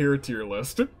just a hair tier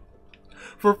list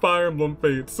for Fire Emblem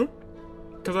Fates,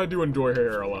 because I do enjoy her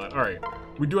hair a lot. Alright,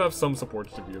 we do have some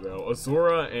supports to view though.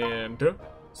 Azura and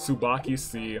Tsubaki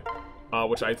C,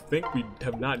 which I think we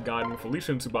have not gotten.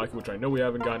 Felicia and Tsubaki, which I know we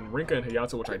haven't gotten. Rinka and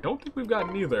Hayato, which I don't think we've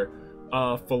gotten either.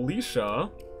 Felicia...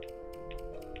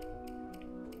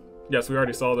 Yes, we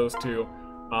already saw those two.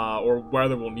 Or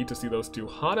rather, we'll need to see those two.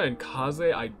 Hana and Kaze,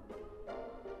 I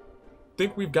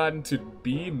think we've gotten to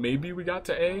B. Maybe we got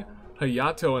to A.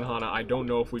 Hayato and Hana, I don't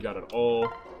know if we got it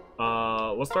all.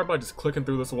 Let's start by just clicking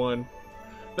through this one.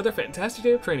 Another fantastic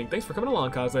day of training. Thanks for coming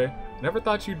along, Kaze. Never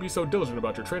thought you'd be so diligent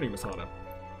about your training, Miss Hana.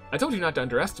 I told you not to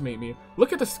underestimate me.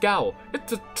 Look at the scowl.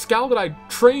 It's a scowl that I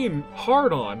train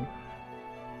hard on.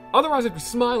 Otherwise, I'd be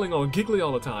smiling all giggly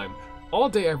all the time. All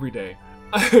day, every day.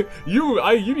 You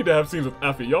need to have scenes with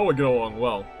Effie. Y'all would get along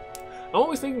well. I'm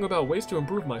always thinking about ways to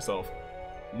improve myself.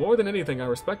 More than anything, I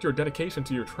respect your dedication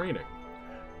to your training.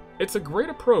 It's a great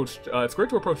approach. It's great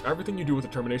to approach everything you do with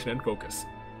determination and focus.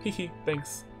 Hehe,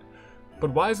 thanks.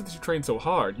 But why is it that you train so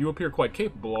hard? You appear quite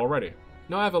capable already.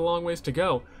 Now I have a long ways to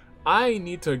go. I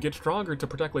need to get stronger to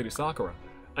protect Lady Sakura.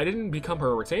 I didn't become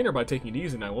her retainer by taking it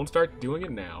easy, and I won't start doing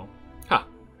it now. Ha!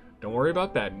 Don't worry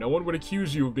about that. No one would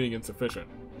accuse you of being insufficient.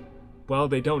 Well,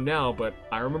 they don't now, but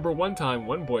I remember one time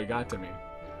one boy got to me.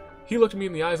 He looked me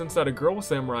in the eyes and said a girl with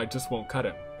samurai just won't cut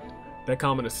it. That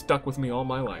comment has stuck with me all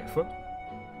my life.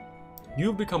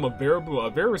 You've become a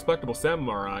very respectable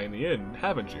samurai in the end,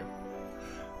 haven't you?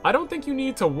 I don't think you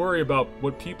need to worry about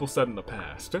what people said in the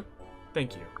past.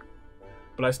 Thank you.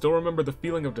 But I still remember the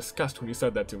feeling of disgust when you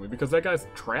said that to me, because that guy's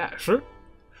trash.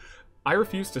 I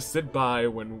refuse to sit by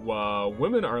when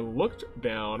women are looked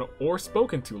down or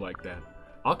spoken to like that.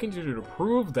 I'll continue to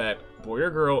prove that, boy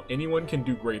or girl, anyone can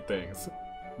do great things.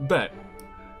 Bet.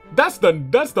 That's the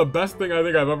best thing I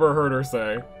think I've ever heard her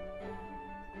say.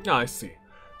 Ah, I see.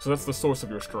 So that's the source of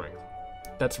your strength.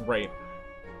 That's right.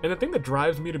 And the thing that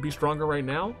drives me to be stronger right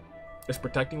now is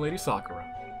protecting Lady Sakura.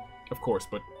 Of course,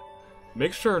 but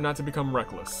make sure not to become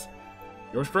reckless.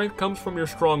 Your strength comes from your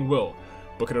strong will,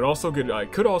 but could also get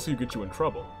you in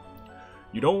trouble.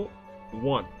 You don't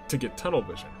want to get tunnel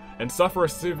vision and suffer a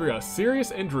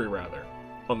serious injury, rather,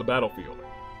 on the battlefield.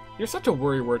 You're such a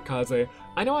worrywart, Kaze.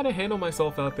 I know how to handle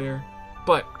myself out there,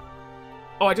 but...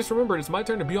 Oh, I just remembered it's my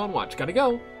turn to be on watch. Gotta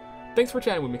go. Thanks for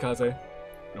chatting with me, Kaze.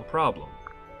 No problem.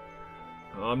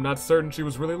 I'm not certain she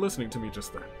was really listening to me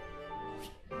just then.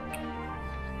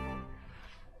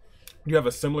 Do you have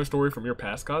a similar story from your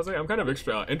past, Kaze? I'm kind of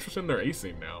interested in their A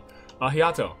scene now.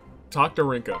 Hayato, talk to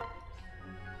Rinka.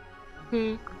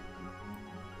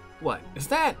 What is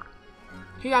that?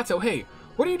 Hayato, hey,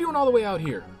 what are you doing all the way out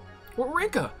here? Well,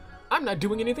 Rinka, I'm not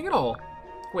doing anything at all.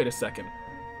 Wait a second.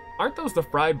 Aren't those the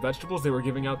fried vegetables they were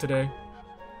giving out today?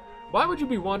 Why would you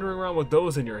be wandering around with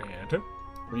those in your hand?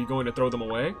 Were you going to throw them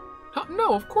away?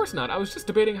 No, of course not. I was just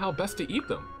debating how best to eat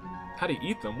them. How to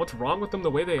eat them? What's wrong with them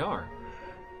the way they are?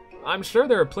 I'm sure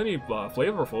they're plenty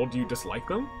flavorful. Do you dislike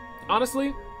them?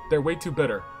 Honestly, they're way too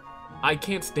bitter. I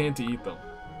can't stand to eat them.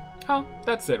 Huh,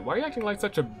 that's it. Why are you acting like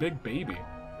such a big baby?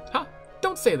 Huh,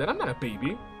 don't say that. I'm not a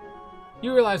baby.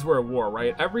 You realize we're at war,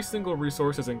 right? Every single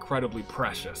resource is incredibly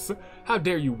precious. How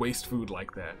dare you waste food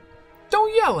like that?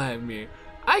 Don't yell at me.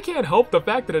 I can't help the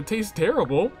fact that it tastes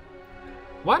terrible.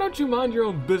 Why don't you mind your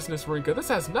own business, Rinka? This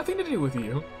has nothing to do with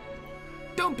you.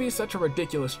 Don't be such a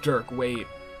ridiculous jerk. Wait.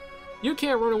 You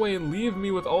can't run away and leave me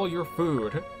with all your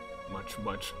food.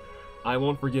 Much. I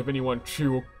won't forgive anyone,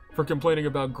 Chu, for complaining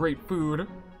about great food.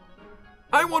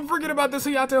 I won't forget about this,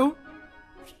 Hayato.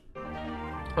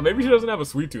 Or maybe she doesn't have a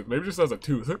sweet tooth. Maybe she just has a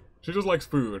tooth. She just likes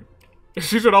food.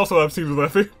 She should also have scenes with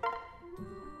Effie.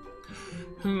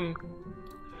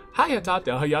 Hi,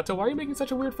 Hayato. Why are you making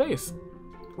such a weird face?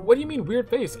 What do you mean, weird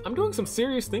face? I'm doing some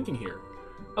serious thinking here.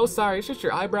 Oh, sorry. It's just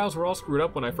your eyebrows were all screwed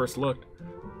up when I first looked.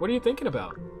 What are you thinking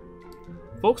about?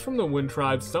 Folks from the Wind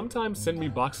Tribes sometimes send me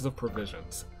boxes of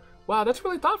provisions. Wow, that's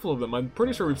really thoughtful of them. I'm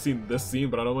pretty sure we've seen this scene,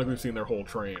 but I don't think we've seen their whole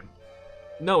train.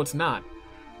 No, it's not.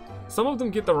 Some of them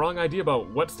get the wrong idea about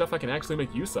what stuff I can actually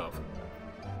make use of.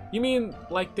 You mean,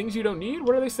 like, things you don't need?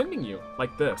 What are they sending you?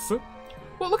 Like this.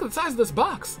 Well, look at the size of this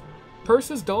box!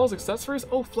 Purses, dolls, accessories,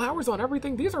 oh, flowers on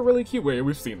everything. These are really cute. Wait,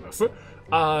 we've seen this.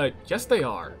 Yes they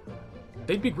are.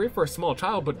 They'd be great for a small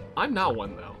child, but I'm not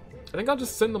one, though. I think I'll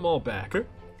just send them all back.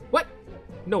 What?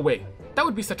 No way. That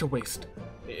would be such a waste.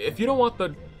 If you don't want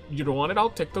it, I'll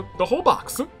take the whole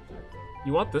box.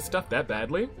 You want this stuff that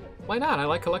badly? Why not? I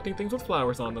like collecting things with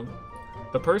flowers on them.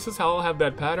 The purses all have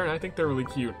that pattern. I think they're really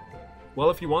cute. Well,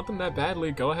 if you want them that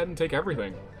badly, go ahead and take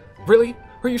everything. Really?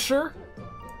 Are you sure?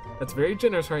 That's very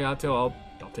generous, Hayato.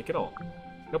 I'll take it all.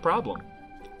 No problem.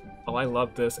 Oh, I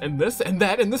love this. And this, and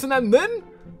that, and this, and that, and then?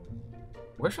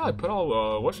 Where should I put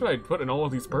all, what should I put in all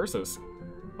of these purses?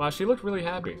 Wow, she looked really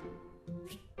happy.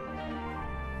 I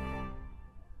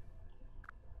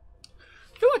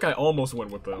feel like I almost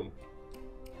went with them.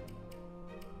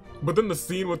 But then the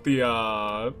scene with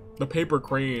the paper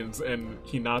cranes and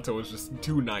Hinata was just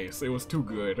too nice. It was too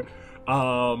good.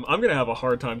 I'm gonna have a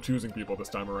hard time choosing people this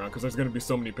time around because there's gonna be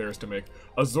so many pairs to make.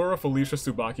 Azura, Felicia,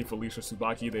 Tsubaki, Felicia,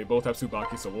 Tsubaki. They both have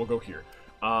Tsubaki, so we'll go here.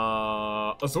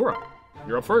 Azura,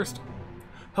 you're up first.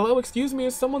 Hello, excuse me,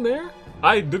 is someone there?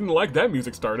 I didn't like that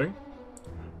music starting.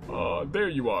 There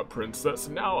you are, princess.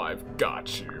 Now I've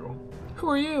got you. Who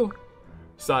are you?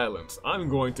 Silence. I'm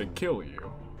going to kill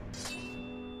you.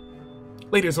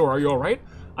 Lady Azura, are you alright?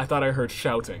 I thought I heard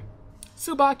shouting.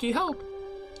 Tsubaki, help!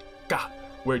 Gah!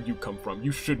 Where'd you come from?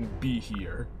 You shouldn't be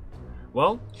here.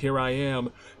 Well, here I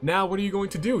am. Now what are you going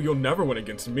to do? You'll never win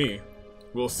against me.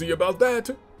 We'll see about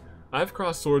that. I've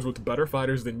crossed swords with better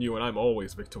fighters than you, and I'm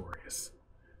always victorious.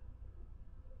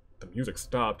 The music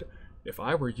stopped. If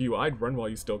I were you, I'd run while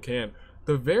you still can.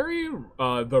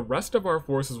 The rest of our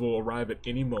forces will arrive at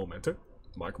any moment.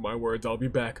 Mark my words, I'll be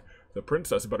back. The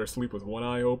princess better sleep with one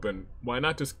eye open. Why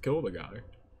not just kill the guy?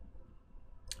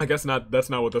 I guess not. That's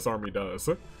not what this army does.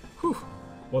 Whew.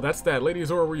 Well, that's that. Lady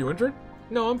Azura, were you injured?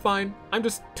 No, I'm fine. I'm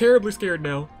just terribly scared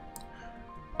now.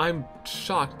 I'm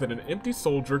shocked that an empty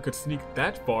soldier could sneak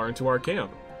that far into our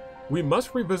camp. We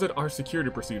must revisit our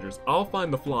security procedures. I'll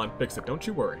find the flaw and fix it, don't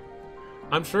you worry.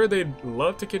 I'm sure they'd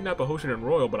love to kidnap a Hoshidan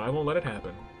royal, but I won't let it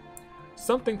happen.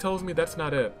 Something tells me that's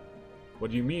not it.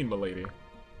 What do you mean, milady?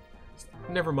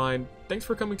 Never mind. Thanks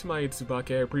for coming to my aid,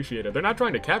 Tsubaki. I appreciate it. They're not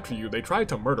trying to capture you. They tried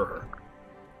to murder her.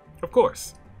 Of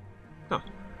course. Huh.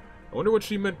 I wonder what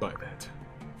she meant by that.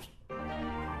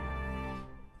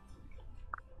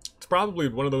 It's probably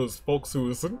one of those folks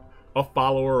who's a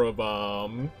follower of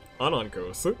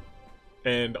Anankos.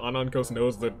 And Anankos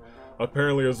knows that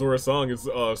apparently Azura's song is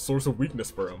a source of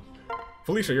weakness for him.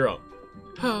 Felicia, you're up.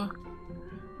 Huh.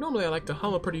 Normally I like to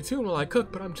hum a pretty tune while I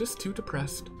cook, but I'm just too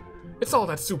depressed. It's all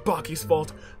that Tsubaki's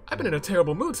fault. I've been in a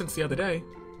terrible mood since the other day.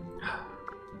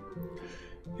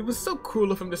 It was so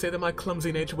cruel of him to say that my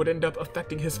clumsy nature would end up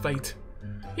affecting his fate.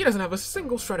 He doesn't have a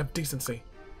single shred of decency.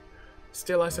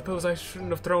 Still, I suppose I shouldn't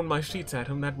have thrown my sheets at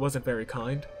him. That wasn't very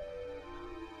kind.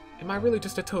 Am I really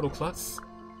just a total klutz?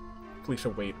 Felicia,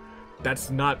 wait.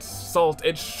 That's not salt,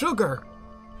 it's sugar!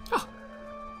 Oh,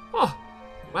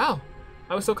 wow.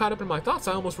 I was so caught up in my thoughts,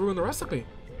 I almost ruined the recipe.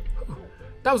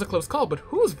 That was a close call, but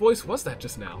whose voice was that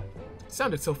just now? It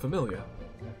sounded so familiar.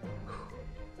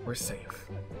 We're safe.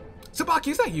 Tsubaki,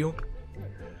 is that you?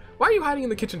 Why are you hiding in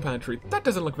the kitchen pantry? That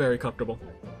doesn't look very comfortable.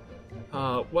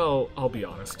 Well, I'll be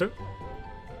honest.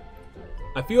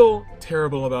 I feel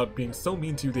terrible about being so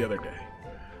mean to you the other day.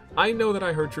 I know that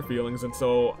I hurt your feelings, and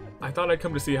so I thought I'd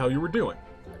come to see how you were doing.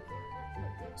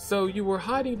 So you were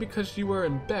hiding because you were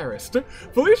embarrassed?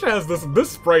 Felicia has this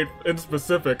sprite in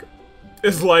specific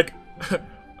is like,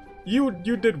 you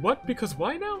did what? Because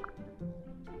why now?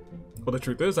 Well, the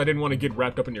truth is, I didn't want to get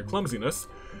wrapped up in your clumsiness.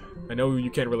 I know you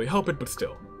can't really help it, but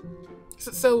still.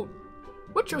 So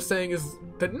what you're saying is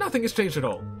that nothing has changed at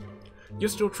all. You're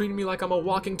still treating me like I'm a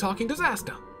walking, talking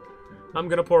disaster. I'm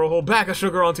gonna pour a whole bag of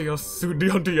sugar onto your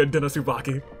dinner,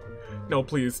 Tsubaki. No,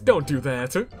 please, don't do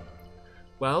that.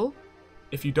 Well,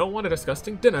 if you don't want a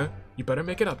disgusting dinner, you better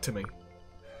make it up to me.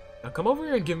 Now come over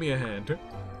here and give me a hand.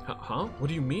 Huh? What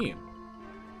do you mean?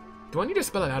 Do I need to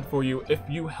spell it out for you? If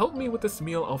you help me with this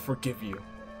meal, I'll forgive you.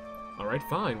 Alright,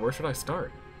 fine. Where should I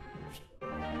start?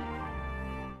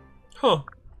 Huh.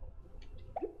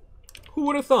 Who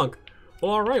would have thunk?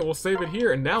 Well, alright, we'll save it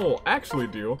here, and now we'll actually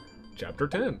do Chapter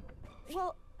 10.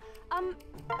 Well,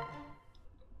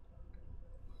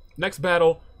 Next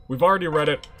battle. We've already read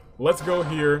it. Let's go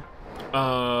here.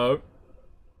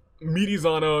 Meet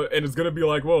Izana, and it's gonna be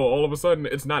like, whoa, all of a sudden,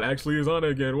 it's not actually Izana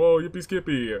again. Whoa, yippee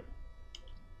skippy.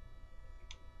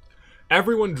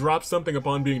 Everyone drops something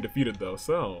upon being defeated, though,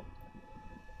 so.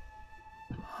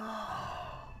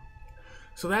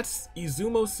 So that's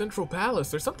Izumo's central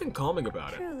palace. There's something calming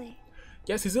about it. Truly.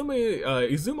 Yes,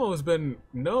 Izumo has been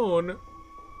known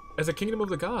as a kingdom of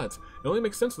the gods. It only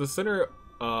makes sense the center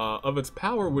of its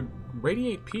power would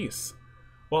radiate peace.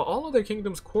 While all other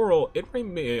kingdoms quarrel, it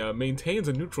maintains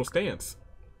a neutral stance.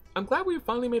 I'm glad we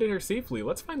finally made it here safely.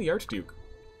 Let's find the Archduke.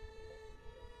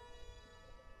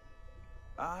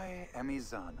 I am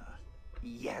Izana.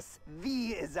 Yes,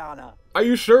 the Izana. Are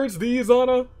you sure it's the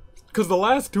Izana? Because the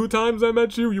last 2 times I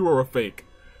met you, you were a fake.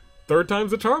 3rd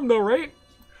time's the charm though, right?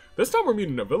 This time we're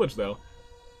meeting in a village though.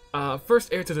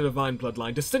 First heir to the divine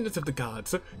bloodline, descendants of the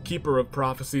gods, keeper of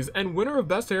prophecies, and winner of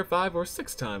best hair 5 or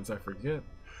 6 times, I forget.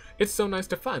 It's so nice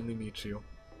to finally meet you.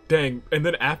 Dang, and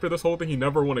then after this whole thing he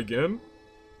never won again?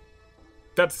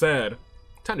 That's sad.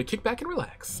 Time to kick back and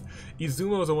relax.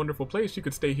 Izumo is a wonderful place, you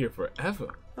could stay here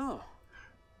forever. Oh.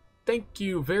 Thank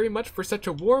you very much for such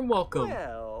a warm welcome.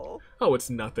 Well, Oh,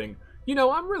 it's nothing. You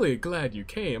know, I'm really glad you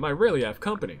came. I rarely have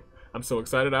company. I'm so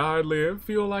excited I hardly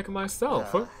feel like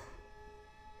myself.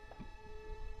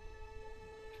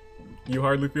 You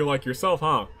hardly feel like yourself,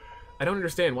 huh? I don't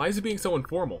understand. Why is he being so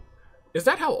informal? Is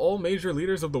that how all major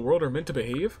leaders of the world are meant to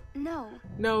behave? No.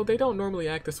 No, they don't normally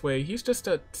act this way. He's just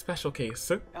a special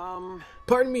case.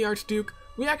 Pardon me, Archduke.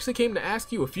 We actually came to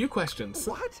ask you a few questions.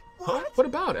 what? Huh? What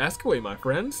about? Ask away, my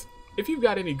friends. If you've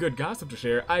got any good gossip to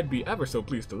share, I'd be ever so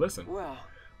pleased to listen. Well.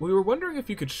 We were wondering if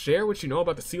you could share what you know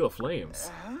about the Seal of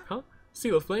Flames. Huh?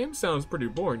 Seal of Flames sounds pretty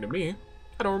boring to me.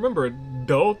 I don't remember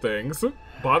dull things.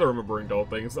 Bother remembering dull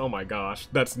things. Oh my gosh,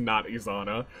 that's not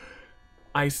Izana.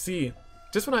 I see.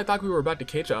 Just when I thought we were about to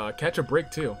catch a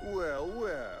break too. Well,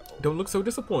 well. Don't look so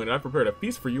disappointed. I prepared a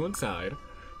feast for you inside.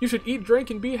 You should eat, drink,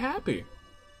 and be happy.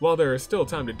 While there is still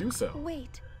time to do so.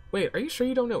 Wait. Wait, are you sure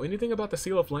you don't know anything about the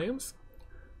Seal of Flames?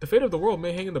 The fate of the world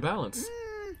may hang in the balance.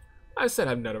 I said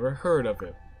I've never heard of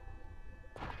it.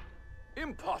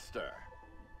 Imposter.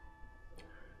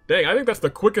 Dang, I think that's the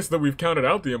quickest that we've counted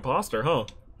out the imposter, huh?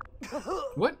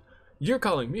 What? You're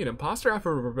calling me an imposter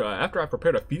after I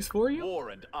prepared a feast for you? War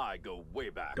and I go way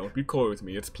back. Don't be coy with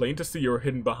me. It's plain to see you're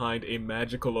hidden behind a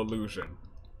magical illusion.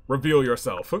 Reveal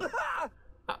yourself.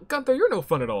 Gunther, you're no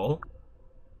fun at all.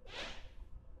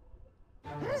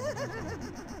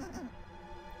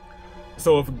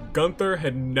 So if Gunther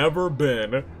had never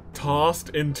been tossed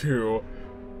into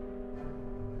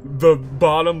the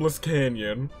bottomless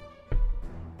canyon,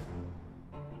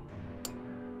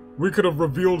 we could have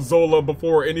revealed Zola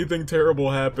before anything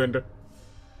terrible happened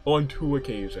on 2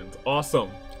 occasions. Awesome.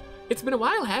 It's been a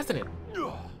while, hasn't it?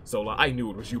 Zola, I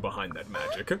knew it was you behind that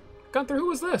magic. Gunther,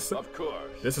 who is this? Of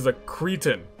course. This is a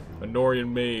Cretan, a Norian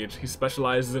mage. He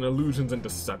specializes in illusions and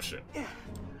deception.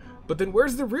 But then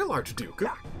where's the real Archduke?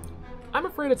 I'm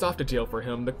afraid it's off to jail for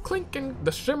him. The clinking,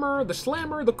 the shimmer, the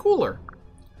slammer, the cooler.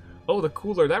 Oh, the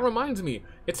cooler. That reminds me.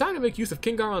 It's time to make use of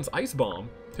King Garon's ice bomb.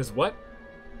 His what?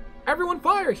 Everyone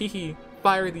fire! Hee hee.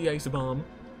 Fire the ice bomb.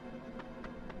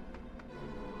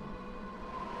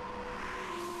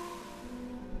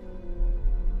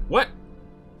 What?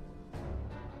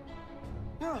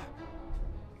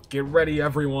 Get ready,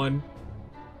 everyone.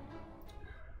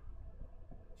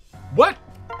 What?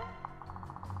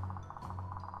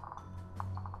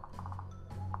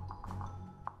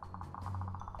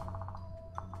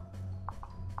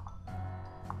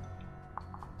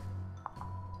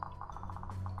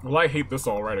 Well, I hate this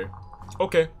already.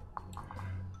 Okay.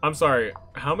 I'm sorry,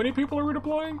 how many people are we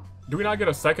deploying? Do we not get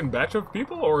a second batch of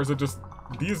people, or is it just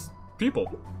these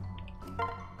people?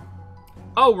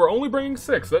 Oh, we're only bringing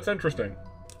 6. That's interesting.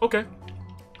 Okay.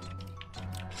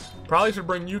 Probably should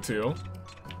bring you 2.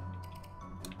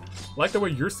 Like the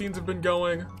way your scenes have been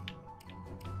going.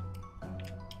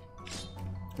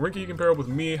 Rinky, you can pair up with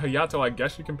me. Hayato, I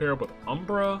guess you can pair up with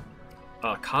Umbra.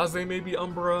 Kaze, maybe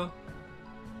Umbra.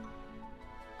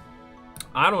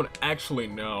 I don't actually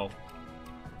know.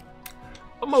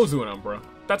 Mozu and Umbra.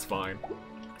 That's fine.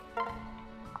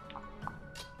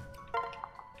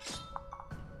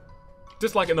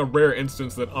 Just like in the rare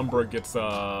instance that Umbra gets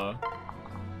a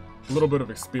little bit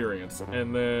of experience.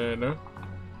 And then...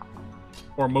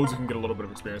 Or Mozu can get a little bit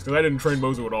of experience. Because I didn't train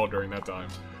Mozu at all during that time.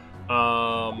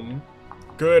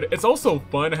 Good. It's also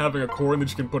fun having a core that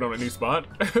you can put on any spot.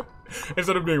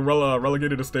 Instead of being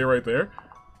relegated to stay right there.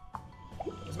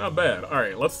 It's not bad.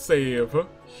 Alright, let's save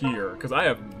here, because I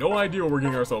have no idea what we're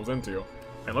getting ourselves into.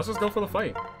 And let's just go for the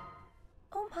fight.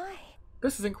 Oh my.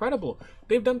 This is incredible.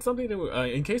 They've done something to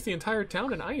encase the entire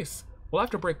town in ice. We'll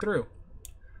have to break through.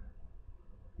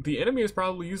 The enemy is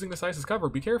probably using this ice as cover.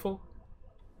 Be careful.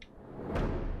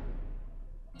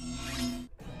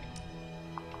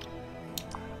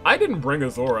 I didn't bring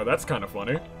Azora. That's kind of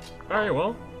funny. Alright,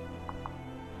 well.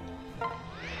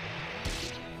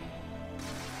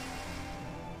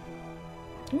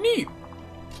 Neat!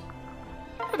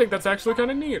 I think that's actually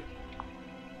kind of neat.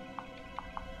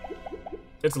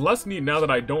 It's less neat now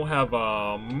that I don't have,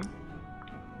 our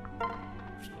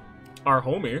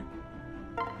homie.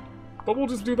 But we'll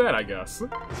just do that, I guess.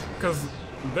 Because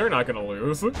they're not gonna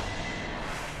lose.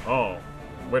 Oh,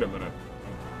 wait a minute.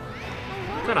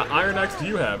 What kind of Iron Axe do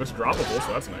you have? It's droppable,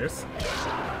 so that's nice.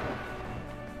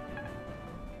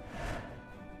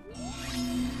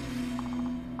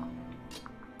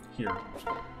 Here.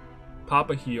 Pop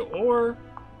a heal, or...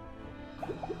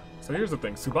 So here's the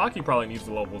thing. Tsubaki probably needs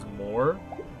the levels more.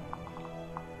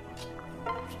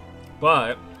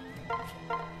 But...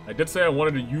 I did say I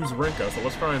wanted to use Rinka, so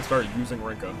let's try and start using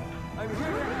Rinka.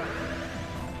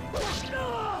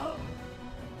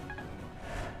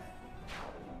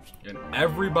 And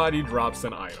everybody drops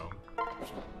an item.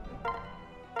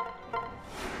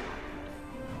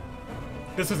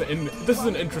 This is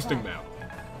an interesting map.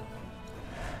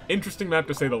 Interesting map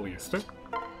to say the least.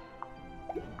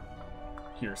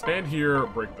 Here, stand here,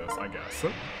 break this, I guess.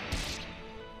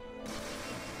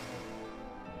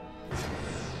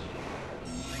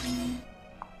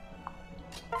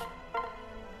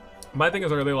 My thing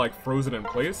is, are they like frozen in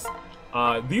place?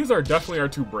 These are definitely our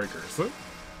two breakers.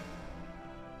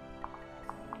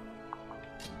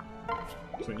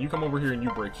 So you come over here and you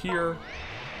break here.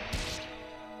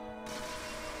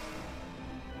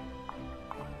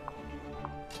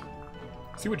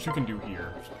 See what you can do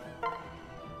here.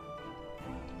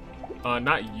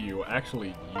 Not you,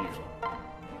 actually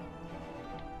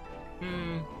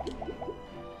you.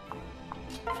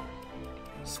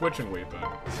 Switch and wait then.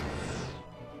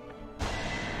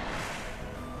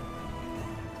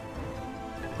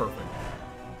 Perfect.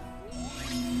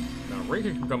 Now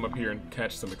Rinka can come up here and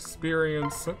catch some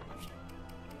experience.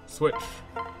 Switch.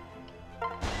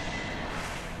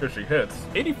 Here she hits.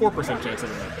 84% chance of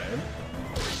that bad.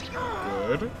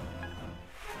 Good.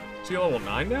 She level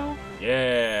 9 now?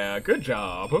 Yeah, good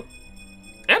job.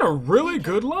 And a really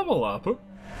good level up.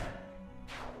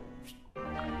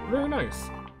 Very nice.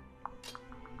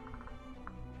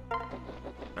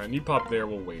 Alright, you pop there,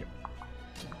 we'll wait.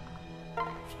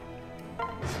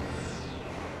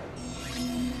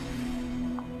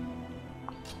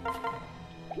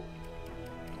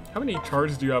 How many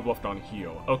charges do you have left on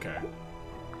heal? Okay.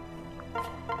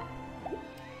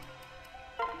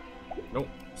 Nope.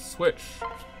 Switch.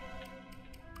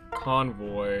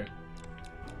 Convoy.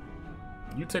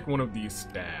 You take one of these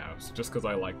staves, just because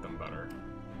I like them better.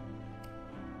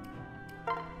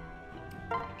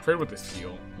 Trade with this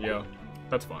heal. Yeah,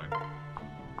 that's fine.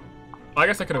 I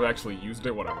guess I could have actually used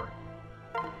it, whatever.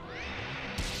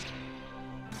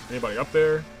 Anybody up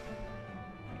there?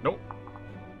 Nope.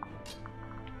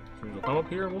 We'll come up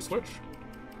here and we'll switch.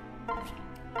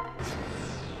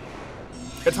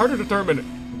 It's hard to determine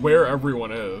where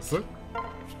everyone is.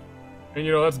 And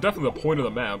you know, that's definitely the point of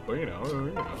the map, but you know,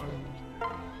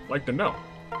 I'd like to know.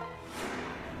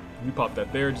 You pop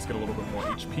that there, just get a little bit more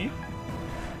HP.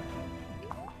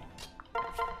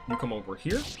 You come over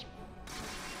here.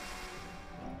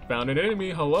 Found an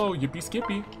enemy, hello, yippee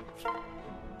skippy.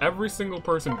 Every single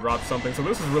person drops something, so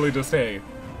this is really just, hey,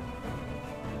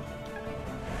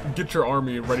 get your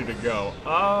army ready to go.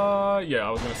 Yeah, I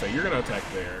was gonna say, you're gonna attack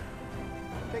there.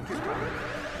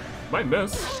 Might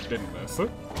miss. Didn't miss.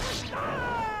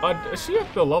 Is she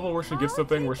at the level where she gets the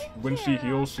thing where when she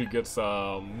heals, she gets,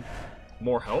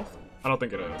 more health? I don't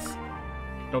think it is.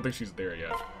 Don't think she's there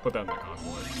yet. Put that in the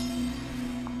convoy.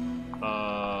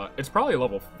 It's probably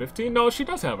level 15? No, she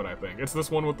does have it, I think. It's this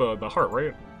one with the heart,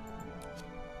 right?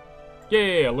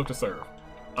 Yeah, live to serve.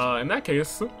 In that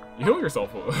case, heal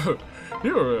yourself.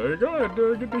 Here, go ahead,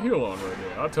 get the heal on right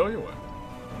here. I'll tell you what.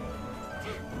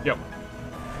 Yep.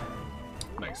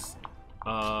 Nice.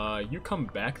 You come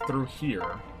back through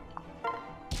here.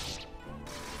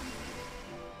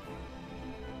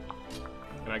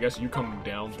 And I guess you come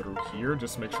down through here.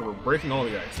 Just make sure we're breaking all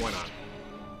the eggs. Why not?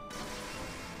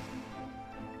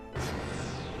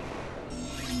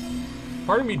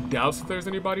 Part of me doubts that there's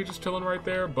anybody just chilling right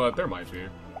there, but there might be.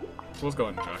 So let's go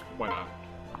ahead and check. Why not?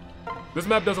 This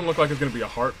map doesn't look like it's gonna be a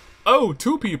heart. Oh,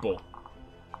 2 people!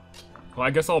 Well, I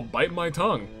guess I'll bite my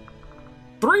tongue.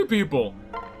 3 people!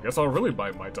 I guess I'll really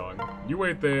bite my tongue. You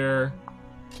wait there.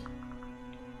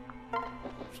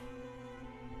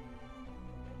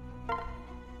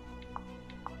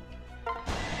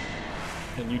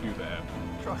 And you do that.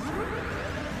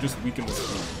 Just weaken this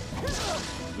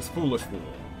fool. This foolish fool.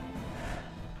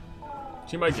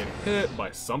 She might get hit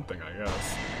by something, I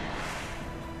guess.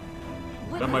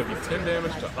 That might be 10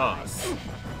 damage to us.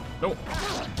 Nope.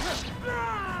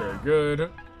 Very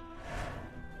good.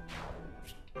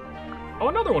 Oh,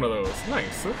 another one of those.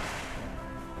 Nice.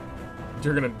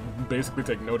 You're gonna basically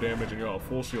take no damage and you'll have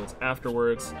full shields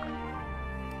afterwards.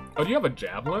 Oh, do you have a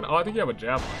javelin? Oh, I think you have a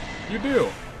javelin. You do.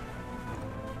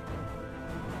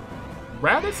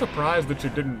 Rather surprised that you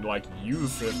didn't, like,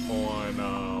 use it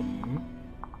on,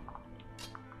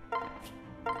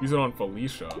 use it on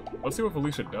Felicia. Let's see what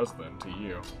Felicia does then to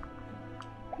you.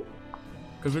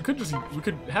 Because we could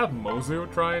have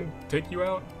Mozu try and take you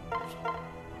out.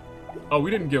 Oh, we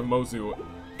didn't give Mozu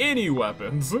any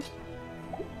weapons.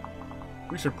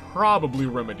 We should probably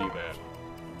remedy that.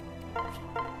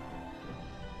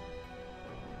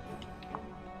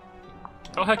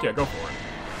 Oh, heck yeah, go for it.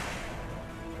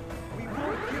 We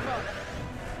won't give up.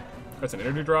 That's an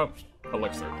energy drop.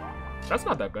 Elixir. That's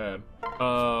not that bad.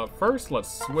 First, let's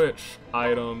switch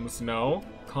items. No.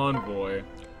 Convoy.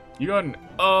 You got an...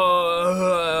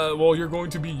 well, you're going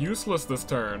to be useless this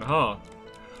turn, huh?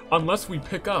 Unless we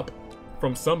pick up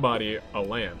from somebody a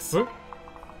lance.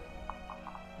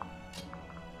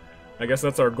 I guess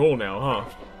that's our goal now, huh?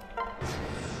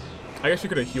 I guess you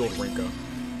could have healed Rinka.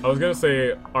 I was gonna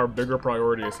say our bigger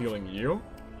priority is healing you.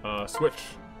 Switch.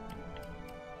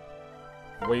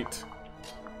 Wait.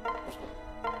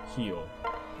 Heal.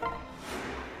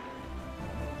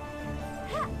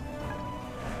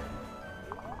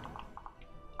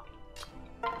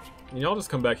 And y'all just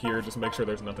come back here, just make sure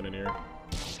there's nothing in here.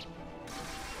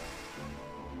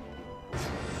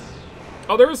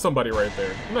 Oh, there is somebody right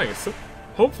there. Nice.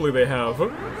 Hopefully they have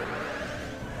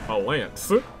a lance.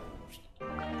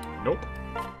 Nope.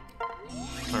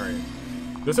 Alright.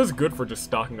 This is good for just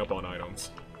stocking up on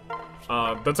items.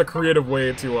 That's a creative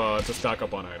way to stock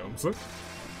up on items.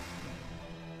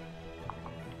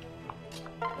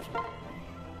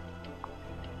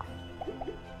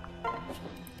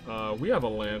 We have a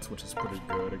lance, which is pretty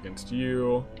good against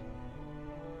you.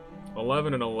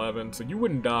 11 and 11, so you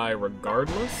wouldn't die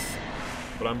regardless.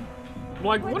 But I'm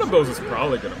like, one of those is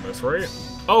probably gonna miss, right?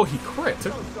 Oh, he crit.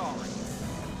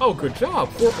 Oh, good job.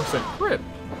 4% crit.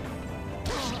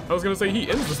 I was gonna say he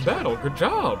ends this battle. Good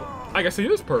job. I guess he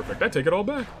is perfect. I take it all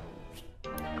back.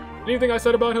 Anything I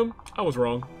said about him, I was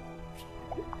wrong.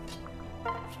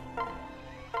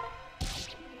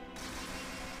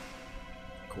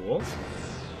 Cool.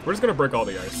 We're just gonna break all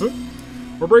the ice.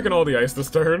 We're breaking all the ice this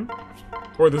turn.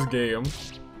 Or this game.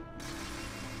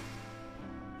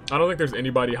 I don't think there's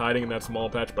anybody hiding in that small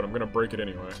patch, but I'm gonna break it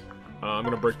anyway. I'm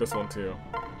gonna break this one too.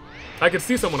 I could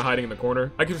see someone hiding in the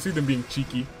corner. I could see them being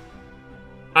cheeky.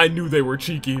 I knew they were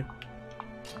cheeky.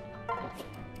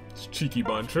 It's cheeky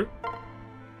bunch.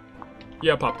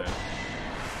 Yeah, pop that.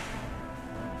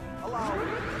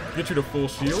 Get you to full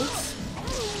shields.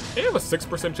 And you have a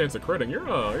 6% chance of critting.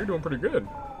 You're doing pretty good.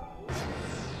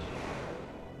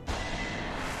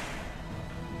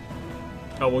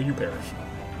 Oh, well, you perish.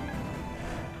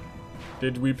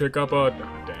 Did we pick up a... Oh,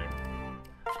 dang.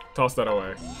 Toss that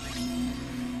away.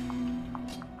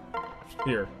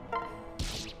 Here.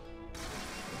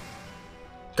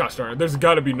 Gosh darn it, there's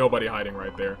gotta be nobody hiding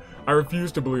right there. I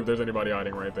refuse to believe there's anybody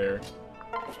hiding right there.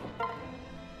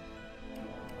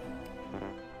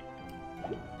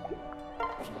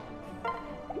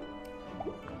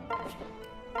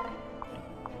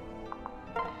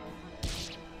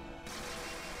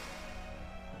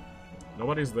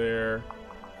 Nobody's there.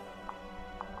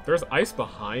 There's ice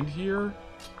behind here?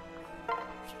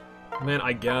 Man,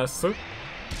 I guess.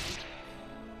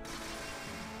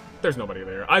 There's nobody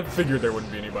there. I figured there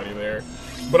wouldn't be anybody there.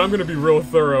 But I'm gonna be real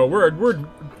thorough. We're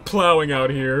plowing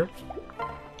out here.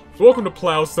 Welcome to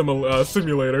Plow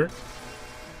Simulator.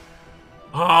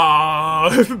 Ah,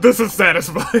 this is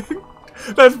satisfying.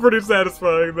 That's pretty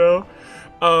satisfying, though.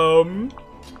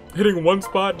 Hitting one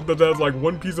spot that has, like,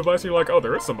 one piece of ice, and you're like, oh,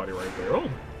 there is somebody right there. Oh.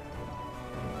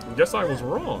 Guess I was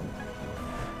wrong.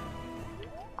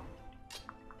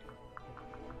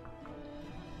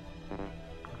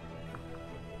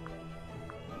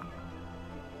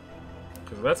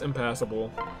 Because that's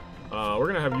impassable. We're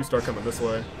gonna have you start coming this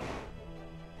way.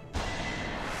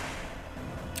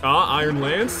 Ah, Iron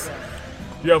Lance.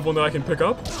 You have one that I can pick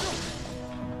up.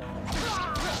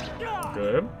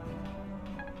 Good.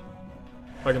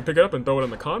 If I can pick it up and throw it in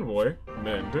the convoy.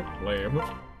 Mend. Lame.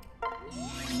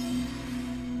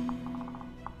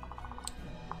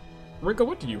 Rinka,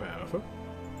 what do you have?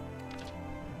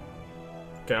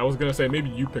 Okay, I was gonna say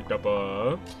maybe you picked up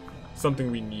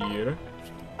something we need.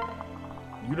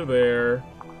 You to there.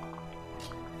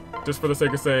 Just for the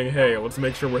sake of saying, hey, let's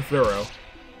make sure we're thorough.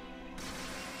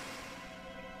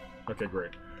 Okay,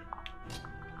 great.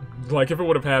 Like, if it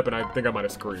would have happened, I think I might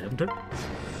have screamed.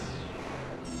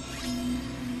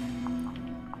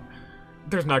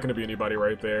 There's not gonna be anybody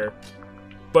right there.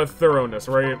 but thoroughness,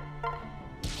 right?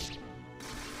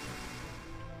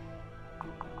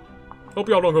 Hope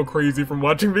y'all don't go crazy from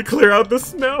watching me clear out the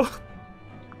snow.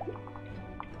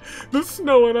 The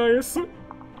snow and ice.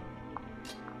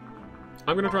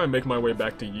 I'm gonna try and make my way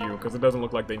back to you, because it doesn't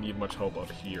look like they need much help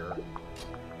up here.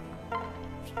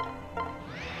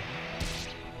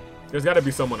 There's gotta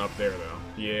be someone up there, though.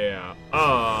 Yeah.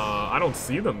 I don't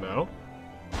see them, though.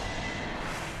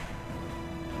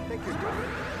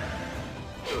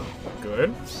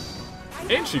 Good.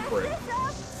 And she crit.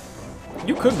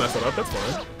 You could mess it up, that's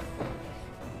fine.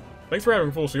 Thanks for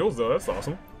having full shields, though. That's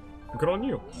awesome. Good on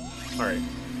you. Alright.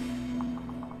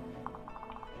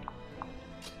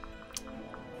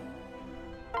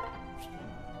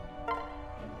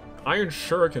 Iron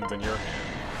Shuriken's in your hand.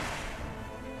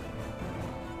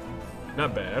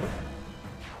 Not bad.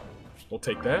 We'll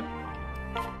take that.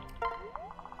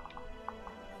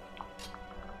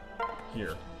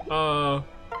 Here. I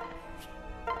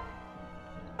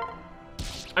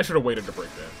should have waited to break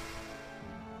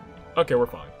that. Okay, we're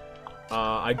fine.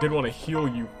 I did want to heal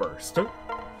you first.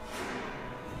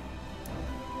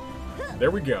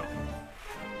 There we go.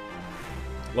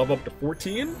 Level up to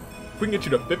 14. If we can get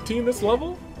you to 15 this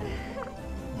level,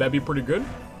 that'd be pretty good.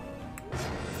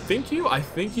 I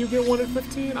think you get one at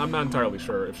 15. I'm not entirely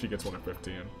sure if she gets one at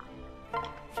 15.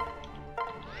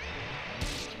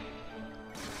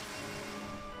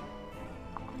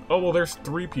 Oh, well, there's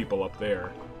 3 people up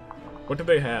there. What do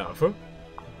they have?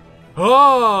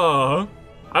 Ah!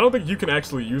 I don't think you can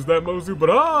actually use that, Mozu, but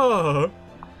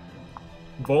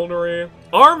Vulnerary.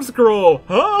 Arm scroll!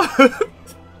 Huh?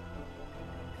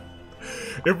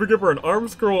 If we give her an arm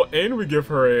scroll and we give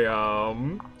her a,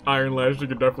 Iron Lash, she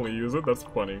could definitely use it. That's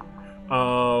funny.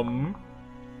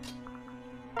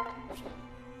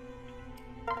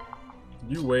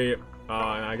 You wait.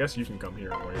 I guess you can come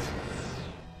here and wait.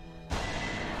 I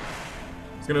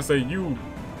was gonna say, you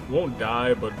won't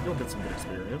die, but you'll get some good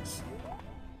experience.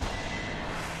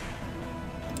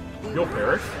 You'll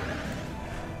perish.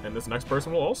 And this next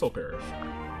person will also perish.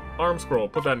 Arm scroll,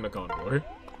 put that in the convoy.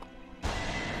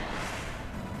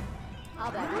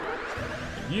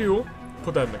 You,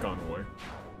 put that in the convoy.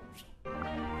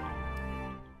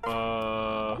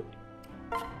 Yeah,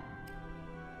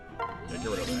 get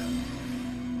rid of that.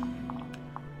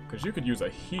 Because you could use a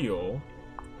heal.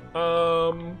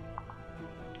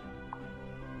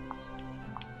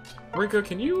 Rinka,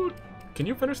 can you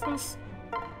finish this?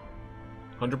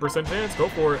 100% chance, go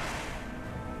for it.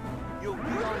 You'll be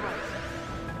alright.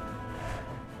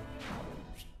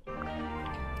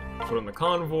 Put in the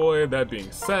convoy. That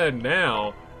being said,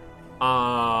 now,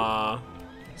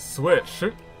 switch.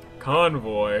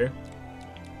 Convoy.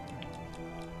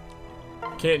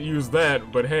 Can't use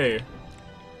that, but hey.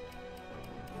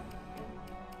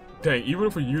 Dang, even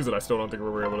if we use it, I still don't think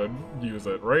we're able to use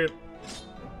it, right?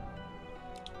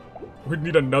 We'd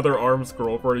need another arm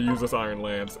scroll for her to use this Iron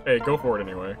Lance. Hey, go for it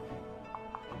anyway.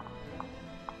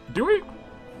 Do we?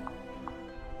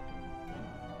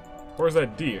 Or is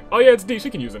that D? Oh yeah, it's D.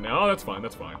 She can use it now. Oh, that's fine,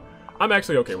 that's fine. I'm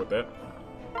actually okay with that.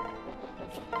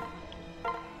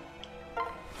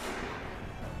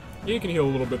 Yeah, you can heal a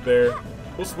little bit there.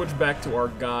 We'll switch back to our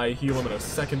guy, heal him in a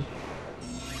second.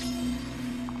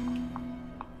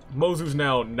 Mozu's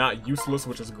now not useless,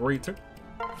 which is great.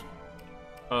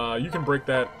 You can break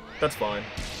that. That's fine.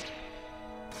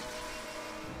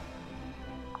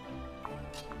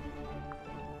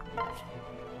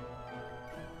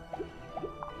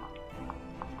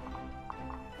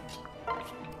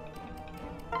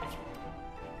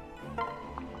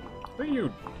 I think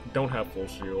you don't have full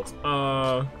shields.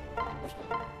 Yeah,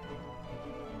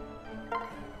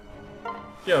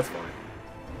 that's fine.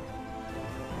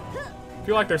 I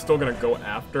feel like they're still gonna go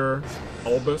after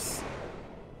Albus.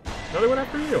 No, they went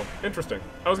after you. Interesting.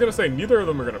 I was gonna say, neither of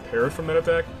them are gonna perish from that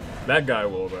attack. That guy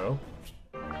will, though.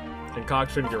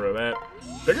 Concoction, get rid of that.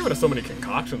 They're giving us so many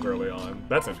concoctions early on.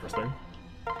 That's interesting.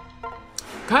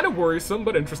 Kind of worrisome,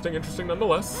 but interesting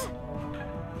nonetheless.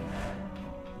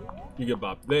 You get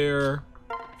Bop there.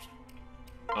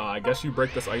 I guess you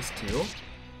break this ice, too.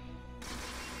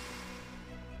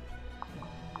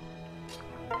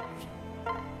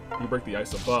 You break the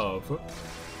ice above.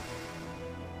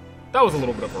 That was a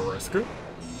little bit of a risk.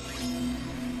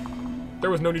 There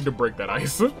was no need to break that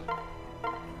ice.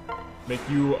 Make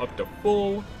you up to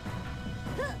full.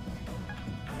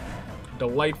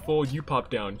 Delightful. You pop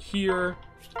down here.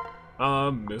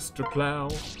 I'm Mr. Plow.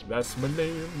 That's my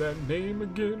name. That name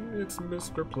again. It's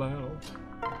Mr. Plow.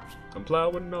 I'm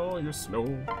plowing all your snow.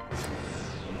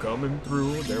 I'm coming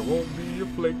through. There won't be a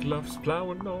flake left.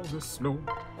 Plowing all the snow.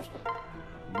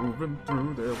 Moving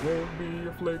through, there won't be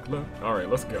a flake left. Alright,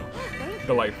 let's go.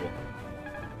 Delightful.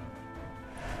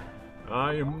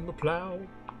 I am the plow.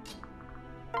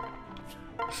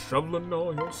 Shoveling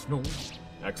all your snow.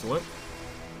 Excellent.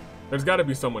 There's gotta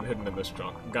be someone hidden in this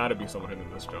chunk. Gotta be someone hidden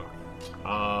in this chunk.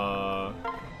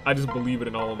 I just believe it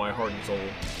in all of my heart and soul.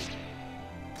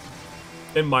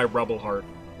 In my rebel heart.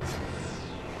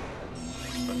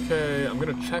 Okay, I'm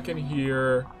gonna check in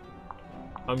here.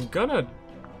 I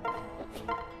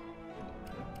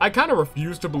kind of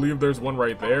refuse to believe there's one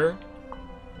right there.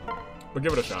 But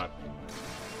give it a shot.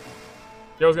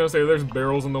 Yeah, I was gonna say there's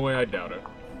barrels in the way, I doubt it.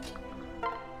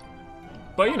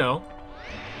 But you know.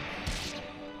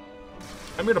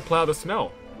 I'm here to plow the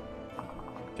snow.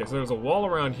 Okay, so there's a wall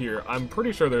around here. I'm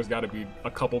pretty sure there's gotta be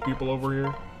a couple people over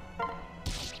here.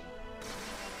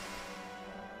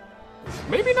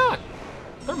 Maybe not.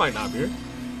 There might not be.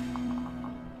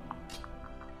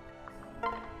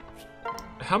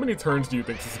 How many turns do you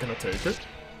think this is gonna take?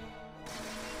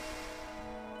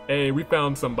 Hey, we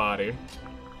found somebody.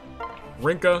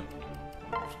 Rinka,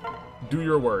 do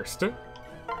your worst.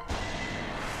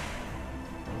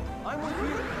 I'm with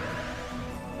you.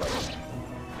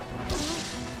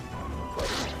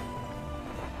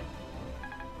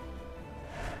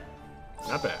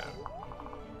 Not bad.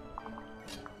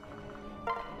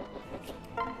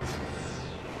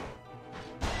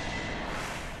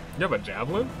 You have a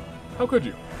javelin? How could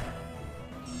you?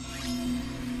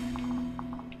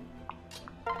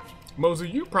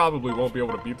 Mozu, you probably won't be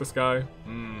able to beat this guy.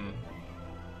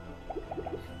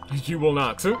 You will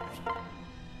not. I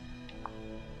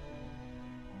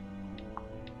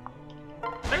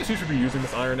guess you should be using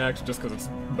this iron axe just because it's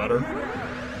better.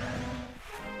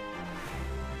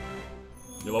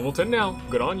 You're level 10 now.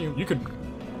 Good on you. You could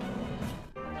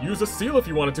use a seal if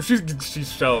you wanted to. She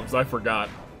shoves. I forgot.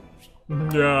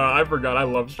 Yeah, I forgot. I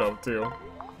love shove too.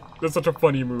 That's such a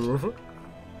funny move.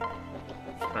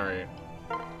 Alright.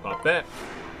 Pop that.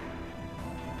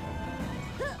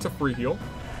 It's a free heal.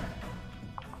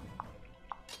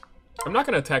 I'm not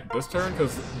gonna attack this turn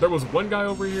because there was one guy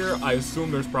over here. I assume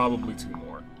there's probably two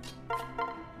more.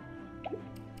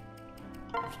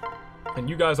 And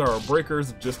you guys are our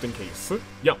breakers just in case.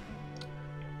 Yep.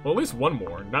 Well, at least one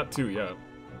more, not two yet.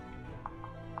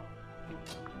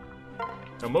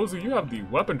 Now, Mozu, you have the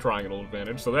weapon triangle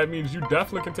advantage, so that means you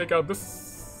definitely can take out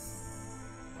this.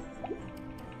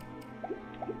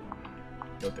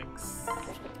 No thanks.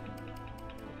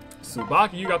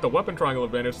 Tsubaki, you got the weapon triangle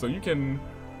advantage, so you can...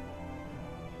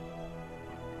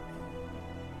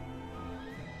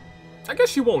 I guess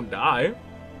she won't die.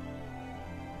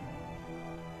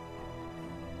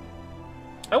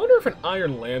 I wonder if an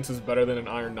iron lance is better than an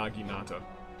iron naginata.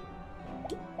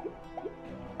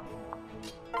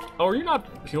 Oh, are you not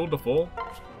healed to full?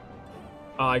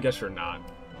 I guess you're not.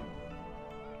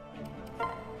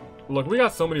 Look, we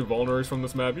got so many vulneraries from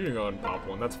this map, you can go ahead and pop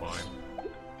one, that's fine.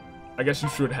 I guess you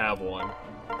should have one,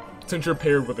 since you're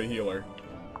paired with a healer.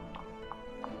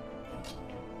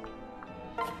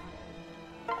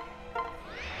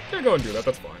 Yeah, go and do that,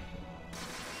 that's fine.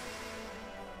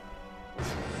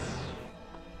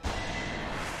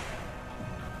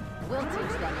 We'll teach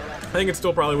them a lesson. I think it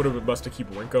still probably would have been best to keep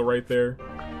Rinka right there.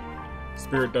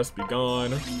 Spirit Dust be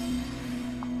gone.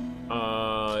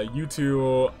 You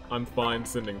two, I'm fine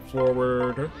sending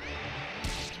forward.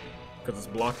 Because it's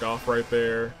blocked off right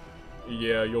there.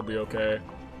 Yeah, you'll be okay.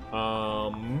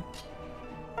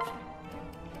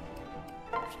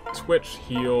 Twitch,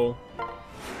 heal.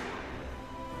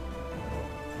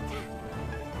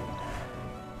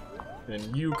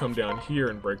 Then you come down here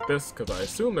and break this, because I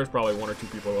assume there's probably one or two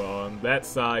people on that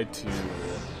side too.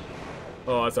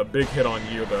 Oh, that's a big hit on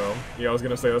you, though. Yeah, I was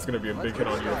gonna say that's gonna be a big hit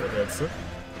on you if it hits.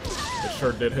 It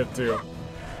sure did hit, too.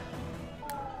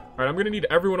 Alright, I'm gonna need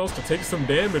everyone else to take some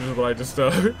damage, is what I just,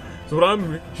 is what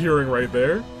I'm hearing right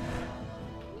there.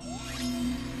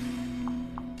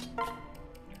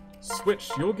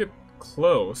 Switch, you'll get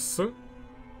close.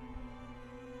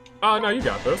 Ah, no, you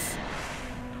got this.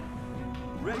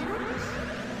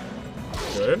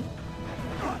 Good.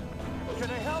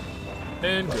 Can I help?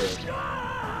 And good.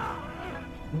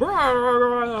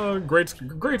 Great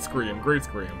scream, great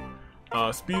scream.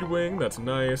 Speedwing, that's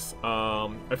nice.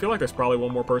 I feel like there's probably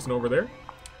one more person over there.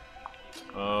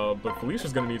 But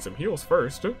Felicia's gonna need some heals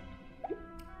first.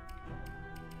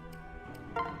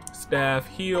 Staff,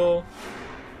 heal.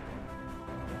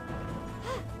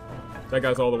 That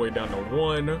guy's all the way down to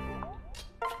 1.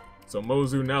 So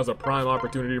Mozu, now's a prime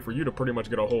opportunity for you to pretty much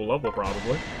get a whole level,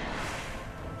 probably.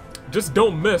 Just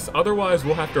don't miss, otherwise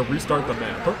we'll have to restart the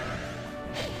map.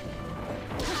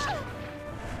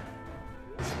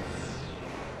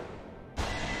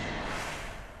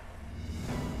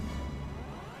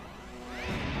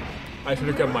 I should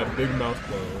have kept my big mouth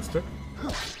closed.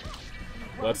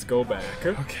 Let's go back.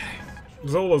 Okay.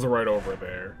 Zola's right over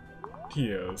there. He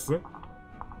is.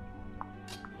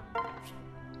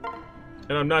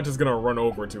 And I'm not just gonna run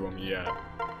over to him yet.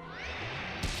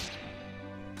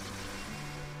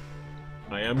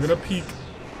 I am gonna peek.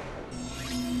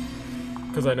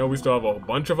 Because I know we still have a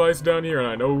bunch of ice down here, and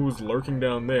I know who's lurking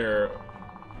down there.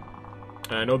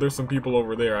 And I know there's some people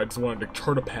over there. I just wanted to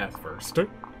chart a path first.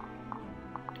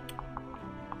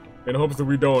 In hopes that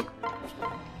we don't...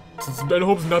 In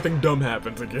hopes nothing dumb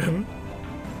happens again.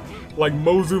 Like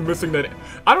Mozu missing that...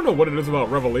 I don't know what it is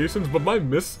about Revelations, but my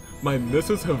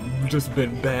misses have just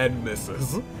been bad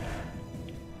misses.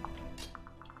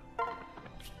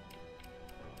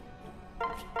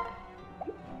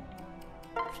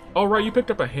 Oh right, you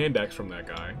picked up a hand axe from that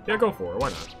guy. Yeah, go for it, why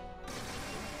not?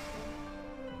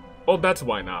 Oh, that's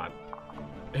why not.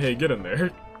 Hey, get in there.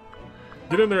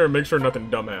 Get in there and make sure nothing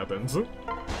dumb happens.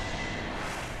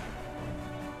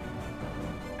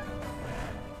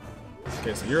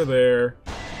 Okay, so you're there.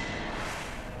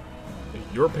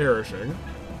 You're perishing.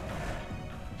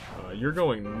 You're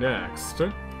going next.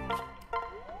 Hand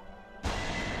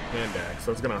axe,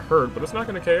 so it's gonna hurt, but it's not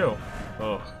gonna KO.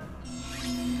 Oh.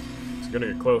 It's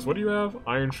gonna get close. What do you have?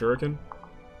 Iron Shuriken?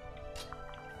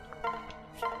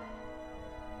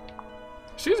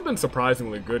 She's been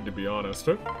surprisingly good, to be honest.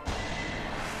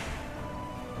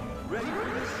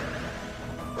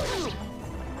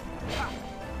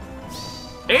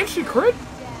 And she crit?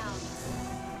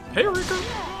 Hey Rika,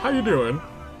 how you doing?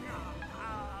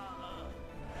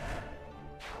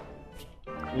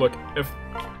 Look,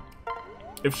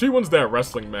 if she wins that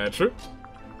wrestling match,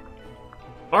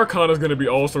 Arcana's gonna be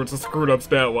all sorts of screwed up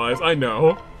stat-wise, I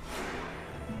know.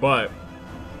 But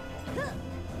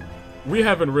we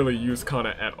haven't really used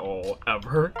Kana at all,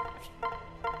 ever.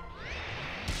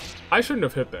 I shouldn't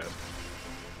have hit that.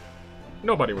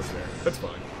 Nobody was there, that's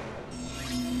fine.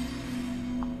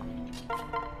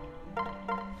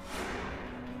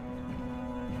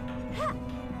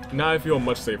 Now I feel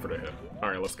much safer to hit.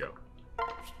 Alright, let's go.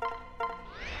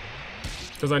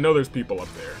 Because I know there's people up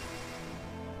there.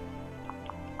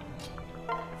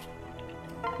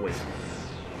 Wait.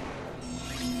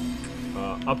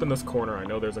 Up in this corner, I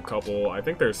know there's a couple. I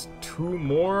think there's 2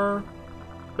 more.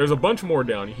 There's a bunch more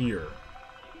down here.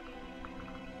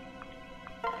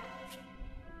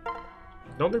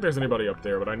 Don't think there's anybody up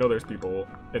there, but I know there's people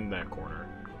in that corner.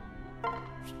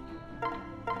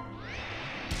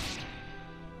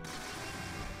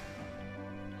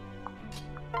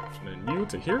 And then you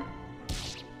to here.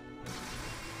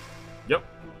 Yep.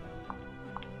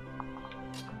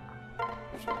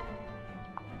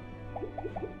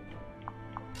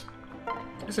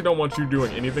 I guess I don't want you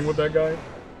doing anything with that guy.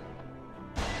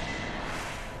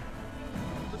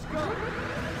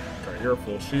 Okay, you're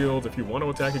full shield. If you want to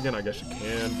attack again, I guess you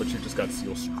can, but you just got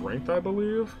seal strength, I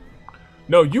believe.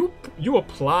 No, you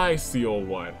apply seal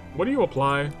what? What do you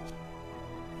apply?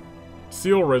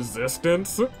 Seal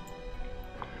resistance?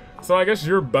 So I guess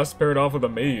you're best paired off with a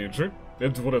mage.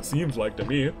 It's what it seems like to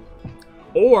me.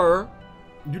 Or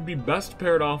you'd be best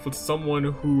paired off with someone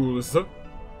whose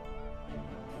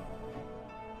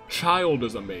child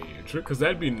is a mage, because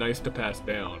that'd be nice to pass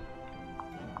down.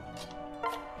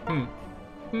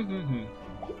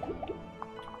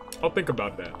 I'll think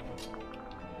about that.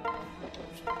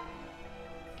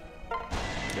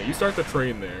 Yeah, you start the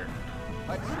train there.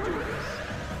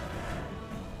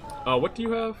 What do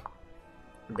you have?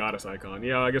 Goddess icon.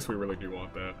 Yeah, I guess we really do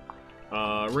want that.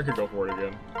 Rick could go for it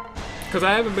again. Because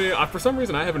I haven't been, for some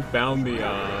reason I haven't found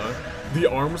the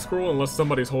arm scroll unless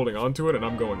somebody's holding on to it and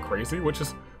I'm going crazy, which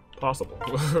is possible.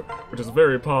 Which is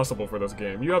very possible for this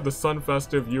game. You have the Sun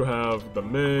Festive, you have the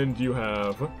Mend, you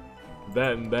have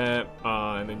that and that,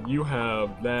 and then you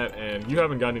have that, and you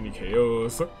haven't gotten any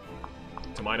KOs,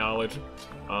 to my knowledge.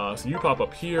 So you pop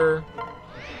up here.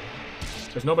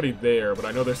 There's nobody there, but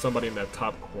I know there's somebody in that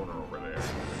top corner over there.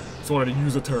 Just wanted to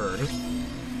use a turn.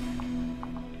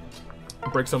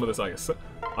 Break some of this ice.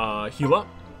 Heal up.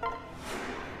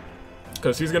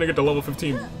 Because he's going to get to level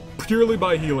 15 purely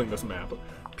by healing this map.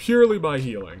 Purely by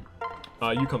healing.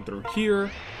 You come through here.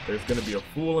 There's going to be a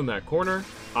fool in that corner.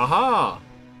 Aha!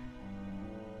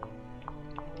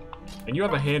 And you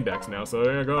have a hand axe now, so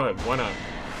yeah, go ahead. Why not?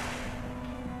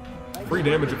 Free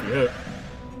damage if you hit.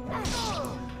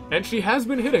 And she has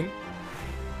been hitting.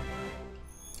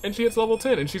 And she hits level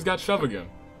 10, and she's got shove again.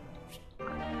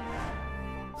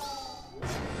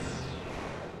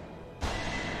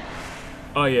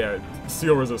 Oh yeah,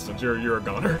 seal resistance. You're a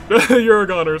goner. You're a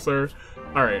goner, sir.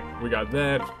 All right, we got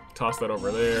that. Toss that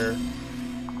over there.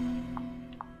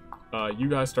 You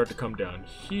guys start to come down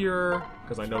here,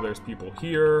 because I know there's people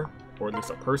here, or at least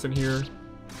a person here.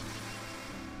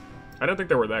 I didn't think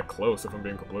they were that close, if I'm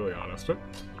being completely honest.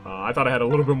 I thought I had a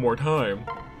little bit more time.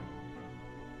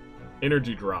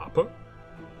 Energy drop.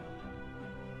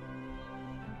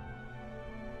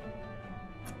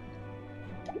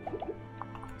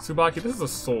 Tsubaki, this is a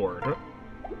sword.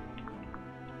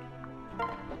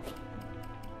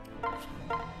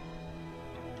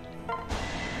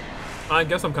 I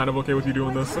guess I'm kind of okay with you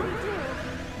doing this.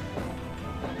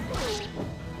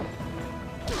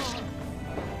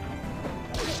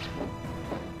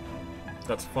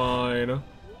 That's fine.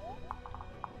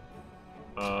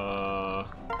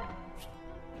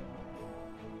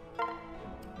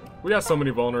 We got so many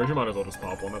vulners, you might as well just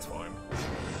pop one, that's fine.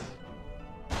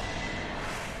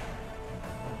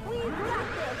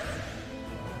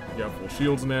 You have full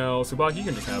shields now. Tsubaki, you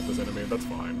can just have this enemy, that's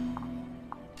fine.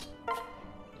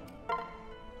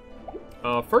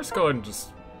 First go ahead and just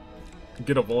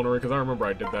get a vulnerary, because I remember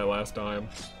I did that last time.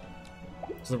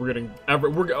 So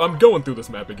I'm going through this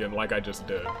map again like I just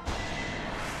did.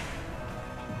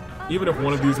 Even if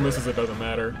one of these misses, it doesn't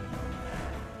matter.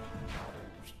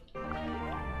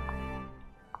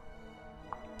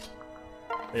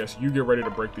 I guess you get ready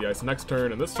to break the ice next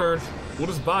turn, and this turn, we'll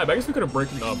just vibe. I guess we could have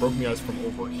broken the ice from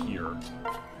over here.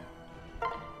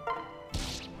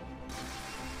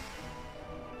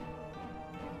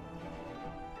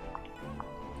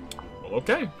 Well,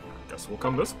 okay. Guess we'll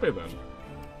come this way then.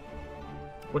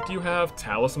 What do you have?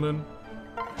 Talisman?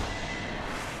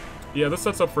 Yeah, this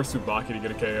sets up for Tsubaki to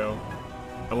get a KO.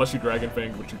 Unless you Dragon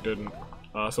Fanged, which you didn't.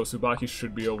 So Tsubaki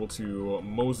should be able to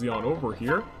mosey on over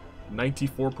here.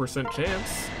 94%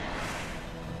 chance.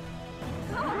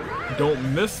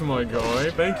 Don't miss, my guy.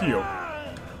 Thank you.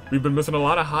 We've been missing a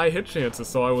lot of high hit chances,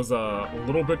 so I was a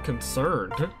little bit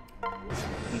concerned.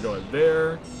 You go in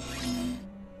there.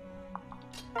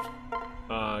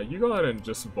 You go ahead and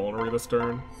just vulnerary this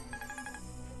turn.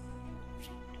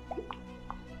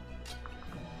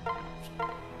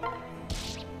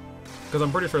 Because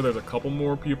I'm pretty sure there's a couple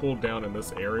more people down in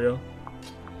this area.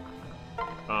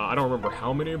 I don't remember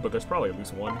how many, but there's probably at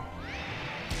least one.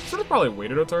 Should have probably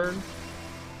waited a turn.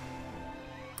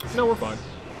 No, we're fine.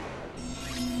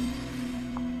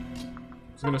 I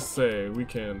was gonna say, we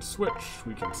can switch,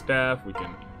 we can staff, we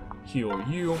can heal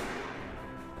you.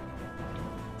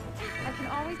 I can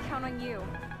always count on you.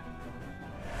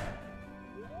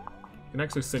 I can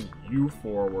actually send you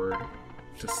forward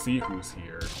to see who's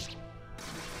here.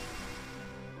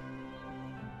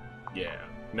 Yeah.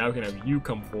 Now we can have you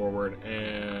come forward,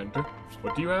 and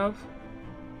what do you have?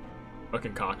 A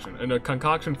concoction. And a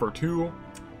concoction for 2.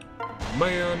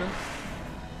 Man.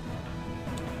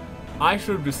 I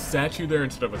should have just sat you there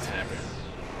instead of attacking.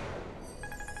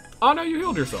 Oh no, you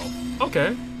healed yourself.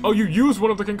 Okay. Oh, you used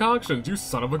one of the concoctions, you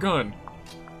son of a gun.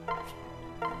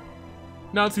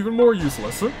 Now it's even more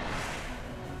useless.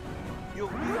 You'll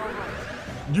be alright.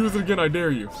 Use it again, I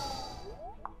dare you.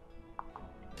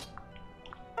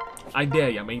 I dare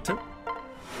ya, mate. Go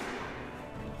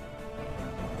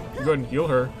ahead and heal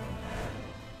her.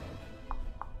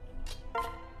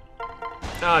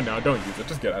 Ah, no, don't use it.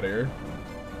 Just get out of here.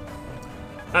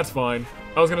 That's fine.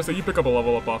 I was gonna say, you pick up a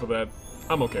level up off of that.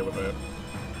 I'm okay with that.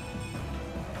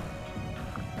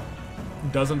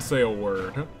 Doesn't say a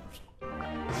word.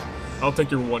 I'll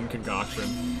take your 1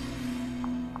 concoction.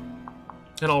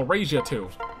 And I'll raise you 2.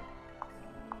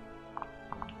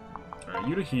 Alright,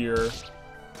 you to here.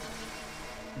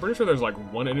 I'm pretty sure there's like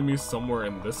 1 enemy somewhere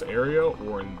in this area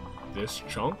or in this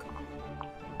chunk.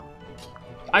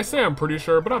 I say I'm pretty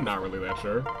sure, but I'm not really that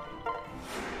sure.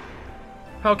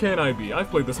 How can I be?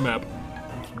 I've played this map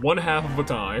 1/2 of a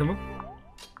time.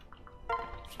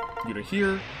 You to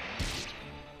here.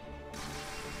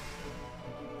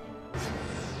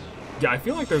 Yeah, I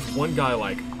feel like there's one guy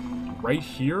like right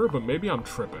here, but maybe I'm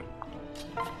tripping.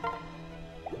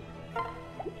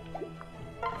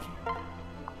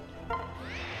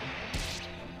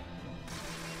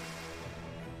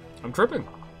 I'm tripping.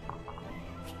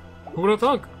 Who would have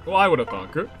thunk? Well, I would have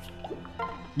thunk.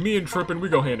 Me and tripping, we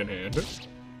go hand in hand.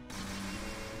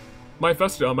 My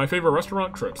favorite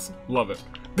restaurant, Trips. Love it.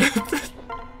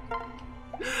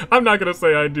 I'm not gonna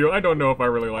say I do. I don't know if I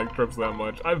really like Trips that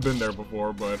much. I've been there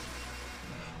before, but...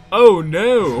 Oh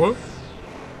no!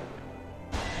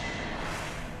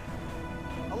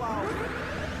 Hello.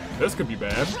 This could be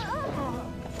bad.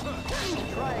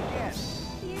 Try again.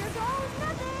 Here goes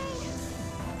nothing.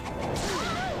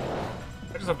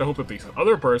 I just have to hope that the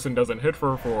other person doesn't hit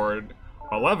for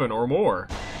 11 or more.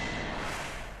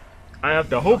 I have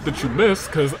to hope that you miss,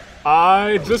 because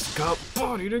I just got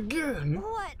bodied again.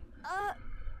 What?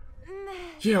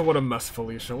 Yeah, what a mess,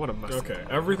 Felicia, what a mess. Okay,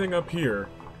 everything up here,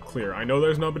 clear. I know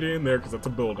there's nobody in there because it's a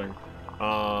building.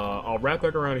 I'll wrap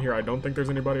back around here. I don't think there's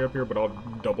anybody up here, but I'll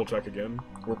double check again.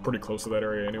 We're pretty close to that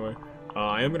area anyway.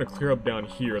 I am going to clear up down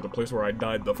here, the place where I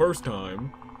died the first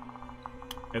time.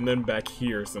 And then back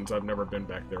here, since I've never been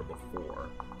back there before.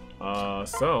 My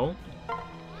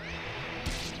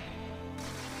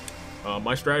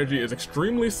strategy is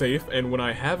extremely safe, and when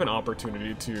I have an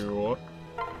opportunity to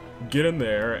get in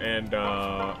there and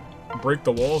break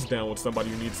the walls down with somebody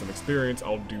who needs some experience,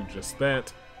 I'll do just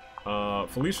that.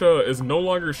 Felicia is no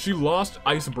longer, she lost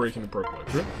ice breaking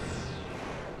privilege.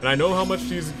 And I know how much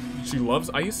she loves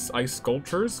ice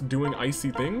sculptures, doing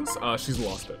icy things. She's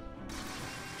lost it.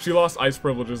 She lost ice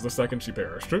privileges the second she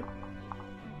perished.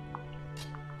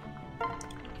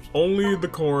 Only the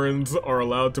Corins are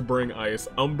allowed to bring ice,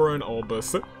 Umbra and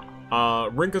Albus.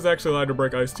 Rinka's actually allowed to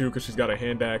break ice too because she's got a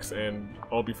hand axe, and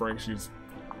I'll be frank, she's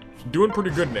doing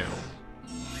pretty good now.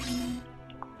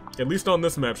 At least on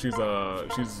this map, she's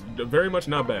very much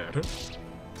not bad.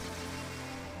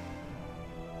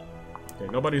 Okay,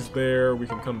 nobody's there. We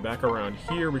can come back around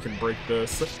here. We can break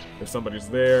this if somebody's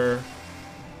there.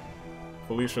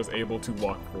 Felicia's able to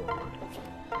walk forward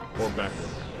or backward.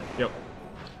 Yep.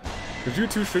 Because you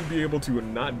two should be able to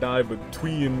not die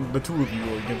between the two of you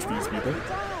against these people.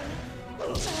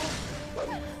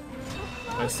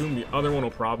 I assume the other one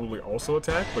will probably also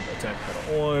attack, but attack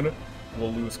head on.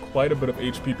 We'll lose quite a bit of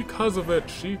HP because of it.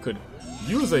 She could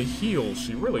use a heal.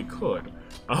 She really could.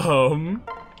 That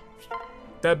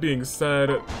being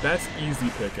said, that's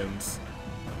easy pickings.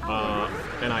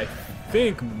 And I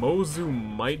think Mozu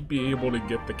might be able to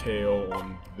get the KO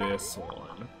on this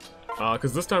one.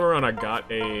 Because this time around I got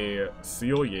a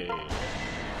seal, yay.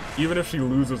 Even if she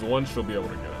loses once, she'll be able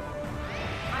to get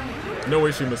it. No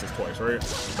way she misses twice, right?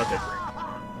 Okay, great.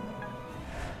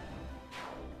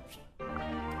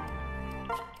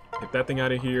 Get that thing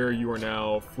out of here. You are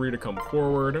now free to come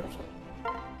forward.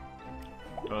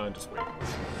 Just wait.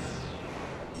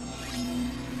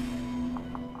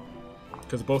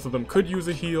 Because both of them could use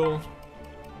a heal.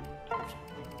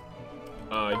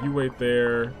 You wait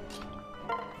there.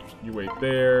 You wait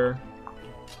there.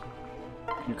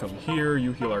 You come here.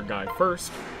 You heal our guy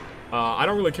first. I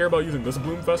don't really care about using this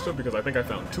Bloom Festive because I think I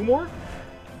found 2 more.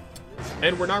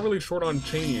 And we're not really short on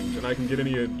change, and I can get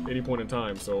any at any point in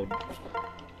time, so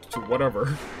to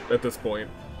whatever at this point.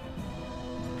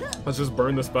 Let's just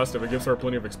burn this Festive. It gives her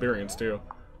plenty of experience too.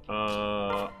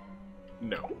 No.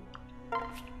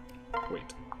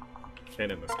 Wait.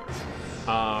 And in this turn.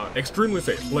 Extremely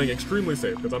safe. Playing extremely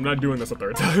safe, because I'm not doing this a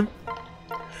 3rd time.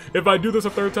 If I do this a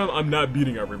 3rd time, I'm not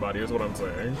beating everybody, is what I'm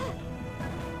saying.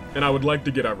 And I would like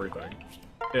to get everything.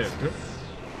 And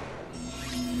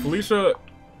Felicia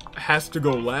has to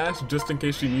go last just in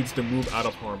case she needs to move out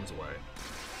of harm's way.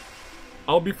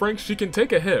 I'll be frank, she can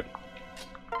take a hit.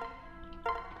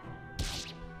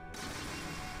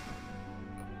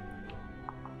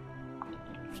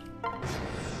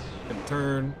 In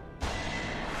turn.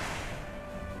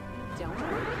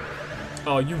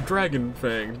 Oh, you Dragon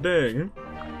Fang, dang.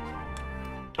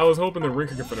 I was hoping that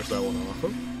Rinka could finish that one off.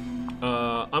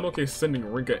 I'm okay sending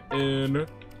Rinka in.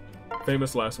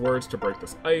 Famous last words to break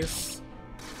this ice.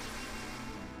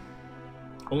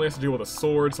 Only has to deal with a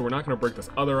sword, so we're not going to break this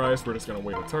other ice. We're just going to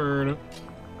wait a turn.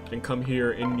 And come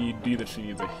here and need D that she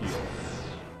needs a heal.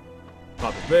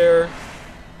 Pop it there.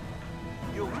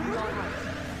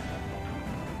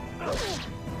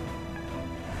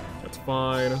 That's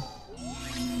fine.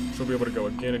 She'll be able to go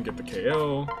again and get the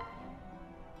KO.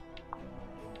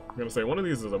 I'm gonna say one of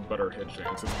these is a better hit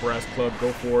chance. It's Brass Club,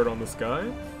 go for it on this guy.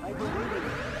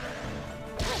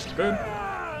 Good.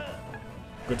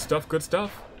 Good stuff, good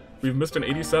stuff. We've missed an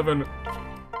 87.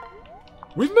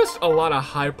 We've missed a lot of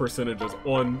high percentages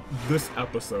on this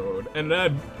episode, and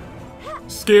that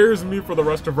scares me for the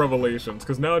rest of Revelations,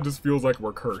 because now it just feels like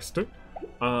we're cursed.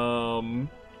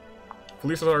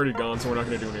 Felicia's already gone, so we're not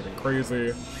gonna do anything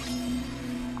crazy.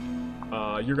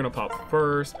 You're gonna pop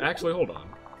first. Actually, hold on.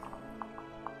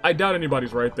 I doubt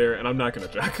anybody's right there, and I'm not gonna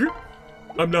check.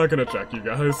 I'm not gonna check, you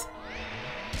guys.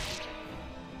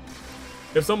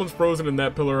 If someone's frozen in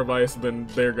that pillar of ice, then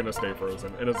they're gonna stay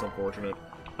frozen, and it's unfortunate.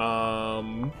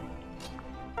 You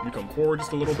come forward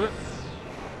just a little bit.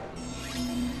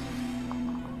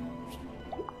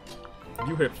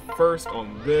 You hit first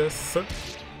on this.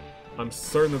 I'm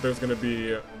certain that there's gonna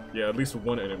be, yeah, at least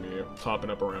one enemy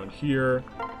popping up around here.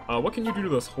 What can you do to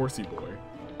this horsey boy?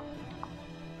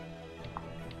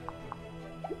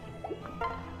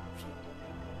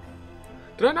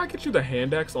 Did I not get you the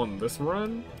hand axe on this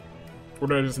run? Or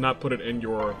did I just not put it in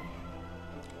your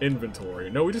Inventory.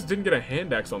 No, we just didn't get a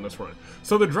hand axe on this run.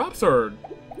 So the drops are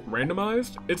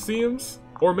randomized, it seems.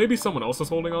 Or maybe someone else is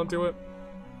holding on to it.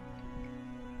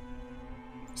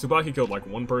 Tsubaki killed like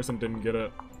one person, didn't get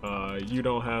it. You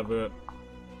don't have it.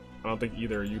 I don't think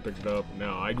either of you picked it up.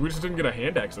 No, we just didn't get a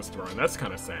hand axe this run. That's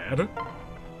kind of sad.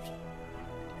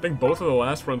 I think both of the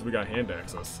last runs we got hand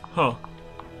axes. Huh.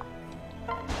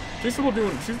 She's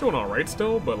doing alright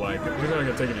still, but like, she's not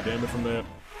gonna take any damage from that.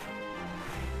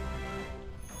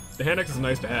 The hand axe is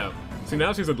nice to have. See,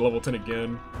 now she's at level 10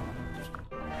 again.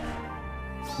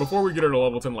 Before we get her to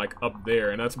level 10, like, up there,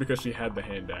 and that's because she had the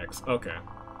hand axe. Okay.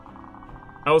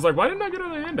 I was like, why didn't I get her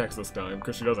the hand axe this time?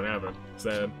 Because she doesn't have it.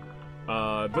 Sad.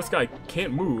 This guy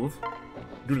can't move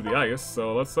due to the ice,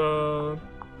 so let's,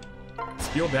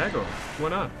 Steel Dagger him. Why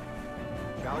not?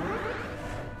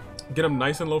 Get him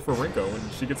nice and low for Rinko when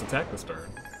she gets attacked this turn.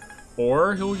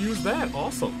 Or he'll use that.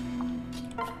 Awesome.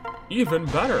 Even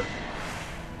better.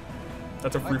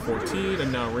 That's a free 14,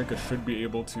 and now Rinko should be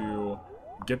able to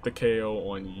get the KO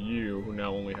on you, who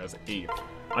now only has 8.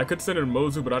 I could send in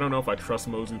Mozu, but I don't know if I trust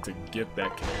Mozu to get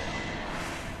that KO.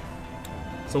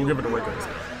 So we'll give it to Rinko this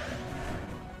time.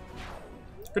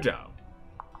 Good job.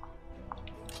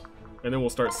 And then we'll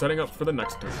start setting up for the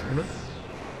next turn.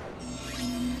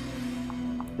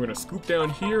 We're gonna scoop down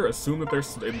here, assume that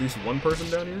there's at least one person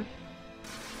down here.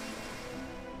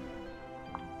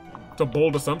 It's a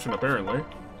bold assumption, apparently.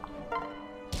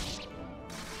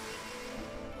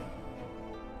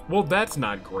 Well, that's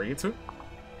not great.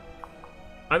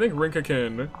 I think Rinka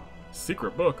can...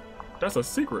 Secret book. That's a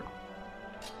secret.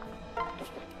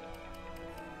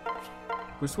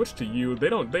 We switch to you. We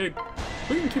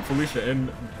can keep Felicia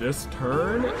in this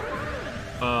turn.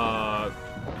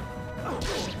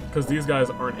 Because these guys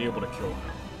aren't able to kill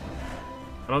her.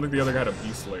 I don't think the other guy had a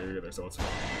Beast Slayer either, so it's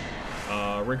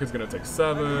fine. Rinka's gonna take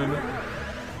 7.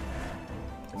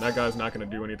 And that guy's not gonna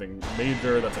do anything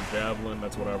major. That's a javelin,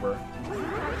 that's whatever.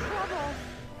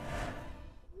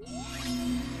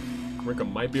 Rinka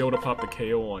might be able to pop the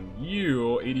KO on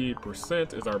you.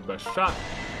 88% is our best shot.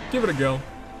 Give it a go.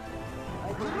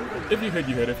 If you hit,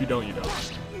 you hit. If you don't, you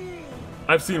don't.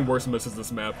 I've seen worse misses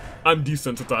this map. I'm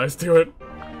desensitized to it.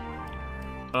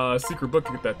 Secret book,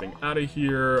 get that thing out of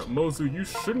here. Mozu, you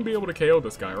shouldn't be able to KO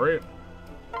this guy, right?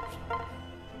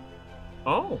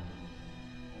 Oh.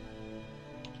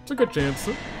 It's a good chance.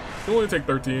 You'll only take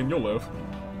 13, you'll live.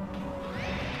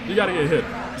 You gotta get hit.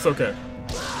 It's okay.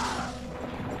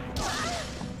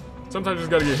 Sometimes you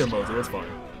just gotta get hit, Mozu, that's fine.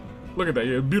 Look at that,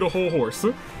 you beat a whole horse.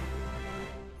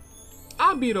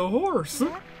 I beat a horse!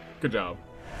 Good job.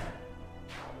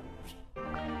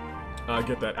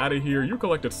 Get that out of here. You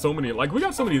collected so many, like, we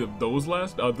got so many of those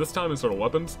last, this time instead of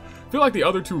weapons. I feel like the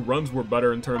other 2 runs were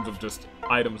better in terms of just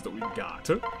items that we got.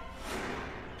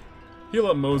 Heal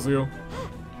up Mozu.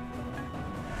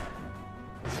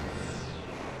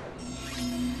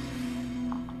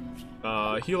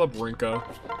 Heal up Rinka.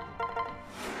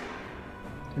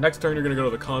 Next turn, you're gonna go to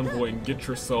the convoy and get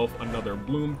yourself another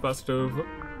Bloom Festive,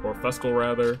 or Festal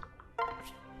rather.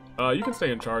 You can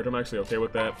stay in charge, I'm actually okay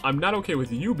with that. I'm not okay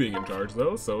with you being in charge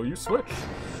though, so you switch.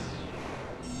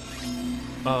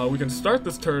 We can start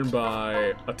this turn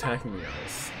by attacking the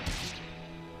ice.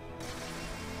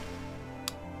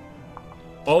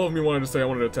 All of me wanted to say I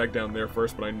wanted to attack down there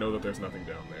first, but I know that there's nothing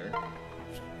down there.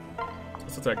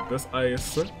 Let's attack this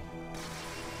ice.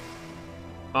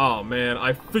 Oh man,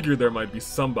 I figured there might be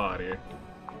somebody.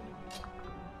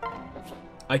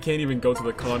 I can't even go to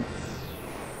the con...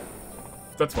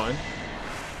 That's fine.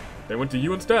 They went to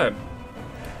you instead.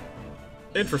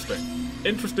 Interesting.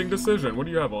 Interesting decision. What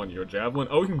do you have on you? A javelin?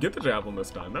 Oh, we can get the javelin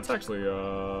this time. That's actually,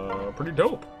 pretty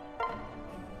dope.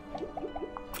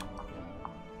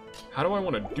 How do I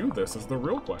want to do this is the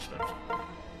real question.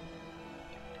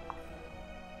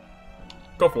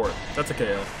 Go for it. That's a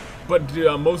KO. But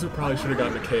Mozu probably should have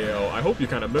gotten a KO. I hope you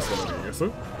kind of missed one of these.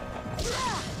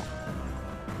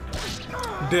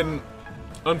 Didn't.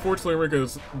 Unfortunately,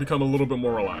 Rinka's become a little bit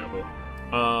more reliable.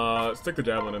 Stick the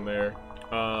javelin in there.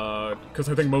 Because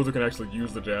I think Mozu can actually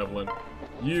use the javelin.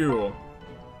 You.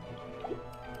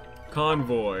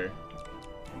 Convoy.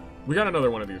 We got another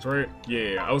one of these, right?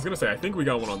 Yeah, I was gonna say, I think we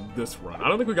got one on this run. I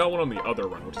don't think we got one on the other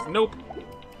run, which is, nope.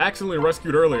 Accidentally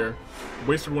rescued earlier.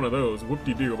 Wasted one of those.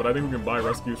 Whoop-de-doo. But I think we can buy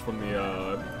rescues from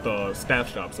the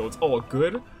staff shop, so it's all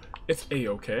good. It's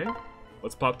a-okay.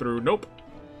 Let's pop through. Nope.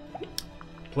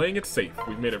 Playing it safe.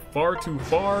 We've made it far too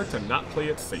far to not play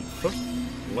it safe.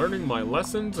 Learning my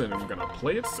lessons, and I'm gonna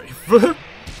play it safe.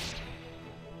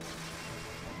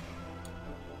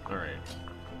 Alright.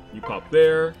 You pop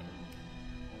there.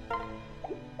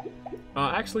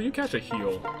 Actually, you catch a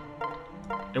heal.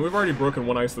 And we've already broken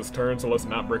one ice this turn, so let's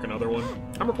not break another one.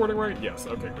 I'm recording right? Yes,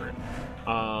 okay, great.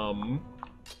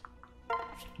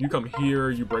 You come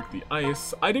here, you break the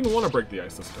ice. I didn't want to break the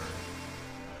ice this turn.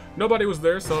 Nobody was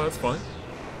there, so that's fine.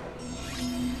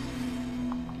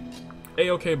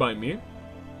 A-okay by me.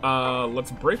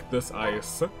 Let's break this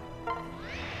ice.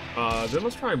 Then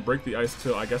let's try and break the ice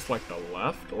to, I guess, like the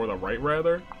left, or the right,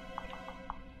 rather.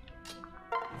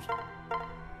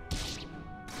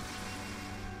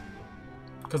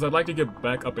 Because I'd like to get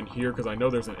back up in here, because I know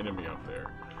there's an enemy up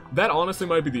there. That honestly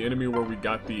might be the enemy where we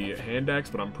got the hand axe,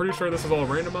 but I'm pretty sure this is all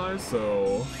randomized,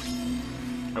 so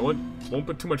I won't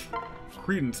put too much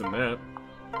credence in that.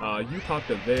 You popped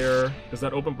it there. Does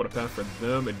that open up a path for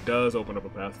them? It does open up a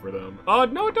path for them.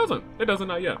 No, it doesn't. It doesn't,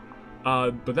 not yet.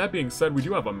 But that being said, we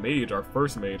do have a mage, our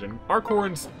first mage, and our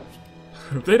Corns,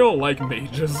 they don't like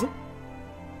mages.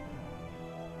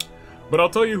 But I'll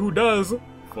tell you who does.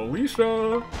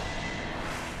 Felicia.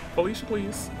 Felicia,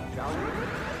 please.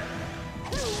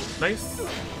 Nice.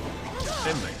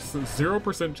 And nice.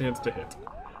 0% chance to hit.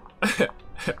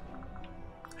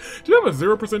 Do you have a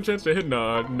 0% chance to hit and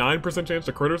a 9% chance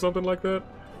to crit or something like that?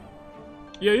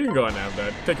 Yeah, you can go ahead and have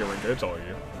that. Take it, Rinka. It's all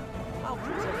you. I'll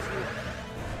protect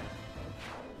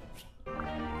you.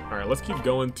 Alright, let's keep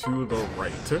going to the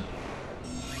right. To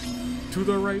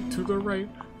the right, to the right.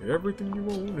 Everything you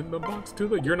own in the box to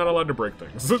the... You're not allowed to break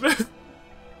things.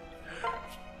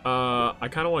 I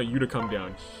kind of want you to come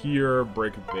down here,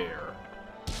 break there.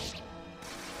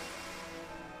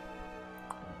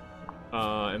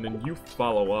 And then you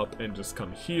follow up and just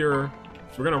come here.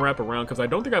 We're gonna wrap around, because I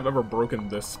don't think I've ever broken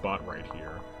this spot right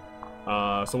here.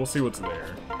 So we'll see what's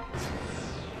there.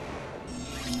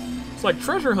 It's like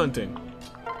treasure hunting.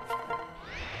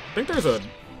 I think there's a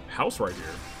house right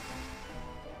here.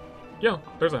 Yeah,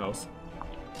 there's a house.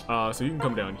 So you can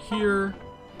come down here.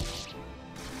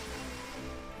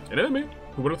 An enemy?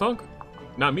 Who would have thunk?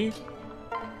 Not me.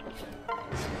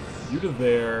 You to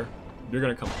there. You're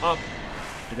gonna come up.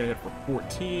 You're gonna hit for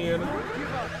 14.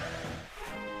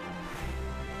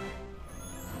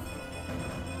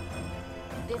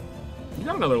 You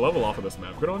got another level off of this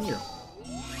map. Good on you.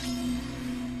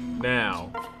 Now,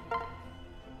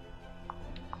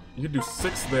 you could do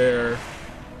 6 there.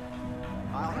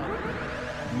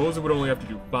 Mozu would only have to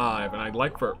do 5, and I'd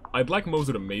like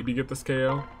Mozu to maybe get this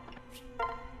KO.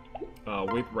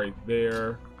 Wait right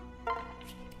there.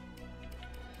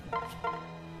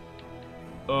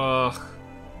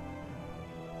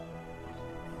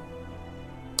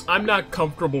 I'm not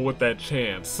comfortable with that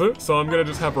chance, so I'm gonna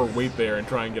just have her wait there and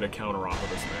try and get a counter off of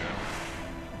this man.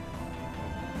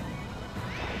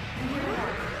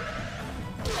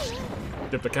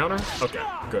 Get the counter? Okay,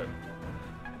 good.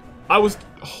 I was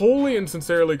wholly and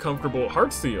sincerely comfortable.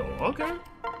 Heart Seal, okay.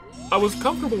 I was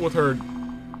comfortable with her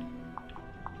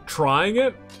trying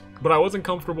it, but I wasn't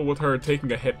comfortable with her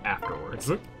taking a hit afterwards.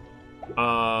 Heal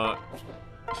our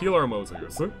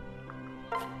Mozus.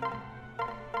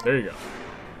 There you go.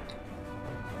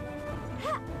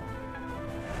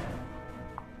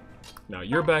 Now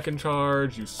you're back in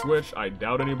charge, you switch. I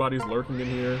doubt anybody's lurking in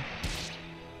here.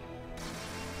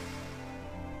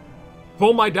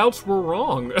 Well, my doubts were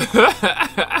wrong. You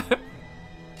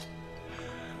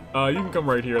can come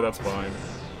right here, that's fine.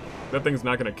 That thing's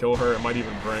not gonna kill her, it might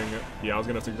even bring... Yeah, I was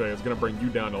gonna say, it's gonna bring you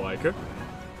down to like 2.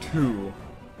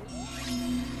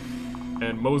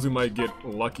 And Mozu might get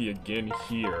lucky again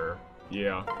here.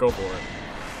 Yeah, go for it.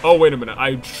 Oh, wait a minute,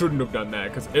 I shouldn't have done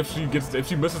that, because if she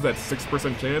misses that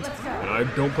 6% chance, and I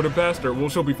don't put it past her, well,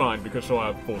 she'll be fine, because she'll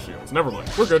have full shields. Never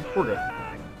mind, we're good, we're good.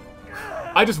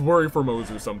 I just worry for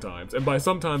Mozu sometimes, and by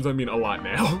sometimes I mean a lot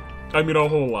now. I mean a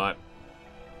whole lot.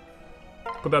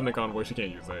 Put that in the convoy, she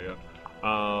can't use that yet.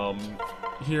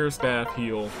 Here, staff,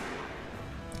 heal.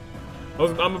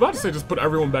 I'm about to say just put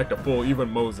everyone back to full, even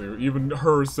Mozu. Even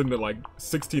her sitting at like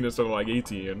 16 instead of like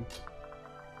 18.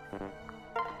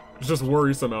 It's just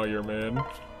worrisome out here, man.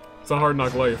 It's a hard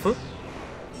knock life.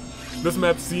 This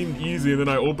map seemed easy, and then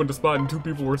I opened a spot and 2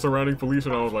 people were surrounding Felicia,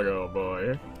 and I was like, oh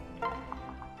boy.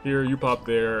 Here, you pop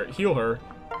there. Heal her.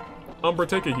 Umbra,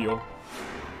 take a heal.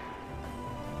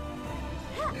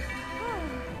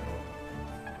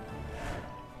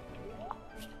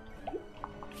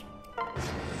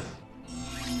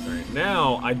 Alright,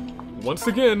 now, once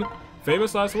again,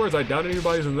 famous last words, I doubt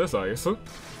anybody's in this ice.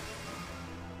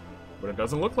 But it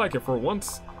doesn't look like it for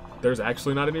once. There's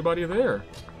actually not anybody there.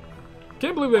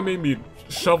 Can't believe they made me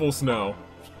shovel snow.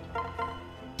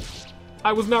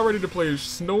 I was not ready to play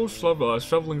snow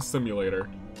shoveling simulator.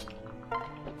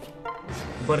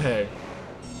 But hey.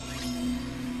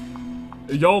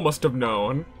 Y'all must have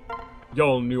known.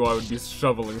 Y'all knew I would be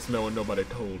shoveling snow and nobody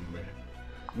told me.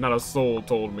 not a soul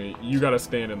told me, you gotta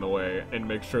stand in the way and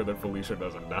make sure that Felicia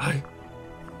doesn't die.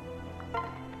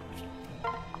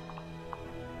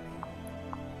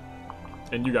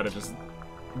 And you gotta just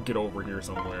get over here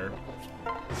somewhere.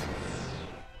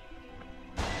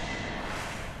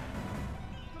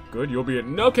 Good, you'll be at...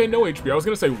 Okay, no HP. I was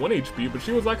gonna say 1 HP, but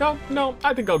she was like, oh, no,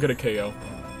 I think I'll get a KO.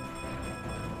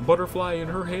 Butterfly in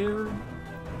her hair.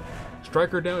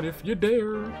 Strike her down if you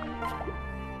dare.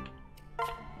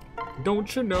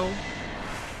 Don't you know?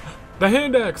 The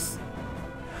hand axe!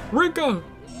 Rinka!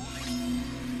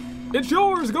 It's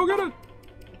yours! Go get it!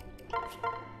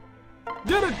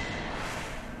 Get it!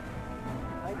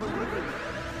 I believe in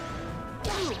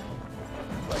you.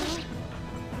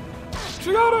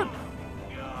 She got it!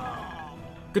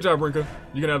 Good job, Rinka.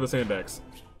 You can have this hand axe.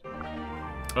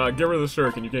 Get rid of the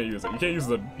shuriken, you can't use it. You can't use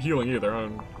the healing either.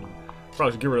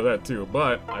 Probably should get rid of that too,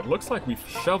 but it looks like we've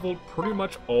shoveled pretty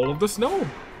much all of the snow.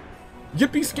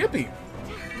 Yippee skippy!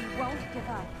 We won't give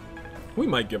up. We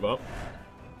might give up.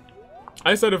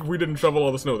 I said if we didn't shovel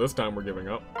all the snow this time, we're giving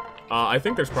up. I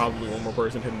think there's probably one more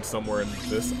person hidden somewhere in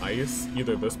this ice.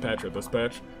 Either this patch or this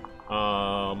patch.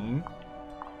 I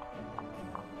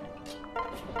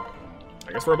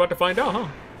guess we're about to find out, huh?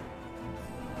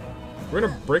 We're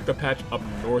gonna break the patch up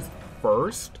north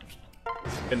first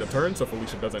in the turn so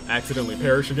Felicia doesn't accidentally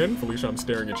perish again. Felicia, I'm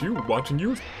staring at you, watching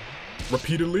you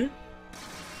repeatedly.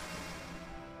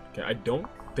 Okay, I don't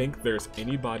think there's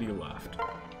anybody left.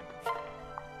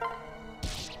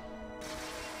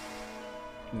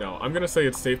 No, I'm gonna say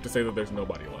it's safe to say that there's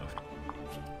nobody left.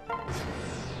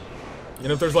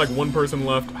 And if there's like one person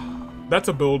left, that's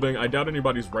a building. I doubt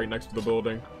anybody's right next to the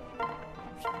building.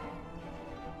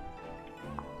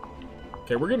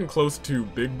 Okay, we're getting close to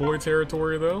big boy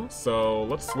territory though, so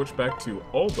let's switch back to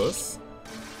Albus.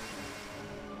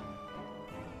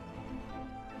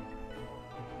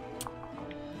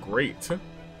 Great.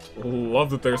 Love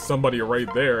that there's somebody right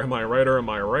there. Am I right or am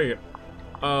I right?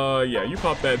 Yeah, you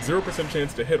pop that 0%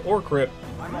 chance to hit or crit.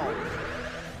 I'm all.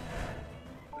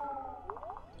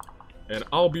 And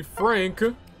I'll be frank,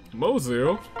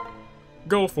 Mozu,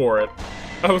 go for it.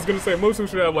 I was gonna say Mozu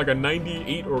should have like a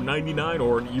 98 or 99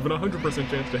 or even 100%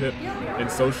 chance to hit, and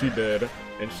so she did,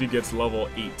 and she gets level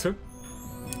 8.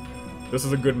 This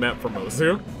is a good map for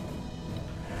Mozu.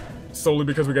 Solely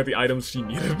because we got the items she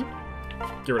needed.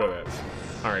 Get rid of that.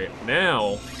 Alright,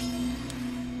 now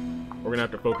we're gonna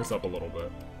have to focus up a little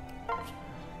bit.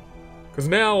 Because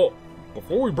now,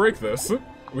 before we break this,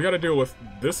 we gotta deal with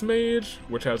this mage,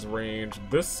 which has range,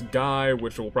 this guy,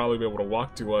 which will probably be able to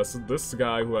walk to us, this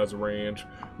guy who has range.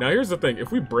 Now here's the thing,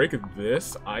 if we break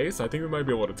this ice, I think we might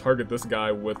be able to target this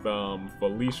guy with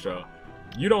Felicia.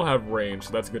 You don't have range,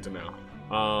 so that's good to know.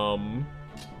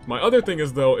 My other thing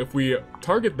is though, if we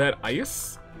target that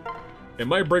ice, it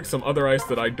might break some other ice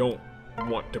that I don't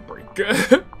want to break.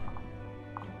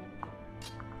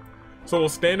 So we'll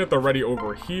stand at the ready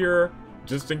over here,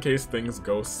 just in case things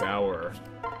go sour.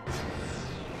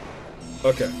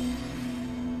 Okay.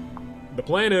 The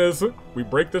plan is, we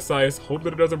break this ice, hope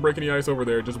that it doesn't break any ice over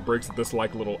there, it just breaks this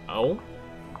like little L.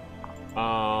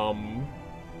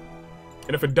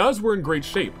 And if it does, we're in great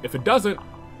shape. If it doesn't,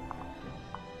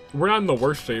 we're not in the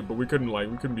worst shape, but we could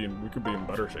be in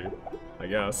better shape, I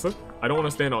guess. I don't want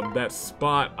to stand on that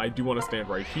spot. I do want to stand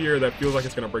right here. That feels like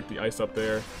it's gonna break the ice up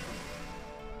there.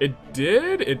 It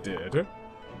did? It did.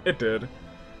 It did.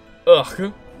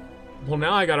 Ugh. Well,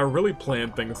 now I gotta really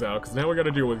plan things out, because now we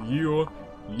gotta deal with you,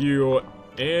 you,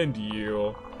 and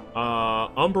you.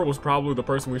 Umbra was probably the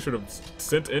person we should have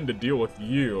sent in to deal with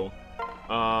you.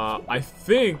 I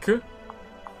think,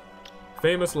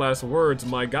 famous last words,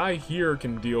 my guy here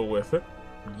can deal with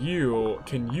you.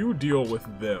 Can you deal with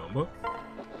them?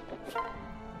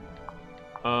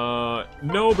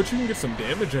 No, but you can get some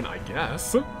damage in, I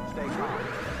guess. Stay calm.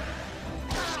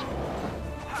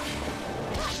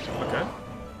 Okay.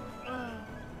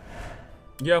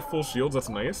 You have full shields, that's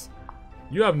nice.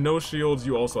 You have no shields,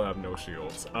 you also have no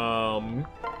shields.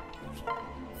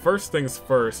 First things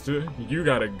first, you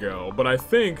gotta go. But I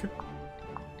think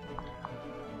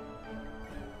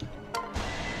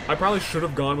I probably should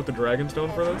have gone with the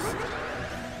Dragonstone for this.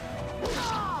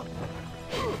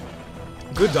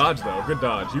 Good dodge, though. Good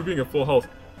dodge. You being at full health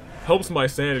helps my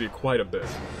sanity quite a bit.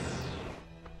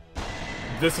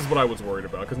 This is what I was worried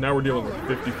about, because now we're dealing with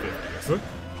 50-50s.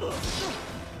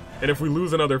 And if we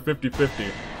lose another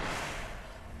 50-50...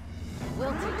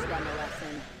 We'll teach them a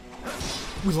lesson.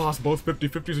 We lost both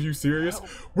 50-50s, are you serious?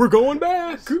 We're going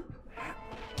back!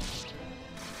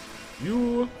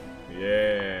 You...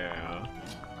 Yeah...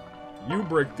 You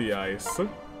break the ice.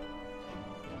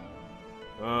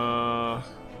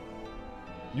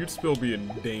 you'd still be in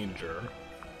danger.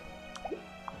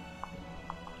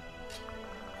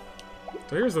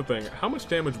 So here's the thing. How much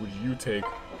damage would you take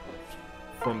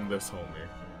from this, homie?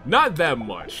 Not that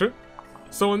much.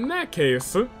 So in that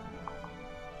case,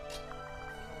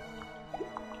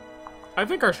 I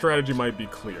think our strategy might be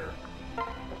clear.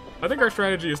 I think our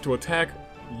strategy is to attack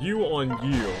you on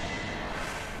you.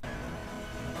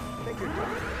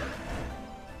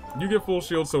 You get full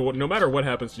shield, so no matter what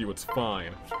happens to you, it's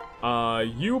fine.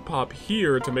 You pop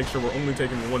here to make sure we're only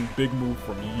taking one big move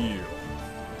from you.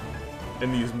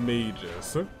 And these mages.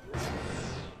 So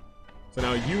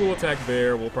now you will attack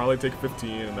there, we'll probably take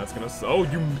 15, and that's gonna... Oh,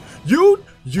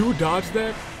 you dodged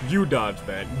that? You dodged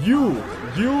that. You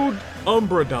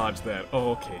Umbra dodged that.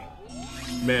 Oh, okay.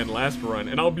 Man, last run,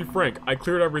 and I'll be frank, I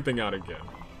cleared everything out again.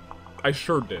 I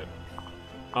sure did.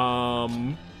 I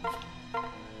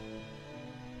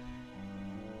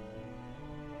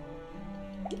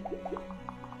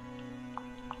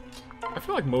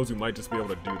feel like Mozu might just be able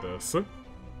to do this.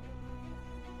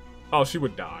 Oh, she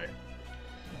would die.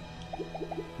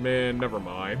 Man, never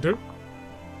mind. You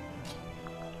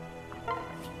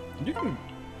can...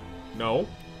 No,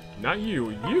 not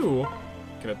you. You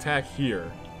can attack here.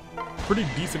 Pretty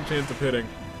decent chance of hitting,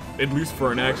 at least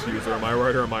for an axe user. Am I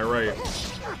right or am I right?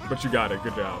 But you got it.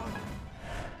 Good job.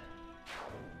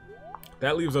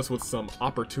 That leaves us with some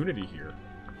opportunity here.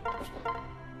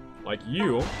 Like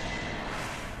you.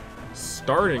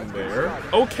 Starting there.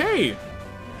 Okay!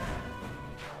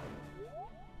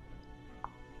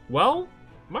 Well,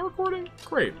 am I recording?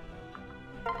 Great.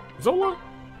 Zola?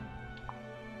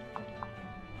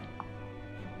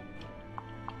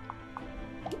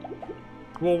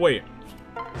 Well, wait.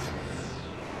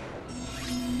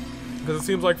 Because it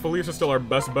seems like Felicia's still our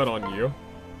best bet on you.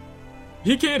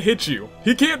 He can't hit you.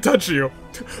 He can't touch you.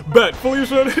 Bet,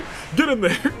 Felicia, get in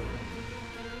there.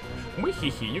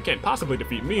 Weehehe, you can't possibly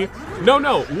defeat me.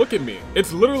 No, look at me.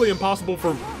 It's literally impossible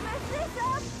for...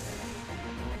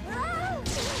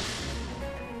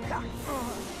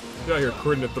 Get out here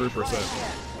critting at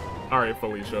 3%. Alright,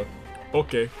 Felicia.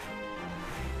 Okay.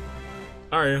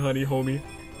 Alright, honey, homie.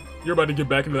 You're about to get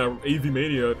back into that AV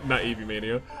Mania, not AV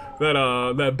Mania,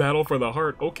 that battle for the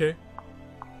heart. Okay.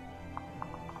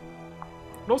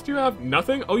 What else do you have?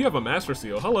 Nothing? Oh, you have a Master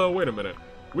Seal. Hello, wait a minute.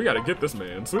 We gotta get this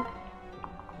man.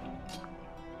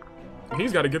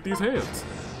 He's gotta get these hands.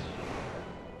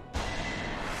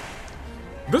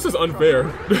 This is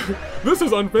unfair. This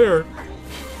is unfair.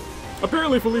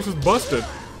 Apparently Felicia's busted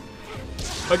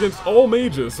against all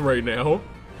mages right now.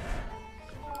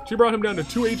 She brought him down to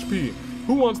 2 HP.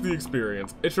 Who wants the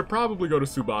experience? It should probably go to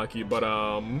Tsubaki, but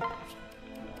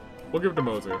we'll give it to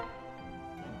Mozu.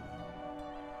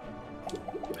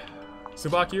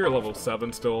 Tsubaki, you're level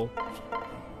 7 still.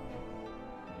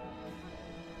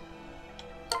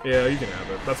 Yeah, you can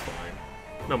have it. That's fine.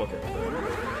 I'm okay with that.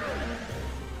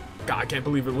 God, I can't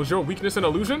believe it. Was your weakness an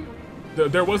illusion?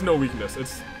 There was no weakness.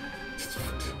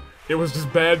 It was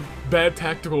just bad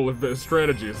tactical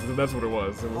strategies. That's what it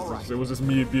was. It was just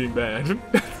me being bad.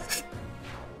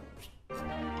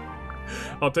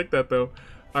 I'll take that though.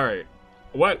 All right.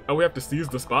 What? Oh, we have to seize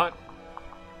the spot.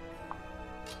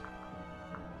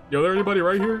 Yo, there anybody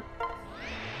right here?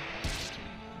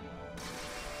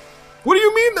 What do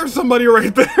you mean there's somebody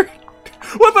right there?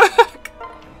 What the heck?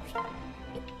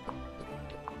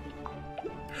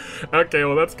 Okay,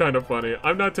 well that's kind of funny.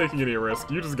 I'm not taking any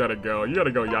risk. You just gotta go. You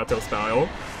gotta go Yato style.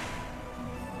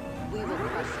 We will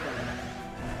crush them.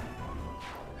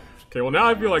 Okay, well now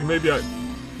I feel like maybe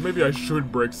I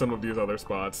should break some of these other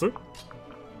spots.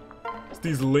 It's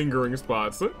these lingering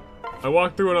spots. I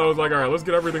walked through and I was like, alright, let's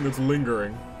get everything that's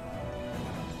lingering.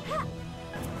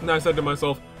 And I said to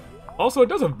myself, also, it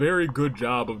does a very good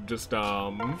job of just,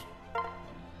 bringing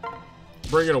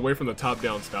it away from the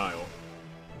top-down style.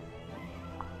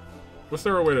 Wish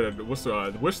there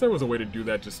was a way to do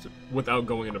that just without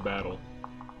going into battle.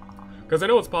 Because I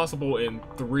know it's possible in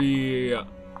 3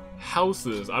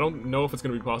 houses. I don't know if it's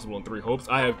going to be possible in 3 hopes.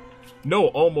 I know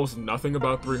almost nothing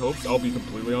about 3 hopes, I'll be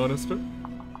completely honest.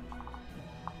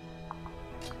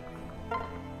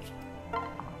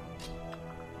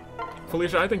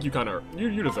 Felicia, I think you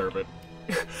you deserve it.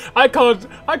 I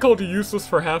called you useless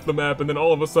for half the map, and then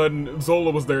all of a sudden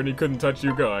Zola was there and he couldn't touch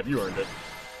you. God, you earned it.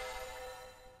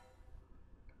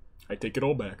 I take it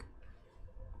all back.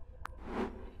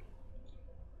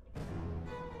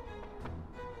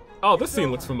 Oh, this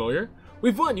scene looks familiar.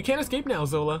 We've won. You can't escape now,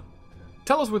 Zola.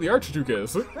 Tell us where the Archduke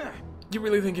is. You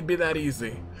really think it'd be that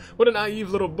easy? What a naive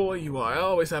little boy you are. I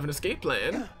always have an escape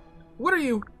plan. What are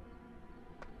you?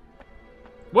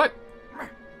 What?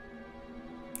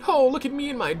 Oh, look at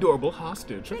me and my adorable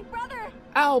hostage. Big brother!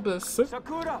 Albus!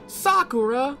 Sakura!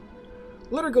 Sakura!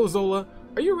 Let her go, Zola.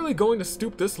 Are you really going to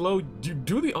stoop this low? You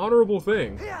do the honorable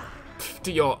thing. Pff,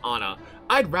 to your honor,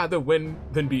 I'd rather win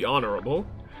than be honorable.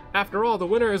 After all, the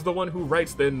winner is the one who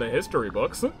writes in the history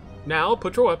books. Now,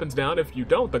 put your weapons down. If you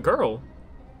don't, the girl.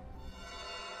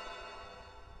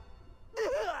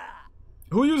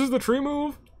 Who uses the tree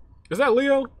move? Is that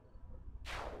Leo?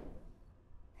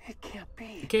 It can't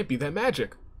be. It can't be that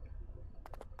magic.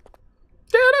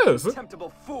 There it is!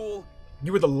 Contemptible fool!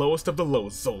 You were the lowest of the low,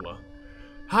 Zola.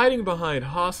 Hiding behind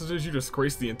hostages, you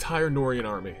disgraced the entire Norian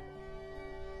army.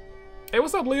 Hey,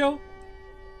 what's up, Leo?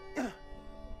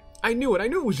 I knew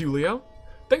it was you, Leo.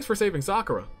 Thanks for saving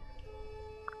Sakura.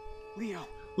 Leo.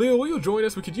 Leo, will you join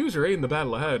us? We could use your aid in the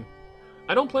battle ahead.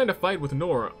 I don't plan to fight with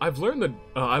Nor. I've learned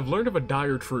of a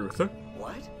dire truth.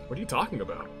 What? What are you talking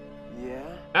about? Yeah?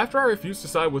 After I refused to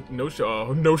side with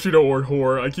Noshido or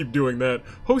Hor, I keep doing that,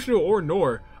 Hoshido or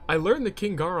Nor, I learned that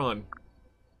King Garon,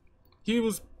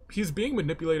 he's being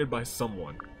manipulated by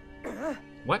someone.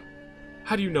 What?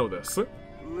 How do you know this?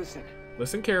 Listen.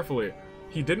 Listen carefully.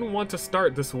 He didn't want to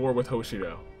start this war with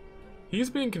Hoshido. He's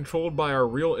being controlled by our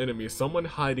real enemy, someone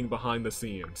hiding behind the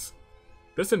scenes.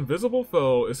 This invisible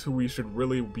foe is who we should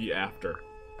really be after.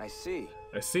 I see.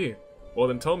 I see. Well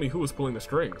then tell me who is pulling the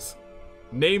strings.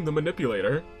 Name the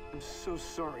manipulator. I'm so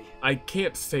sorry. I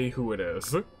can't say who it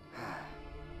is.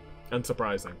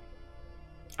 Unsurprising.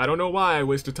 I don't know why I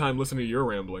wasted time listening to your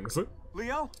ramblings.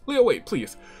 Leo? Leo, wait,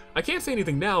 please. I can't say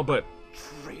anything now, but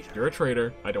Traitor. you're a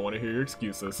traitor. I don't want to hear your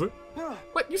excuses.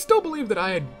 What, you still believe that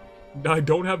I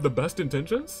don't have the best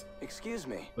intentions? Excuse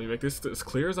me. Let me make this as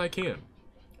clear as I can.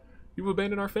 You've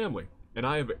abandoned our family, and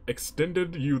I have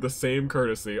extended you the same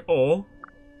courtesy. Oh.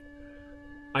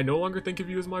 I no longer think of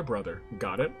you as my brother.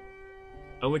 Got it?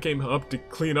 I only came up to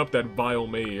clean up that vile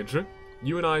mage.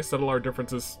 You and I settle our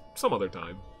differences some other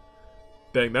time.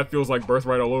 Dang, that feels like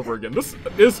Birthright all over again. This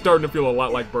is starting to feel a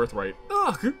lot like Birthright.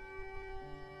 Ugh!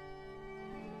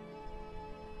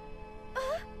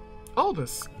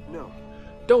 Albus! No.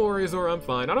 Don't worry, Zora, I'm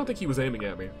fine. I don't think he was aiming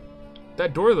at me.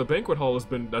 That door to the banquet hall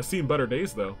has seen better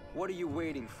days, though. What are you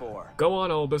waiting for? Go on,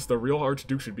 Albus. The real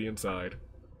Archduke should be inside.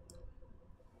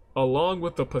 Along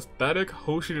with the pathetic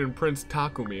Hoshidan Prince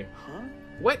Takumi. Huh?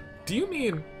 What? Do you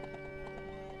mean...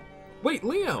 Wait,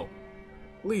 Leo!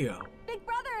 Leo. Big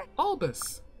brother!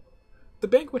 Albus! The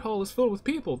banquet hall is filled with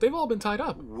people. They've all been tied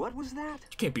up. What was that?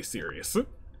 You can't be serious.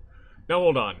 Now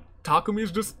hold on.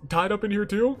 Takumi's just tied up in here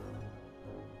too?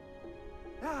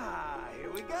 Ah,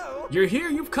 here we go. You're here,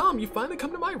 you've come. You finally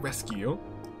come to my rescue.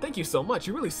 Thank you so much.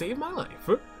 You really saved my life.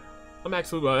 I'm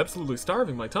actually absolutely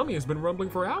starving. My tummy has been rumbling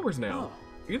for hours now.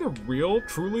 Oh. Are you the real,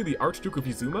 truly the Archduke of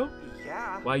Izumo?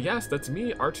 Yeah. Why, yes, that's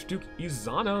me, Archduke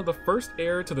Izana, the first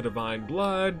heir to the divine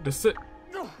blood.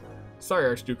 Sorry,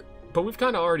 Archduke, but we've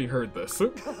kind of already heard this.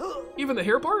 Even the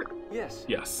hair part? Yes.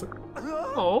 Yes.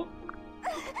 Oh.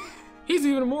 He's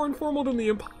even more informal than the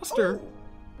imposter.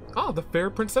 Ah, the fair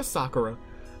Princess Sakura.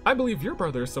 I believe your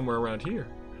brother is somewhere around here.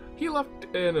 He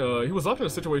was left in a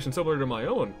situation similar to my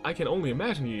own. I can only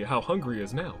imagine how hungry he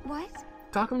is now. What?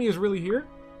 Takumi is really here?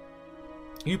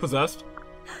 You possessed?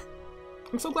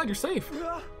 I'm so glad you're safe.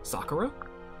 Sakura?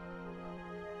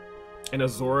 And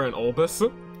Azora and Albus?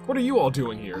 What are you all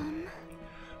doing here?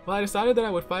 Well, I decided that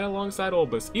I would fight alongside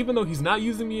Albus, even though he's not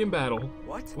using me in battle.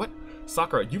 What? What?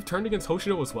 Sakura, you've turned against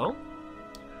Hoshido as well?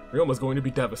 Ryoma's going to be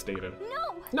devastated.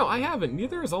 No! No, I haven't.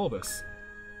 Neither is Albus.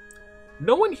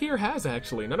 No one here has,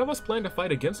 actually. None of us plan to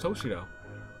fight against Hoshido.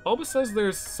 Albus says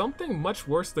there's something much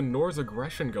worse than Nor's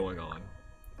aggression going on.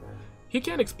 He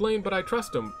can't explain, but I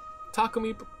trust him.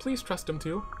 Takumi, please trust him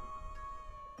too.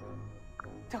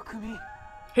 Takumi.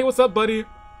 Hey, what's up, buddy?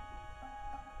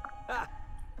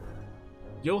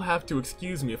 You'll have to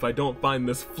excuse me if I don't find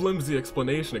this flimsy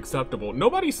explanation acceptable.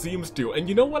 Nobody seems to, and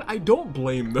you know what? I don't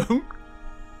blame them.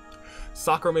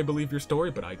 Sakura may believe your story,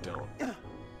 but I don't.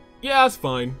 Yeah, it's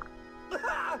fine.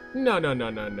 No.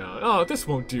 Oh, this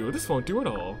won't do. This won't do at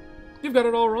all. You've got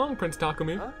it all wrong, Prince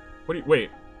Takumi. Huh? What do you-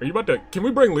 wait, are you about to- can we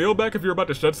bring Leo back if you're about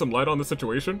to shed some light on the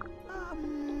situation?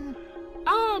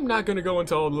 I'm not gonna go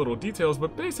into all the little details,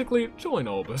 but basically, join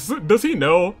Albus. Does he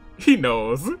know? He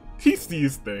knows. He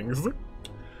sees things.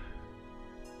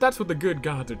 That's what the good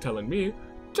gods are telling me.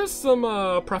 Just some,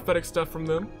 prophetic stuff from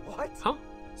them. What? Huh?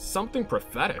 Something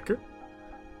prophetic?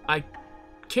 I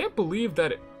can't believe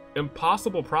that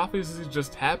impossible prophecies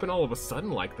just happen all of a sudden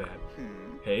like that.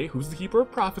 Hey, who's the keeper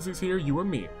of prophecies here? You or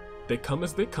me? They come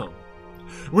as they come.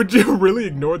 Would you really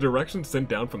ignore directions sent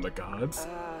down from the gods?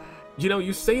 You know,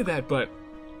 you say that, but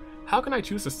how can I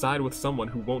choose to side with someone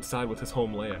who won't side with his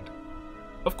homeland?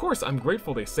 Of course, I'm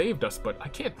grateful they saved us, but I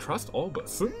can't trust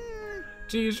Albus.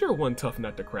 Geez, you're one tough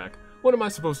nut to crack. What am I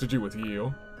supposed to do with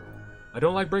you? I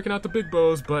don't like breaking out the big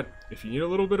bows, but if you need a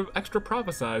little bit of extra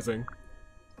prophesizing,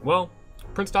 well,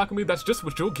 Prince Takumi, that's just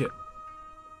what you'll get.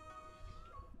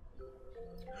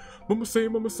 Mama say,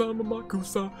 mama sa, mama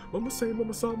kusa. Mama say,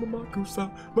 mama sa, mama kusa.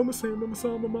 Mama say, mama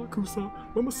sa, mama kusa.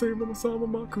 Mama say, mama sa,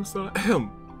 mama kusa. Ahem.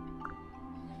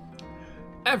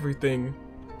 Everything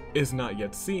is not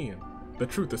yet seen. The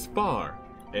truth is far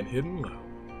and hidden low.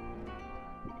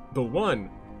 The one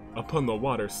upon the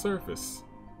water's surface,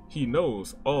 he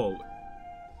knows all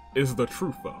is the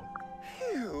true foe.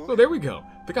 So there we go.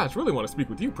 The gods really want to speak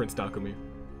with you, Prince Takumi.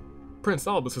 Prince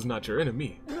Albus is not your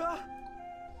enemy.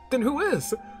 Then who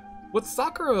is? What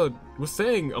Sakura was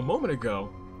saying a moment ago,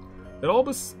 that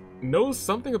Albus knows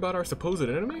something about our supposed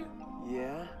enemy?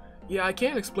 Yeah? Yeah, I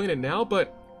can't explain it now,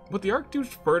 but what the Archduke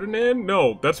Ferdinand?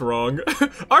 No, that's wrong.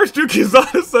 Archduke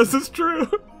Izana says it's true.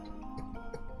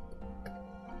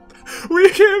 We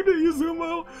came to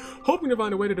Izumo, hoping to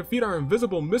find a way to defeat our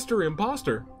invisible mystery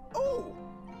imposter. Oh!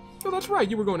 Oh, that's right,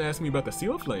 you were going to ask me about the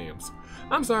Seal of Flames.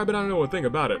 I'm sorry, but I don't know a thing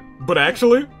about it. But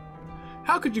actually,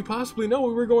 how could you possibly know what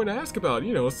we were going to ask about?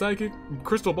 You know, psychic,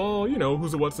 crystal ball, you know,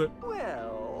 who's it, what's it?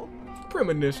 Well...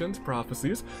 Premonitions,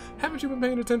 prophecies. Haven't you been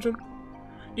paying attention?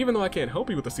 Even though I can't help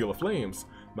you with the Seal of Flames,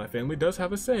 my family does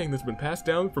have a saying that's been passed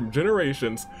down from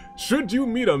generations. Should you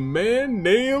meet a man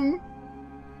named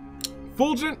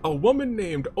Fulgent, a woman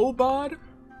named Obad,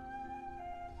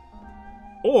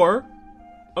 or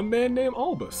a man named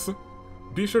Albus,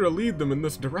 be sure to lead them in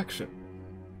this direction.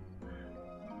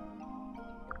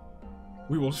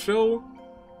 We will show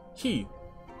he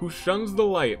who shuns the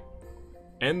light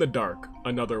and the dark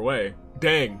another way.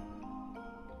 Dang.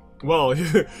 Well,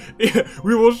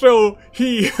 we will show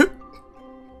he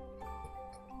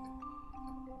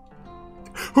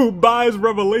who buys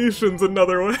revelations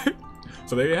another way.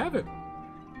 So there you have it.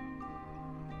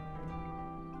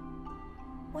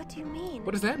 What do you mean?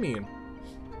 What does that mean?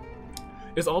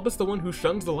 Is Albus the one who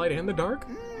shuns the light and the dark?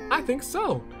 I think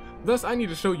so. Thus, I need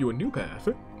to show you a new path.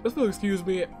 If you'll excuse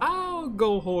me, I'll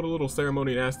go hold a little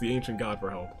ceremony and ask the ancient god for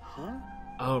help.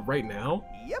 Huh? Right now?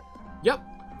 Yep. Yep.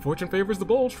 Fortune favors the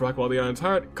bold, strike while the iron's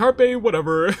hot. Carpe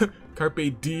whatever.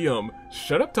 Carpe diem.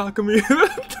 Shut up, Takumi.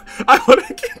 I want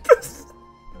to get this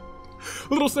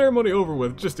little ceremony over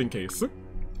with, just in case.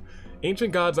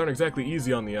 Ancient gods aren't exactly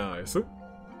easy on the eyes.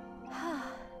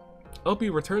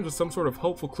 LP returns with some sort of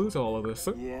hopeful clue to all of this.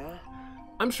 Yeah?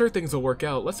 I'm sure things will work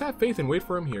out. Let's have faith and wait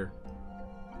for him here.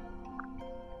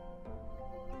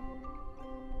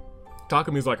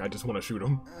 Takumi's like, I just want to shoot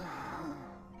him.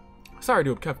 Sorry to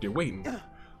have kept you waiting.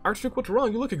 Archduke, what's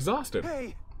wrong? You look exhausted.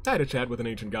 Hey! I had a chat with an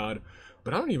ancient god,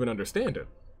 but I don't even understand it.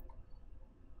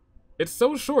 It's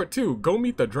so short, too. Go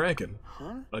meet the dragon.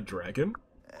 Huh? A dragon?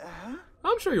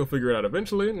 I'm sure you'll figure it out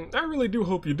eventually, and I really do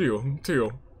hope you do,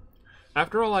 too.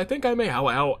 After all, I think I may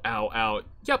ow.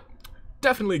 Yep,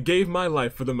 definitely gave my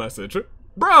life for the message.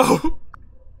 Bro!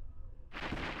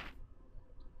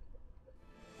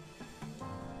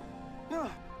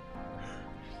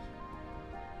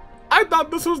 I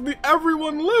thought this was the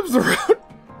everyone lives around.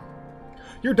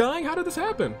 You're dying? How did this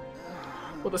happen?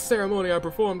 Well, the ceremony I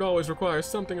performed always requires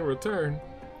something in return.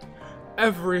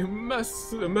 Every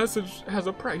message has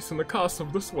a price, and the cost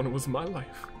of this one was my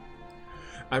life.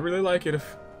 I'd really like it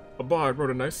if a bard wrote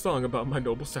a nice song about my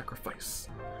noble sacrifice.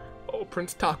 Oh,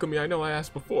 Prince Takumi, I know I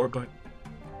asked before, but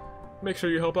make sure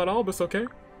you help out Albus, okay?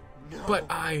 No.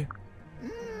 But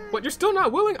What, you're still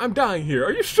not willing? I'm dying here.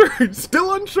 Are you sure?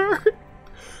 Still unsure?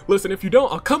 Listen, if you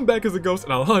don't, I'll come back as a ghost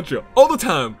and I'll haunt you all the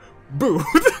time. Boo.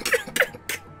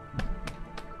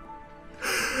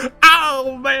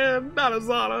 Ow, man, not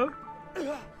Izana.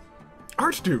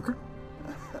 Archduke.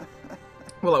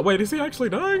 Well, wait, is he actually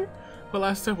dying? Well,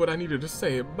 I said what I needed to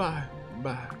say. Bye.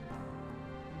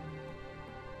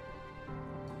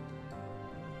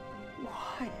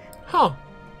 Why? Huh.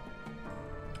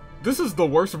 This is the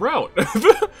worst route.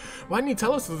 Why didn't he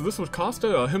tell us this would cost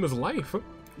him his life?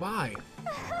 Why?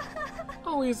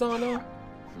 Oh, Izana.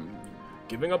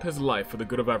 Giving up his life for the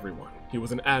good of everyone. He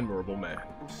was an admirable man.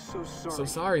 I'm so sorry. So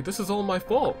sorry, this is all my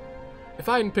fault. If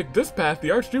I hadn't picked this path,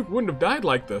 the Archduke wouldn't have died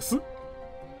like this.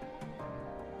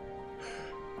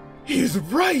 He's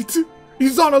right!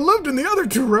 Izana lived in the other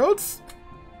two routes!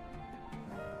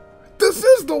 This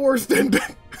is the worst ending!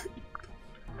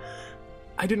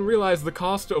 I didn't realize the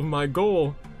cost of my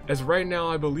goal, as right now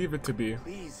I believe it to be.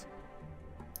 Please.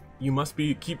 You must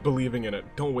keep believing in it.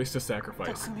 Don't waste a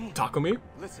sacrifice. Takumi. Takumi?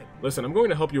 Listen. I'm going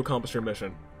to help you accomplish your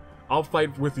mission. I'll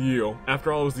fight with you.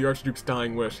 After all, it was the Archduke's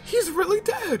dying wish. He's really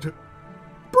dead!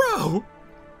 Bro!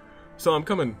 So I'm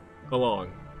coming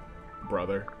along,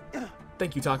 brother.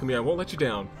 Thank you, Takumi. I won't let you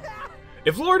down.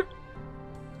 If Lord...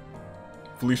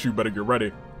 Felicia, you better get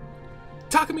ready.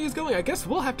 Takumi is going. I guess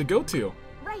we'll have to go too.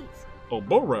 Right.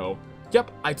 Oboro? Yep,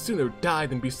 I'd sooner die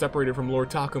than be separated from Lord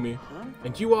Takumi.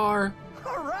 And you are...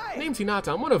 Alright! Name's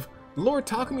Hinata. I'm one of Lord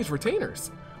Takumi's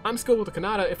retainers. I'm skilled with the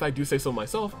Kanata, if I do say so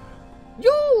myself.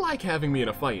 You'll like having me in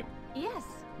a fight. Yes.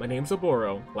 My name's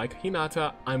Oboro. Like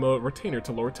Hinata, I'm a retainer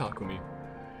to Lord Takumi.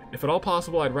 If at all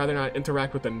possible, I'd rather not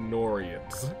interact with the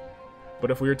Norians. But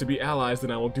if we are to be allies,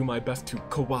 then I will do my best to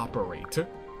cooperate.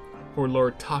 For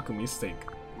Lord Takumi's sake.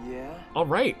 Yeah?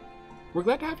 Alright. We're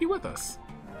glad to have you with us.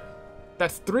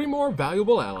 That's 3 more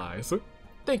valuable allies.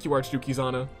 Thank you, Archduke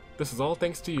Izana. This is all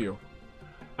thanks to you.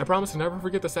 I promise to never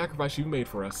forget the sacrifice you've made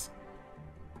for us.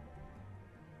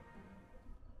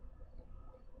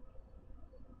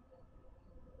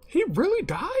 He really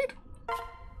died?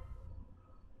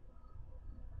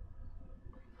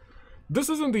 This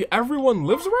isn't the everyone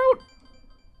lives route?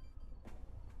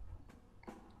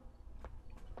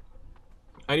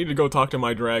 I need to go talk to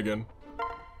my dragon.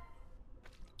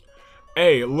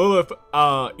 Hey, Lilith,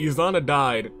 Izana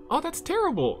died. Oh, that's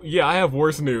terrible. Yeah, I have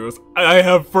worse news. I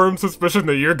have firm suspicion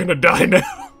that you're gonna die now.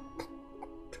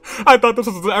 I thought this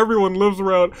was everyone lives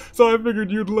around, so I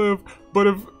figured you'd live. But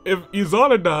if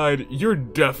Izana died, you're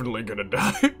definitely gonna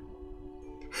die.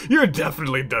 You're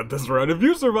definitely dead this round. If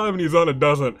you survive and Izana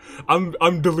doesn't,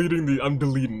 I'm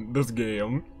deleting this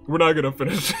game. We're not gonna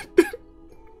finish it.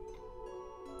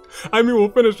 I mean, we'll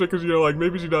finish it because, you know, like,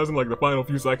 maybe she dies in, like, the final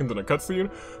few seconds in a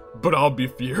cutscene, but I'll be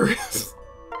furious.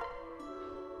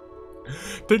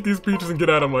 Take these peaches and get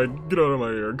out of my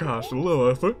ear. Gosh,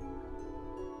 Lilith.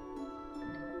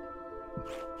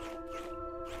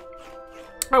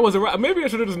 I wasn't right. Maybe I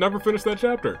should have just never finished that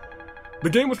chapter. The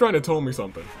game was trying to tell me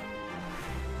something.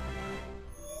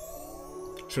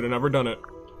 Should have never done it.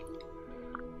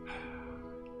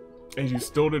 And you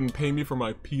still didn't pay me for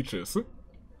my peaches.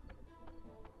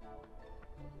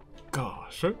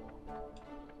 Gosh.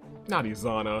 Not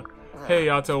Izana. Hey,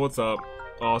 Yato, what's up?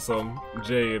 Awesome.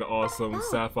 Jade, awesome.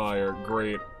 Sapphire,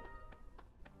 great.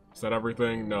 Is that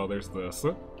everything? No, there's this.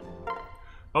 I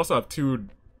also have 2...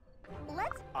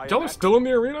 Y'all are still in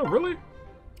the arena? Really?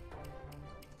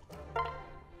 I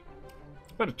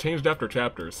thought it changed after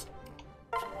chapters.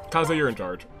 Kaze, you're in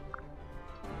charge.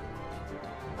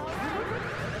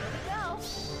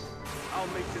 I'll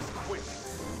make this quick.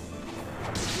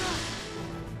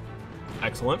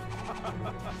 Excellent.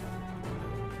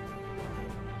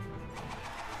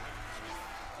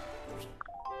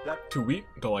 Too weak.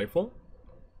 Delightful.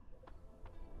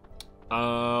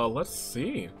 Let's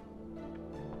see.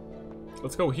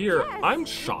 Let's go here. Yes. I'm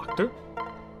shocked.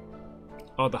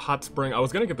 Oh, the hot spring. I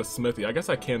was gonna get the smithy. I guess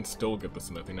I can still get the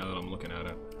smithy now that I'm looking at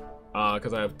it.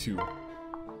 Because I have 2.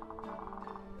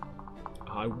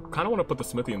 I kind of want to put the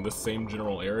smithy in this same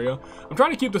general area. I'm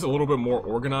trying to keep this a little bit more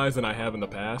organized than I have in the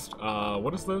past.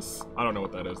 What is this? I don't know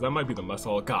what that is. That might be the mess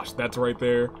hall. Gosh, that's right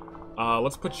there.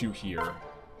 Let's put you here.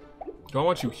 Do I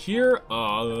want you here? Do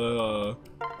I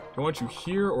want you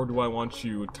here, or do I want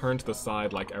you turned to the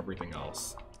side like everything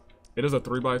else? It is a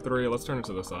 3x3. Let's turn it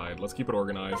to the side. Let's keep it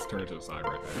organized. Turn it to the side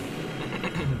right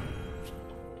there.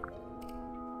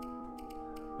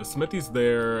 The smithy's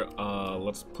there.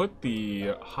 Let's put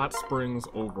the hot springs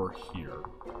over here.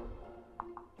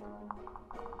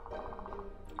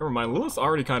 Never mind. Lilith's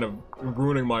already kind of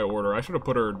ruining my order. I should have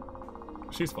put her.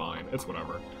 She's fine. It's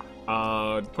whatever.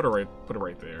 Put it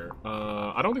right there.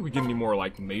 I don't think we get any more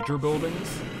like major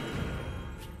buildings.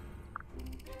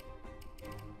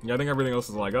 Yeah, I think everything else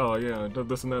is like, oh yeah,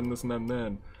 this and that and this and that and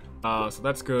then. So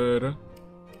that's good.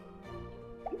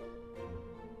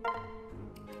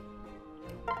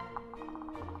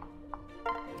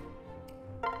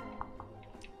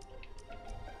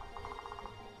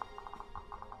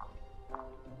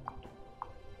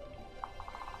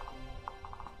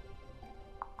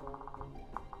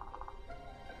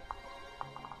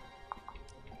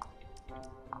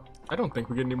 I don't think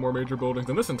we get any more major buildings,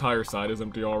 and this entire side is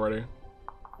empty already.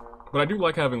 But I do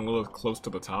like having Lilith close to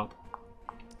the top.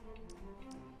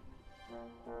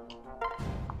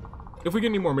 If we get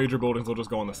any more major buildings, we'll just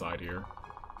go on the side here.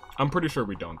 I'm pretty sure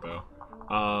we don't, though.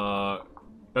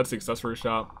 That's the accessory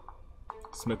shop.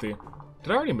 Smithy.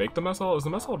 Did I already make the mess hall? Is the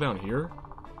mess hall down here?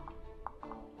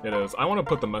 It is. I want to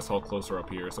put the mess hall closer up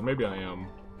here, so maybe I am.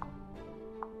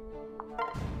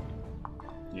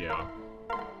 Yeah.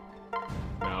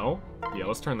 No? Yeah,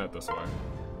 let's turn that this way.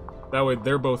 That way,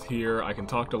 they're both here. I can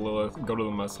talk to Lilith, go to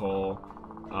the mess hall.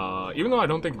 Even though I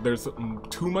don't think there's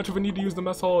too much of a need to use the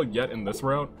mess hall yet in this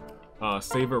route.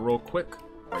 Save it real quick.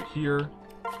 Right here.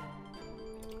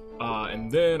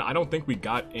 And then I don't think we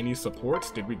got any supports.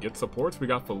 Did we get supports? We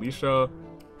got Felicia.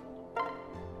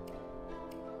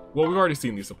 Well, we've already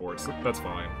seen these supports. That's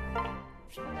fine.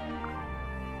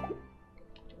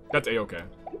 That's a-okay.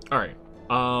 Alright.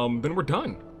 Then we're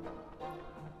done.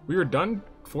 We are done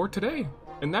for today.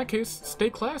 In that case, stay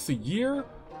classy. Year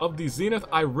of the Zenith.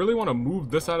 I really want to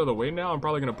move this out of the way now. I'm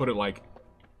probably going to put it, like,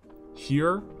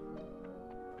 here.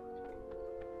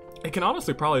 It can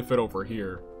honestly probably fit over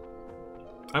here.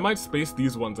 I might space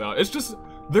these ones out. It's just,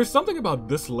 there's something about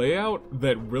this layout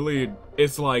that really,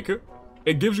 it's like,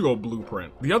 it gives you a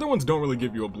blueprint. The other ones don't really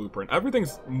give you a blueprint.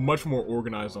 Everything's much more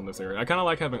organized on this area. I kind of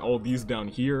like having all these down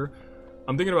here.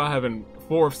 I'm thinking about having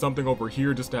 4 of something over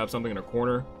here just to have something in a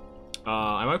corner.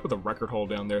 I might put the record hall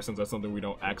down there since that's something we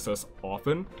don't access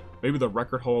often. Maybe the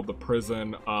record hall, the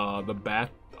prison, the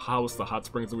bath house, the hot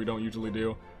springs that we don't usually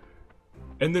do.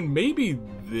 And then maybe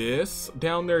this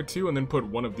down there too, and then put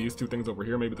one of these 2 things over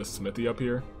here, maybe the smithy up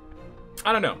here.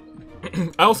 I don't know.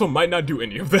 I also might not do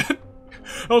any of that.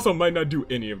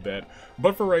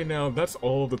 But for right now, that's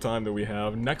all of the time that we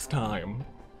have. Next time.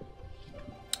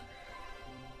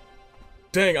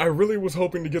 Dang, I really was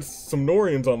hoping to get some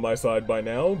Norians on my side by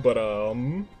now, but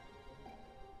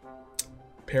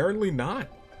apparently not.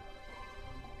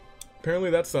 Apparently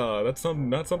that's not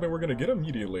something we're gonna get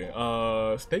immediately.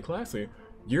 Stay classy.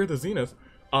 Year of the Zenith.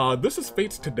 This is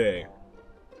Fate's today.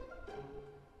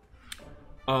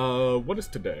 What is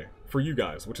today? For you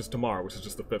guys, which is tomorrow, which is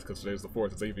just the 5th, because today's the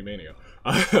 4th, it's AV Mania.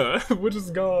 Which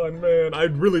is gone, man. I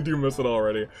really do miss it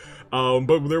already.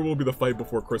 But there will be the fight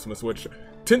before Christmas, which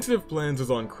tentative plans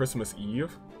is on Christmas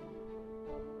Eve.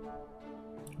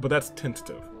 But that's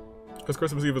tentative. Because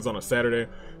Christmas Eve is on a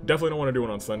Saturday. Definitely don't want to do it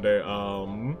on Sunday.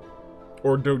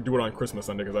 Or do it on Christmas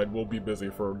Sunday, because I will be busy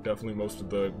for definitely most of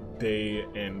the day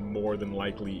and more than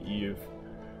likely Eve.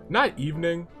 Not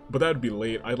evening, but that would be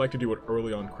late. I'd like to do it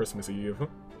early on Christmas Eve.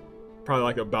 Probably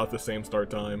like about the same start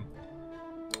time.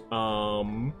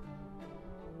 But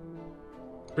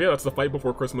yeah, that's the fight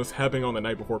before Christmas, happening on the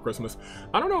night before Christmas.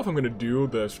 I don't know if I'm going to do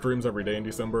the streams every day in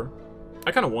December.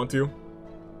 I kind of want to.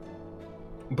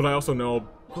 But I also know,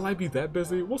 will I be that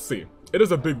busy? We'll see. It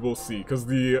is a big we'll see, because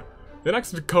the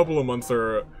next couple of months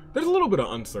are, there's a little bit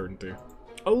of uncertainty.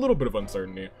 A little bit of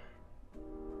uncertainty.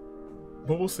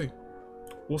 But we'll see.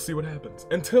 We'll see what happens.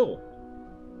 Until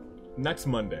next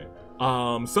Monday.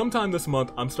 Sometime this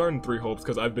month, I'm starting 3 Hopes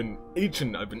because I've been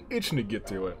itching to get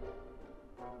to it.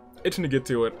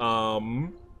 I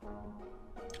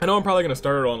know I'm probably gonna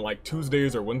start it on like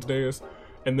Tuesdays or Wednesdays,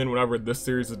 and then whenever this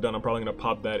series is done, I'm probably gonna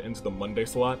pop that into the Monday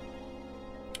slot.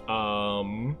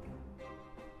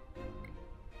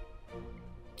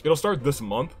 It'll start this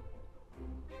month.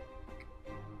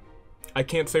 I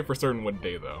can't say for certain what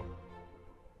day though.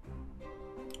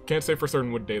 Can't say for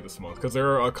certain what day this month, because there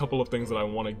are a couple of things that I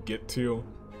want to get to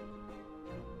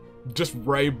just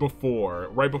right before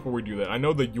we do that. I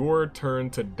know that your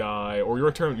turn to die, or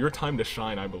your time to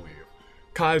shine, I believe.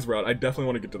 Kai's route, I definitely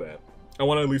want to get to that. I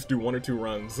want to at least do 1 or 2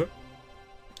 runs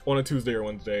on a Tuesday or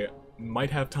Wednesday. Might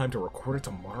have time to record it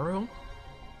tomorrow.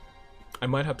 I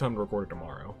might have time to record it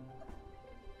tomorrow.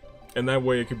 And that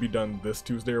way it could be done this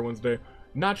Tuesday or Wednesday.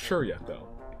 Not sure yet though.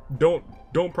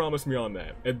 Don't promise me on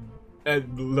that.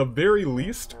 At the very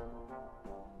least,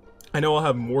 I know I'll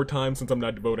have more time since I'm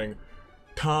not devoting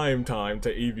time to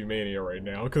AV Mania right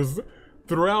now, because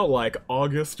throughout, like,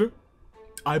 August,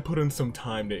 I put in some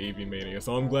time to AV Mania,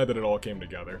 so I'm glad that it all came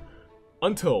together.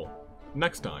 Until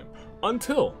next time.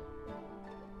 Until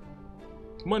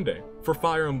Monday, for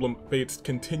Fire Emblem Fates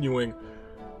continuing.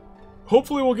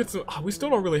 Hopefully we'll get some, we still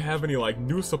don't really have any, like,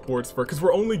 new supports for, because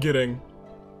we're only getting,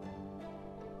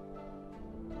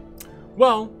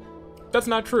 well, that's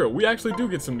not true. We actually do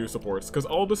get some new supports, because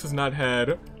Aldous has not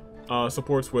had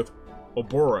supports with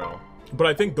Oboro. But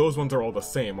I think those ones are all the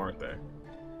same, aren't they?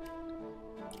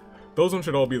 Those ones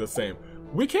should all be the same.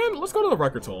 Let's go to the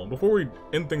records hall before we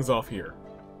end things off here.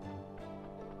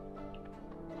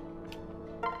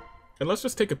 And let's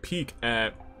just take a peek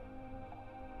at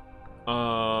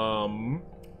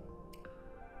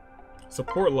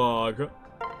support log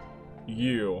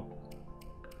U.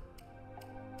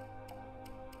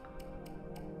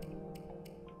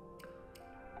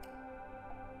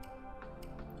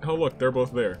 Oh look, they're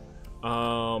both there.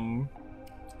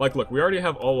 Like look, we already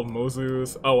have all of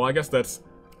Mozu's. Oh, well, I guess that's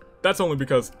only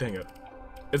because, dang it.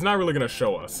 It's not really gonna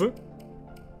show us.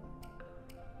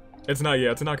 It's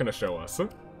not gonna show us.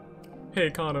 Hey,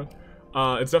 Kana.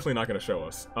 It's definitely not gonna show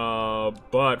us.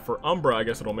 But for Umbra, I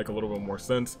guess it'll make a little bit more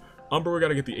sense. Umbra, we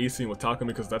gotta get the A scene with Takumi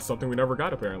because that's something we never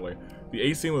got apparently.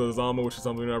 The A scene with Azama, which is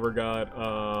something we never got.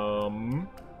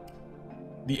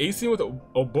 the AC with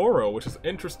Oboro, which is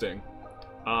interesting.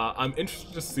 I'm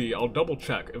interested to see. I'll double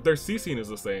check. If their C scene is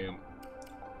the same,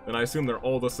 then I assume they're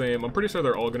all the same. I'm pretty sure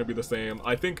they're all going to be the same.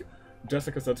 I think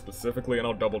Jessica said specifically, and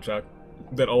I'll double check,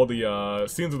 that all the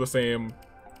scenes are the same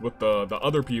with the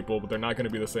other people, but they're not going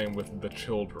to be the same with the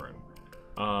children.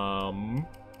 And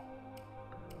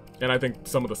I think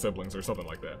some of the siblings or something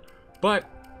like that. But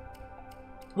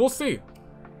we'll see.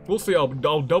 We'll see. I'll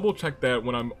double check that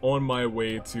when I'm on my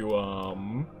way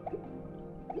to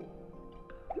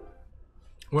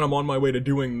when I'm on my way to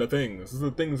doing the things.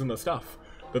 The things and the stuff.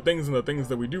 The things and the things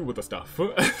that we do with the stuff.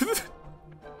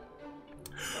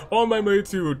 On my way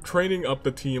to training up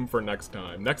the team for next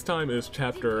time. Next time is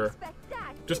chapter,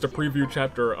 just a preview,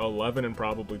 chapter 11 and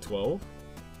probably 12.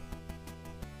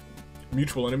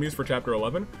 Mutual enemies for chapter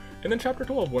 11. And then chapter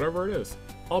 12, whatever it is.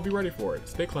 I'll be ready for it.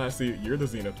 Stay classy, you're the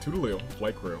Zenith, toodaloo,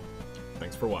 flight crew.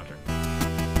 Thanks for watching.